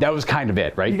 Yeah, that was kind of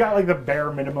it, right? You got like the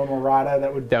bare minimum errata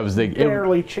that would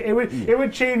barely it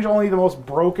would change only the most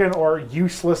broken or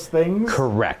useless things.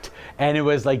 Correct. And it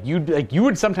was like you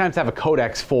would sometimes have a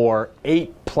codex for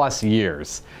 8+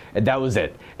 years, and that was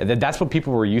it. And that's what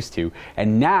people were used to.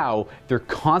 And now they're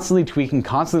constantly tweaking,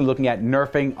 constantly looking at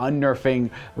nerfing,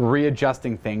 unnerfing,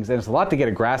 readjusting things, and it's a lot to get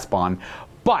a grasp on.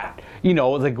 But, you know,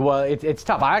 like, well, it's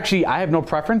tough. I have no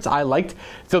preference.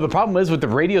 So the problem is with the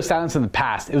radio silence in the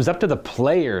past, it was up to the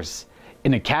players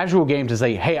in a casual game to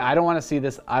say, hey, I don't want to see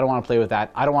this. I don't want to play with that.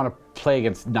 I don't want to play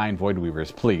against 9 Void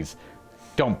Weavers, please.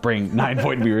 don't bring 9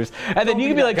 Void Weavers. And then you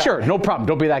can be like, sure, no problem,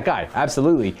 don't be that guy.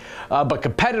 Absolutely. But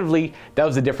competitively, that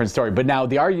was a different story. But now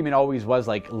the argument always was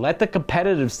like, let the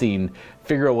competitive scene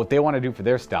figure out what they want to do for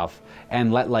their stuff,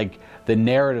 and let like the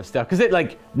narrative stuff, because it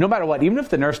like, no matter what, even if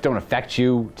the nerfs don't affect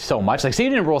you so much, like say you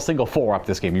didn't roll a single 4 up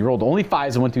this game, you rolled only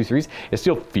 5s and 1, 2, 3s, it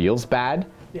still feels bad.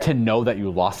 Yeah. To know that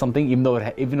you lost something, even though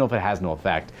if it has no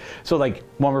effect. So like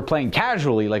when we're playing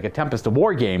casually, like a Tempest of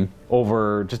War game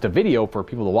over just a video for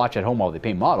people to watch at home while they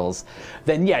paint models,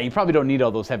 then yeah, you probably don't need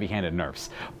all those heavy-handed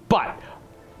nerfs. But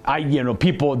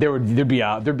people, there'd be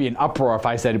an uproar if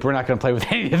I said we're not going to play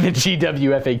with any of the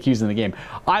GW FAQs in the game.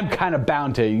 I'm kind of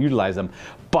bound to utilize them,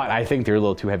 but I think they're a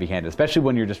little too heavy-handed, especially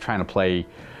when you're just trying to play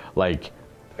like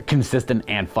consistent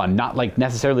and fun, not like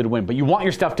necessarily to win, but you want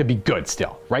your stuff to be good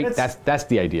still, right? That's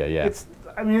the idea. Yeah. It's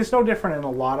no different in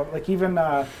a lot of like even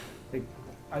like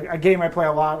a game I play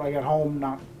a lot like at home,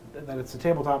 not that it's a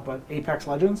tabletop, but Apex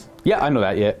Legends. Yeah, I know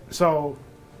that. Yeah. So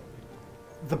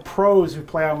the pros who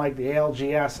play on like the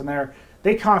ALGS and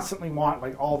they constantly want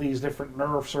like all these different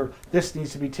nerfs, or this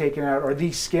needs to be taken out, or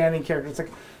these scanning characters. It's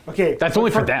like, okay, that's only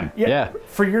for them. Yeah.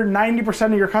 For your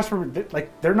 90% of your customers,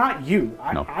 like they're not you.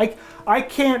 No. I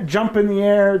can't jump in the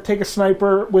air, take a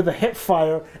sniper with a hip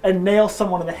fire, and nail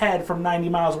someone in the head from 90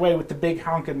 miles away with the big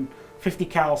honking 50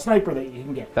 cal sniper that you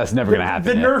can get. That's never going to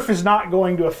happen. The nerf is not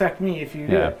going to affect me if you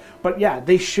do it. But yeah,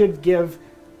 they should give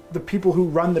the people who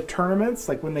run the tournaments,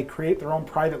 like when they create their own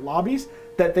private lobbies,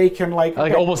 that they can like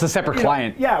almost a separate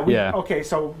client. Okay,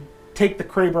 so take the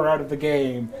Kraber out of the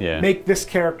game. Yeah. Make this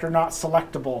character not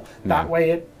selectable. That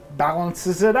way it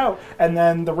balances it out. And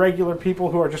then the regular people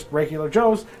who are just regular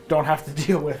Joes don't have to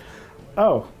deal with,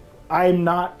 oh, I'm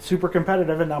not super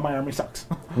competitive and now my army sucks.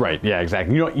 Right, yeah,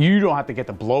 exactly. You don't have to get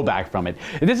the blowback from it.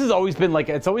 And this has always been like,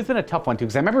 it's always been a tough one too,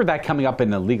 because I remember that coming up in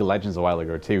the League of Legends a while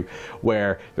ago too,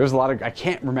 where there was a lot of, I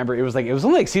can't remember, it was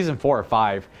only like season 4 or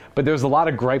 5, but there was a lot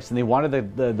of gripes, and they wanted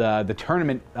the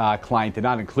tournament client to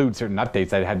not include certain updates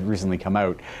that had recently come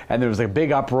out. And there was like a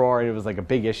big uproar, it was like a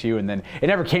big issue, and then it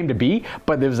never came to be,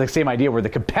 but there was like the same idea where the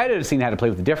competitive scene had to play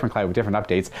with a different client with different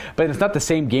updates, but it's not the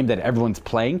same game that everyone's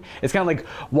playing. It's kind of like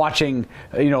watching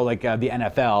the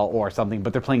NFL or something,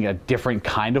 but they're playing a different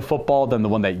kind of football than the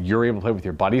one that you're able to play with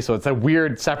your buddy. So it's a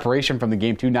weird separation from the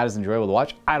game too, not as enjoyable to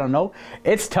watch. I don't know.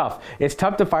 It's tough. It's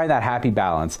tough to find that happy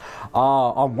balance.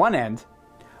 On one end,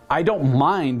 I don't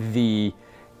mind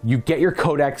you get your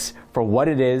codex for what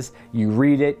it is, you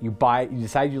read it, you buy it, you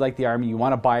decide you like the army, you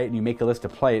want to buy it, and you make a list to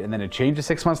play it, and then it changes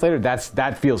 6 months later.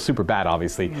 That feels super bad,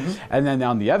 obviously. Mm-hmm. And then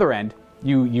on the other end,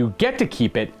 you get to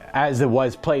keep it as it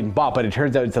was played and bought, but it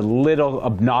turns out it's a little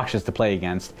obnoxious to play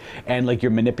against, and like you're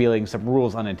manipulating some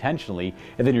rules unintentionally,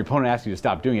 and then your opponent asks you to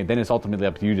stop doing it. Then it's ultimately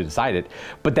up to you to decide it.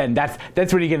 But then that's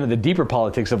when you get into the deeper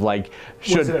politics of like,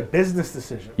 was it a business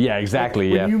decision? Yeah,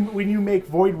 exactly. Like when you make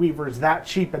Void Weavers that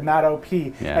cheap and that OP,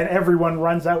 and everyone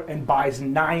runs out and buys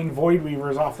 9 Void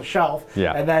Weavers off the shelf,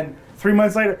 and then 3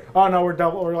 months later, oh no, we're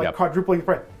double or like quadrupling the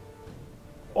price.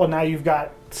 Well, now you've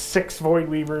got 6 Void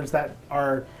Weavers that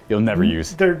are you'll never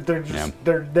use. They're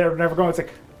never going. It's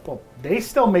like, well, they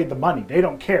still made the money. They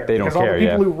don't care. They don't because care. All the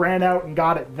people who ran out and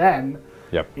got it then.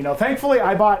 Yep. Thankfully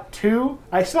I bought 2.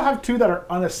 I still have 2 that are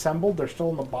unassembled. They're still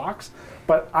in the box,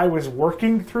 but I was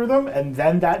working through them, and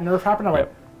then that nerf happened. I went,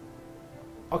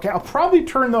 okay, I'll probably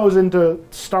turn those into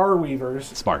Star Weavers.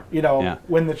 Smart.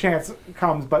 When the chance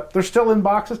comes, but they're still in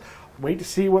boxes. Wait to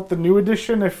see what the new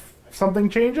edition. If something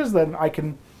changes, then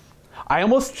I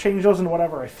almost change those into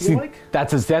whatever I feel like.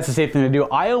 That's a safe thing to do.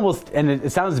 And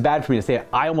it sounds bad for me to say it,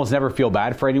 I almost never feel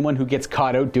bad for anyone who gets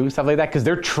caught out doing stuff like that, because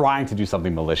they're trying to do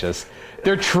something malicious.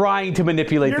 They're trying to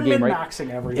manipulate the game, right? You're min-maxing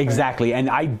everything. Exactly, and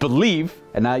I believe,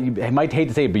 and I might hate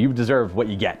to say it, but you deserve what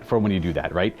you get for when you do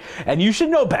that, right? And you should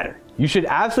know better. You should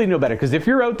absolutely know better, because if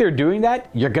you're out there doing that,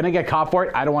 you're going to get caught for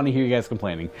it. I don't want to hear you guys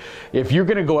complaining. If you're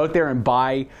going to go out there and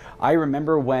buy, I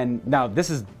remember now this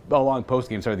is a long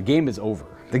post-game, sorry, the game is over.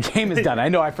 The game is done. I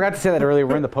know, I forgot to say that earlier.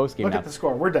 We're in the post-game now. Look at the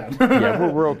score. We're done. Yeah,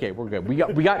 we're okay. We're good. We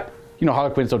got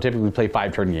Harlequins don't typically play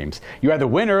 5-turn games. You either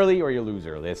win early or you lose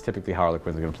early. That's typically how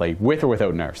Harlequins are going to play, with or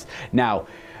without nerfs. Now,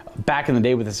 back in the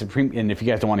day with the Supreme, and if you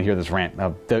guys don't want to hear this rant,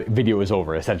 the video is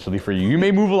over essentially for you. You may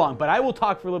move along, but I will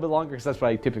talk for a little bit longer because that's what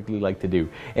I typically like to do.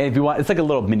 And if you want, it's like a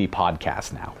little mini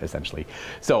podcast now, essentially.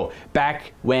 So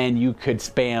back when you could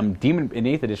spam in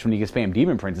 8th edition, when you could spam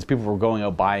Demon Princes, people were going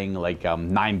out buying like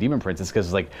 9 Demon Princes, because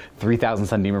it's like 3,000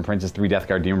 Sun Demon Princes, 3 Death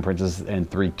Guard Demon Princes, and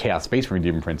 3 Chaos Space Marine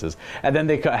Demon Princes. And then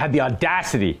they had the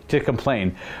audacity to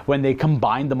complain when they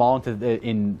combined them all into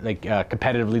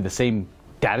competitively the same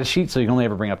data sheet, so you can only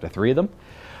ever bring up to 3 of them.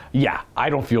 Yeah, I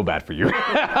don't feel bad for you.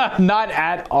 Not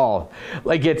at all.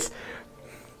 Like,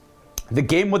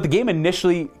 what the game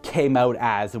initially came out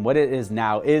as and what it is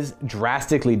now is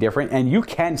drastically different, and you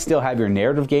can still have your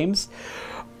narrative games,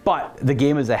 but the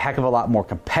game is a heck of a lot more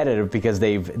competitive because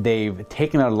they've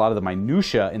taken out a lot of the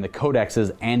minutia in the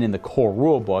codexes and in the core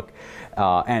rule book,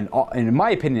 and in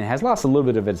my opinion, it has lost a little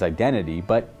bit of its identity,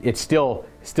 but it's still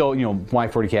my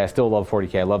 40K. I still love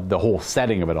 40K. I love the whole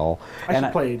setting of it all. I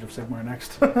should play Age of Sigmar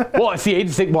next. Well, see, Age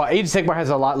of Sigmar has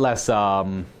a lot less.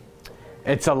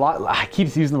 It's a lot. I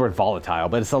keep using the word volatile,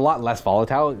 but it's a lot less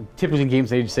volatile. Typically, in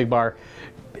games Age of Sigmar,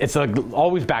 it's like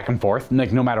always back and forth,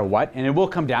 like no matter what, and it will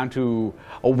come down to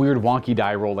a weird wonky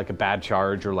die roll, like a bad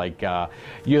charge, or like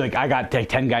I got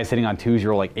 10 guys sitting on 2s, you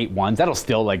roll like 8 1s. That'll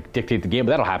still like dictate the game,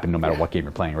 but that'll happen no matter what game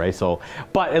you're playing, right? So,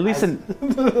 but at least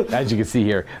as you can see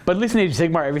here, but at least in Age of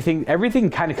Sigmar, everything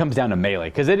kind of comes down to melee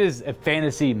because it is a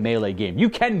fantasy melee game. You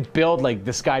can build like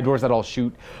the sky doors that all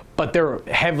shoot, but they're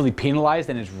heavily penalized,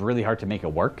 and it's really hard to make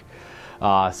it work.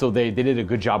 So they did a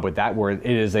good job with that, where it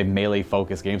is a melee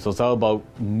focused game. So it's all about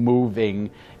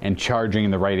moving and charging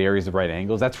in the right areas, the right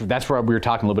angles. That's where we were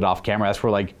talking a little bit off camera. That's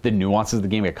where like the nuances of the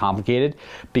game get complicated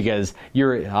because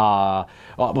you're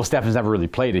well, Stefan's never really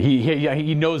played it.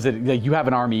 He knows that like, you have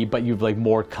an army, but you've like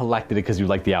more collected it because you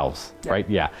like the elves, right?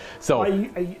 Yeah. So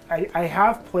I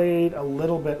have played a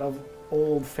little bit of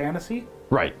old fantasy.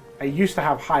 Right. I used to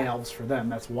have high elves for them.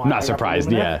 That's why. Not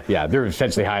surprised. Yeah. They're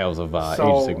essentially high elves of Age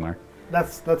of Sigmar.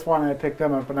 That's why I picked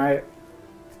them up, and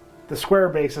the square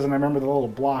bases, and I remember the little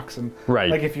blocks, and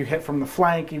like if you hit from the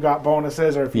flank, you got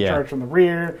bonuses, or if you charge from the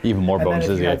rear, even more bonuses.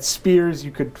 Then if you had spears,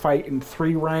 you could fight in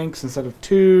 3 ranks instead of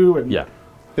 2. And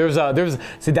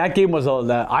see, that game was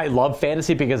I love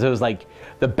fantasy because it was like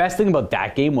the best thing about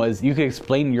that game was you could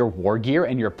explain your war gear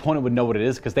and your opponent would know what it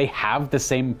is because they have the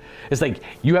same. It's like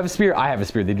you have a spear, I have a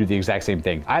spear. They do the exact same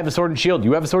thing. I have a sword and shield.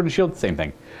 You have a sword and shield. Same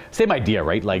thing. Same idea,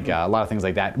 right? Like a lot of things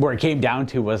like that. Where it came down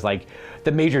to was like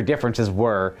the major differences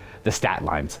were the stat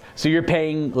lines. So you're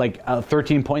paying like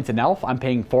 13 points an elf. I'm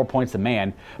paying 4 points a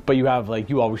man. But you have like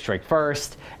you always strike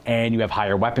first, and you have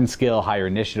higher weapon skill, higher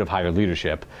initiative, higher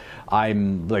leadership.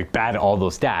 I'm like bad at all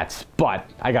those stats, but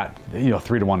I got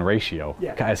 3-to-1 ratio.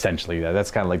 Yeah. Essentially,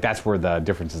 that's kind of like that's where the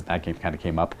differences in that game kind of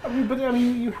came up. But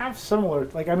you have similar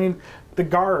the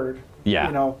guard.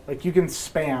 Yeah. Like you can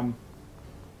spam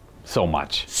so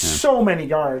much. So many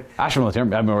guard. Astra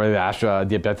Military. I remember the Astra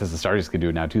Bethesda Stardust could do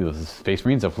it now too. Those Space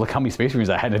Marines. Look how many Space Marines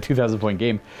I had in a 2,000-point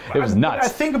game. It was nuts. I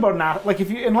think about now, like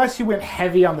unless you went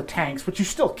heavy on the tanks, which you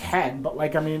still can, but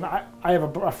like I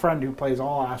have a friend who plays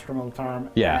all Astra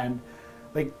Militarum. Yeah. And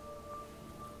like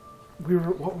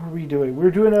what were we doing? We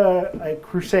were doing a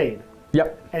crusade.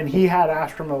 Yep. And he had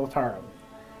Astra Militarum,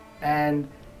 and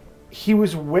he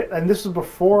was and this was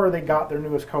before they got their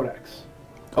newest codex.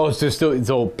 Oh,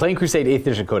 so playing Crusade 8th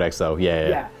edition codex though,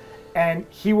 yeah. And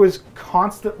he was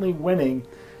constantly winning,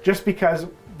 just because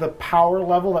the power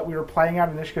level that we were playing at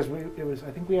initially. Because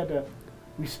I think we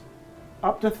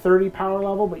up to 30 power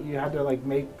level, but you had to like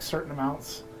make certain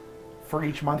amounts for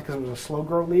each month because it was a slow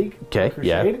grow league. Okay,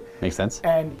 Crusade. yeah, makes sense.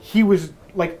 And he was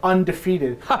like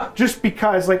undefeated, just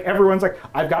because like everyone's like,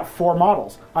 I've got 4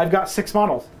 models, I've got 6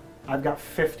 models, I've got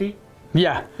 50.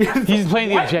 Yeah, he's playing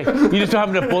the object. You just don't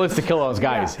have enough bullets to kill those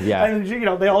guys. Yeah. And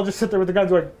they all just sit there with the guns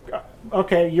going,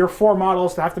 okay, you're 4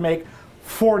 models to have to make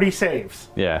 40 saves.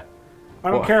 Yeah.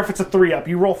 I don't care if it's a 3-up.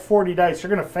 You roll 40 dice, you're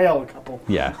going to fail a couple.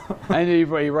 Yeah. And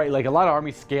you're right. Like a lot of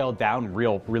armies scale down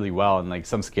really well, and like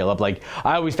some scale up. Like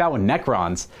I always found with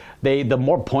Necrons, the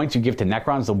more points you give to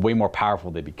Necrons, the way more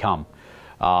powerful they become.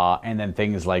 And then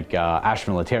things like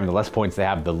Astra Militarum, the less points they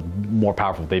have, the more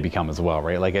powerful they become as well,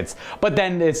 right? Like but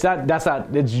then it's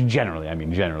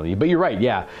generally. But you're right,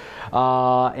 yeah.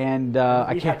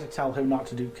 I had to tell him not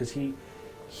to do, because there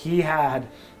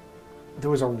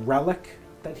was a relic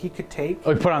that he could take.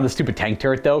 Oh, he put on the stupid tank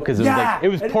turret though, because it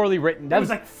was poorly written. That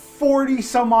was like 40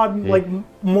 some odd like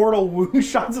mortal wound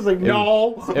shots. I was like,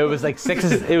 no. It was like 6.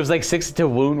 It was like 6 to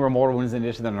wound, where mortal wounds in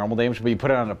addition to the normal damage. But you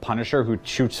put it on a Punisher who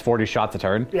shoots 40 shots a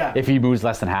turn. Yeah. If he moves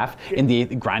less than half in the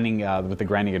grinding with the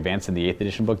grinding advance in the 8th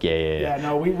edition book. Yeah.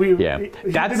 No, we did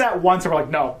that once, and we're like,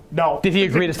 no. Did he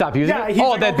agree to stop using it?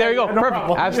 Oh, like, there you go. No Perfect.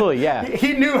 problem. Absolutely. Yeah.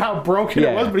 He knew how broken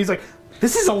it was, but he's like,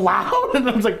 this is allowed, and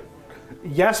I was like,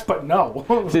 yes, but no.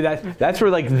 See, that's where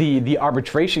like the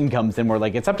arbitration comes in, where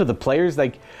like it's up to the players.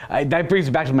 Like that brings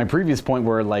me back to my previous point,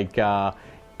 where like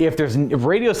if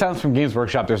radio silence from Games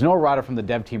Workshop, there's no errata from the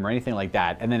dev team or anything like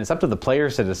that, and then it's up to the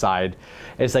players to decide.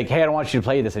 It's like, hey, I don't want you to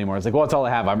play this anymore. It's like, well, it's all I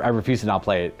have. I refuse to not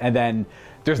play it, and then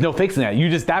there's no fixing that.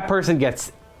 That person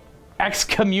gets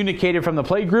excommunicated from the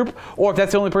play group, or if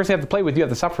that's the only person you have to play with, you have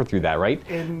to suffer through that, right?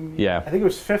 I think it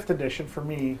was 5th edition for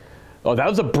me. Oh, that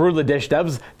was a brutal edition.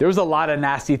 There was a lot of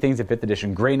nasty things in 5th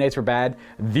edition. Grey Knights were bad.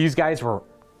 These guys were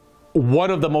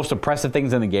one of the most oppressive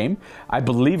things in the game. I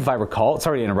believe, if I recall,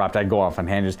 sorry to interrupt, I go off on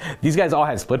tangents. These guys all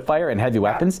had split fire and heavy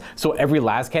weapons, so every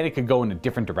las cannon could go in a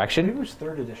different direction. Maybe it was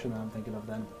 3rd edition that I'm thinking of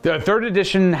then. The 3rd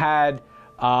edition had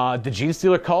the Gene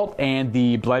Stealer cult, and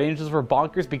the Blood Angels were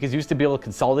bonkers because you used to be able to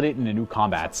consolidate into new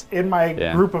combats. In my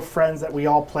group of friends that we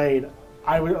all played,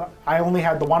 I only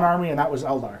had the one army, and that was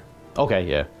Eldar. Okay,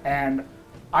 yeah. And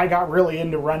I got really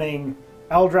into running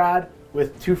Eldrad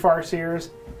with 2 Farseers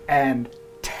and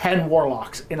 10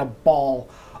 Warlocks in a ball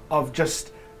of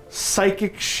just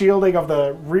psychic shielding of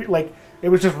the it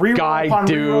was just reroll Guy upon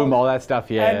Doom, reroll. all that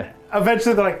stuff, yeah. And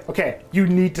eventually they're like, okay, you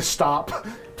need to stop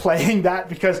playing that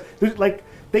because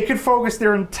they could focus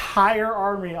their entire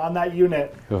army on that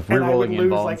unit, and I would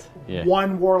lose like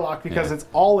one Warlock because it's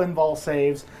all invul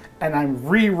saves, and I'm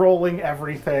re-rolling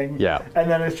everything. Yeah. And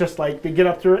then it's just like they get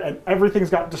up through it, and everything's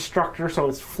got Destructor, so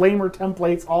it's Flamer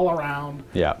templates all around.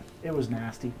 Yeah. It was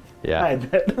nasty. Yeah. I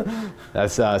admit.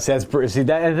 That's see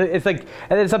that it's like,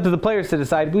 and it's up to the players to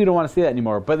decide we don't want to see that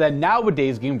anymore. But then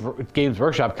nowadays, Games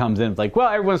Workshop comes in, it's like, well,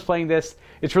 everyone's playing this.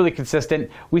 It's really consistent.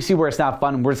 We see where it's not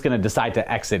fun. We're just going to decide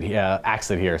to exit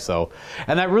here. So,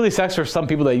 and that really sucks for some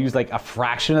people that use like a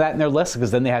fraction of that in their list,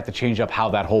 because then they have to change up how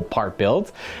that whole part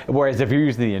builds. Whereas if you're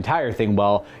using the entire thing,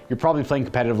 well, you're probably playing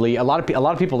competitively. A lot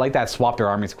of people like that swap their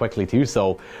armies quickly too.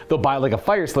 So they'll buy like a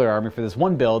Fire Slayer army for this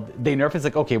one build. They nerf it's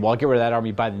like, okay, well, I'll get rid of that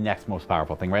army, buy the next most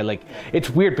powerful thing, right? Like, it's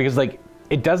weird because like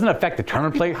it doesn't affect the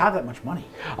tournament player. Have that much money?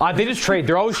 They just trade.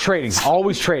 They're always trading.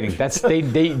 Always trading. That's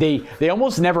they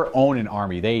almost never own an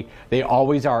army. They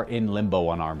always are in limbo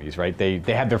on armies, right? They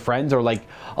have their friends, or like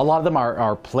a lot of them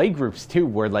are play groups too,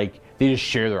 where like they just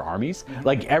share their armies. Mm-hmm.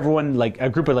 Like everyone, like a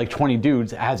group of like 20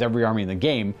 dudes has every army in the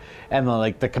game, and then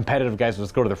like the competitive guys will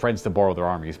just go to their friends to borrow their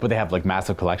armies, but they have like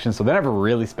massive collections, so they're never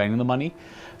really spending the money.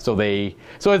 So it's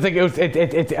like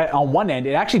it's on one end,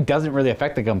 it actually doesn't really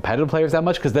affect the competitive players that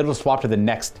much because they'll swap to the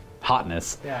next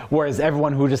hotness. Yeah. Whereas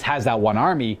everyone who just has that one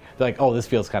army, they're like, oh, this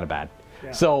feels kind of bad.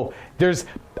 Yeah. So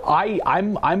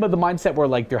I'm of the mindset where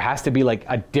like there has to be like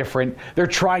a different. They're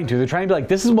trying to be like,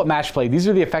 this is what match play. These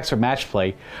are the effects of match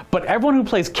play. But everyone who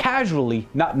plays casually,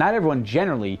 not everyone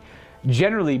generally,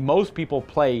 most people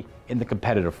play in the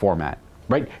competitive format.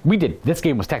 Right? This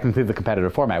game was technically the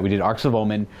competitive format. We did Arcs of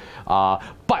Omen,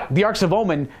 but the Arcs of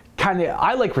Omen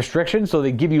I like restrictions, so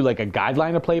they give you like a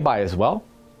guideline to play by as well.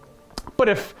 But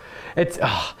if it's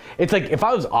like if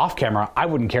I was off camera, I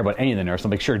wouldn't care about any of the nerfs.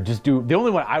 I'm like, sure, just do the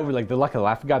only one I would like. The Luck of the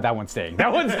Laugh God, that one's staying.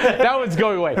 That one's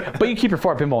going away. But you keep your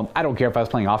 4 pinball. I don't care if I was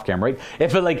playing off camera, right?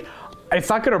 If it like. It's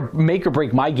not going to make or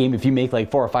break my game if you make like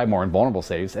 4 or 5 more invulnerable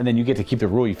saves, and then you get to keep the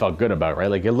rule you felt good about,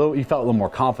 right? Like you felt a little more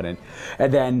confident.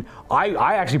 And then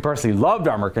I actually personally loved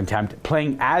Armor Contempt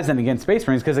playing as and against Space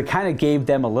Marines because it kind of gave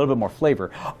them a little bit more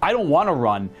flavor. I don't want to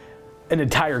run an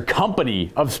entire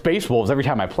company of Space Wolves every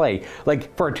time I play.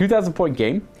 Like for a 2,000 point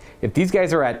game, if these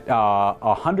guys are at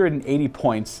 180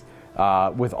 points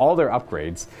with all their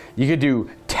upgrades, you could do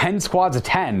 10 squads of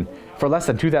 10 for less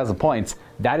than 2,000 points.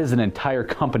 That is an entire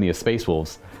company of Space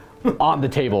Wolves on the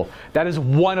table. That is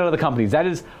one out of the companies. That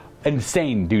is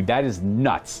insane, dude. That is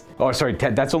nuts. Oh, sorry,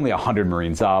 that's only 100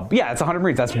 Marines. Yeah, it's 100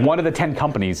 Marines. That's one of the 10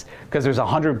 companies, because there's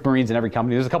 100 Marines in every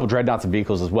company. There's a couple dreadnoughts and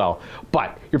vehicles as well.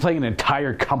 But you're playing an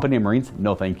entire company of Marines?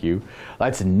 No, thank you.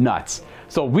 That's nuts.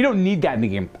 So we don't need that in the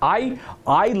game. I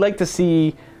like to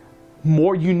see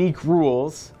more unique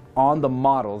rules on the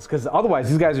models, because otherwise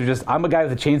these guys are just, I'm a guy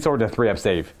with a chainsaw to 3-up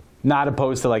save. Not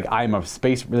opposed to like, I'm a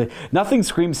space, nothing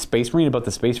screams Space Marine about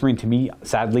the Space Marine to me,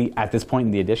 sadly, at this point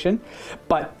in the edition.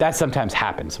 But that sometimes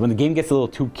happens when the game gets a little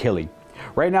too killy.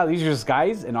 Right now, these are just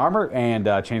guys in armor and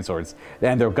chainswords,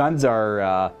 and their guns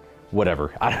are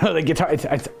whatever. I don't know. Like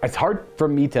it's hard for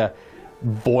me to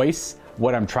voice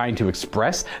what I'm trying to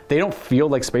express. They don't feel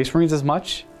like Space Marines as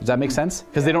much. Does that make sense?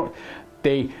 Because they don't.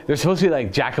 They're supposed to be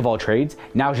like jack of all trades.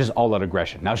 Now it's just all out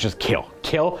aggression. Now it's just kill.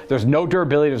 There's no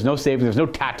durability. There's no saving. There's no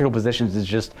tactical positions. It's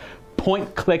just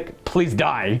point, click, please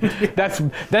die.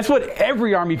 That's what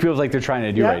every army feels like they're trying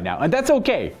to do right now, and that's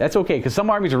okay. That's okay, because some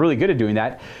armies are really good at doing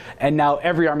that, and now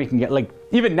every army can get, like,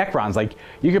 even Necrons. Like,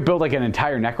 you could build like an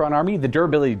entire Necron army. The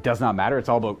durability does not matter. It's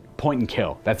all about point and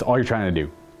kill. That's all you're trying to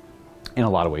do. In a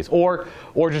lot of ways, or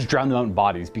just drown them out in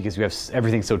bodies, because we have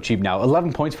everything so cheap now.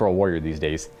 11 points for a warrior these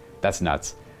days. That's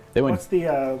nuts. What's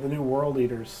the new World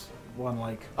Eaters one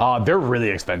like? They're really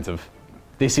expensive.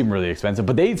 They seem really expensive,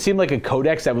 but they seem like a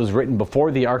codex that was written before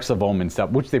the Arcs of Omen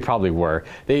stuff, which they probably were.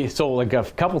 So like a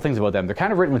couple things about them. They're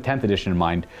kind of written with 10th edition in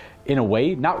mind, in a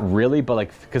way. Not really, but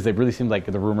like because they really seem like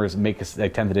the rumors make us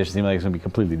like 10th edition seem like it's going to be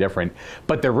completely different.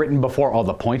 But they're written before all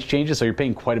the points changes, so you're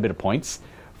paying quite a bit of points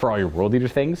for all your World Eater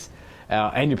things,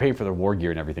 and you're paying for their war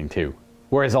gear and everything too.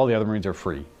 Whereas all the other Marines are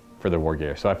free for their war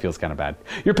gear, so that feels kind of bad.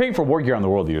 You're paying for war gear on the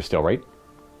World Eater still, right?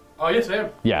 Oh, yes, I am.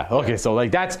 Yeah, okay, so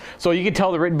like that's, so you can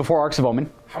tell they're written before Arcs of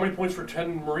Omen. How many points for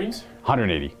 10 Marines?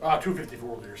 180. 250 for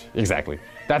World Eaters. Exactly.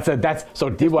 So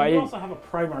We DY. also have a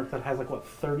Primarch that has like, what,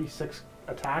 36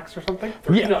 attacks or something?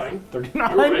 39.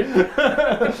 39?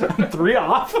 Right. 3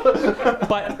 off?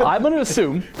 But I'm going to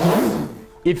assume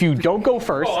if you don't go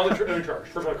first, Oh, on the charge.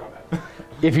 First line combat.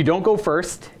 if you don't go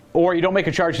first, or you don't make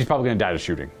a charge, he's probably going to die to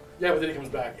shooting. Yeah, but then he comes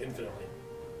back infinitely.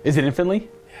 Is it infinitely?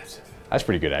 Yeah, it's infinite. That's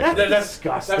pretty good, actually. That's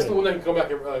disgusting. That's the one that can come back.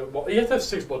 Well, he has to have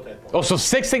 6 blood dead points. Oh, so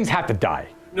 6 things have to die.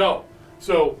 No.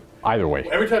 So Either way.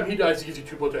 every time he dies, he gives you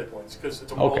 2 blood dead points because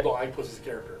it's a model die plus his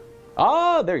character.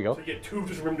 Oh, there you go. So you get 2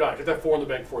 just from him dying. Get that 4 in the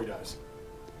bank before he dies.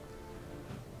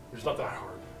 It's not that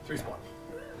hard. 3 spawn.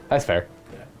 That's fair.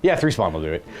 Yeah, 3 spawn will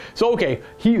do it. So, okay,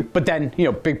 but then, you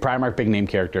know, big Primarch, big name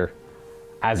character,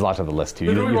 adds a lot to the list, too.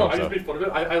 Don't get me wrong, hope I so. just made fun of it.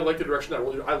 I like the direction that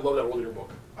World Eater. I love that World Eater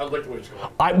book. I like the way it's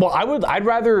going. I'd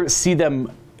rather see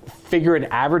them figure an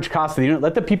average cost of the unit.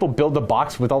 Let the people build the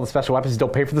box with all the special weapons.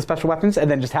 Don't pay for the special weapons, and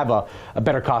then just have a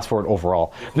better cost for it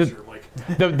overall.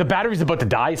 The battery's about to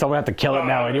die, so I'm gonna have to kill it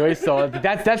now anyway. So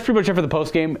that's pretty much it for the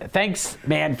post game. Thanks,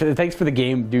 man. Thanks for the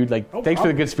game, dude. Like, thanks for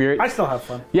the good spirit. I still have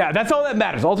fun. Yeah, that's all that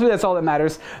matters. Ultimately, that's all that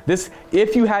matters.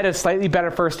 If you had a slightly better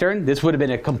first turn, this would have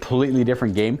been a completely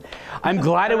different game. I'm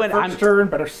glad it went. First turn,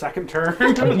 better second turn.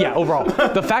 Yeah, overall,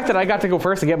 the fact that I got to go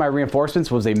first and get my reinforcements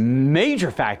was a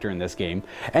major factor in this game,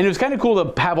 and it was kind of cool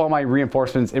to have all my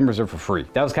reinforcements in reserve for free.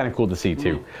 That was kind of cool to see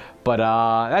too. But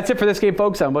that's it for this game,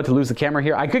 folks. I'm about to lose the camera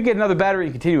here. I could get another battery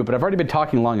and continue, but I've already been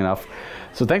talking long enough.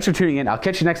 So thanks for tuning in. I'll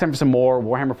catch you next time for some more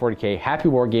Warhammer 40k. Happy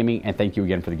Wargaming, and thank you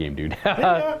again for the game, dude.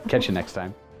 Catch you next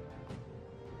time.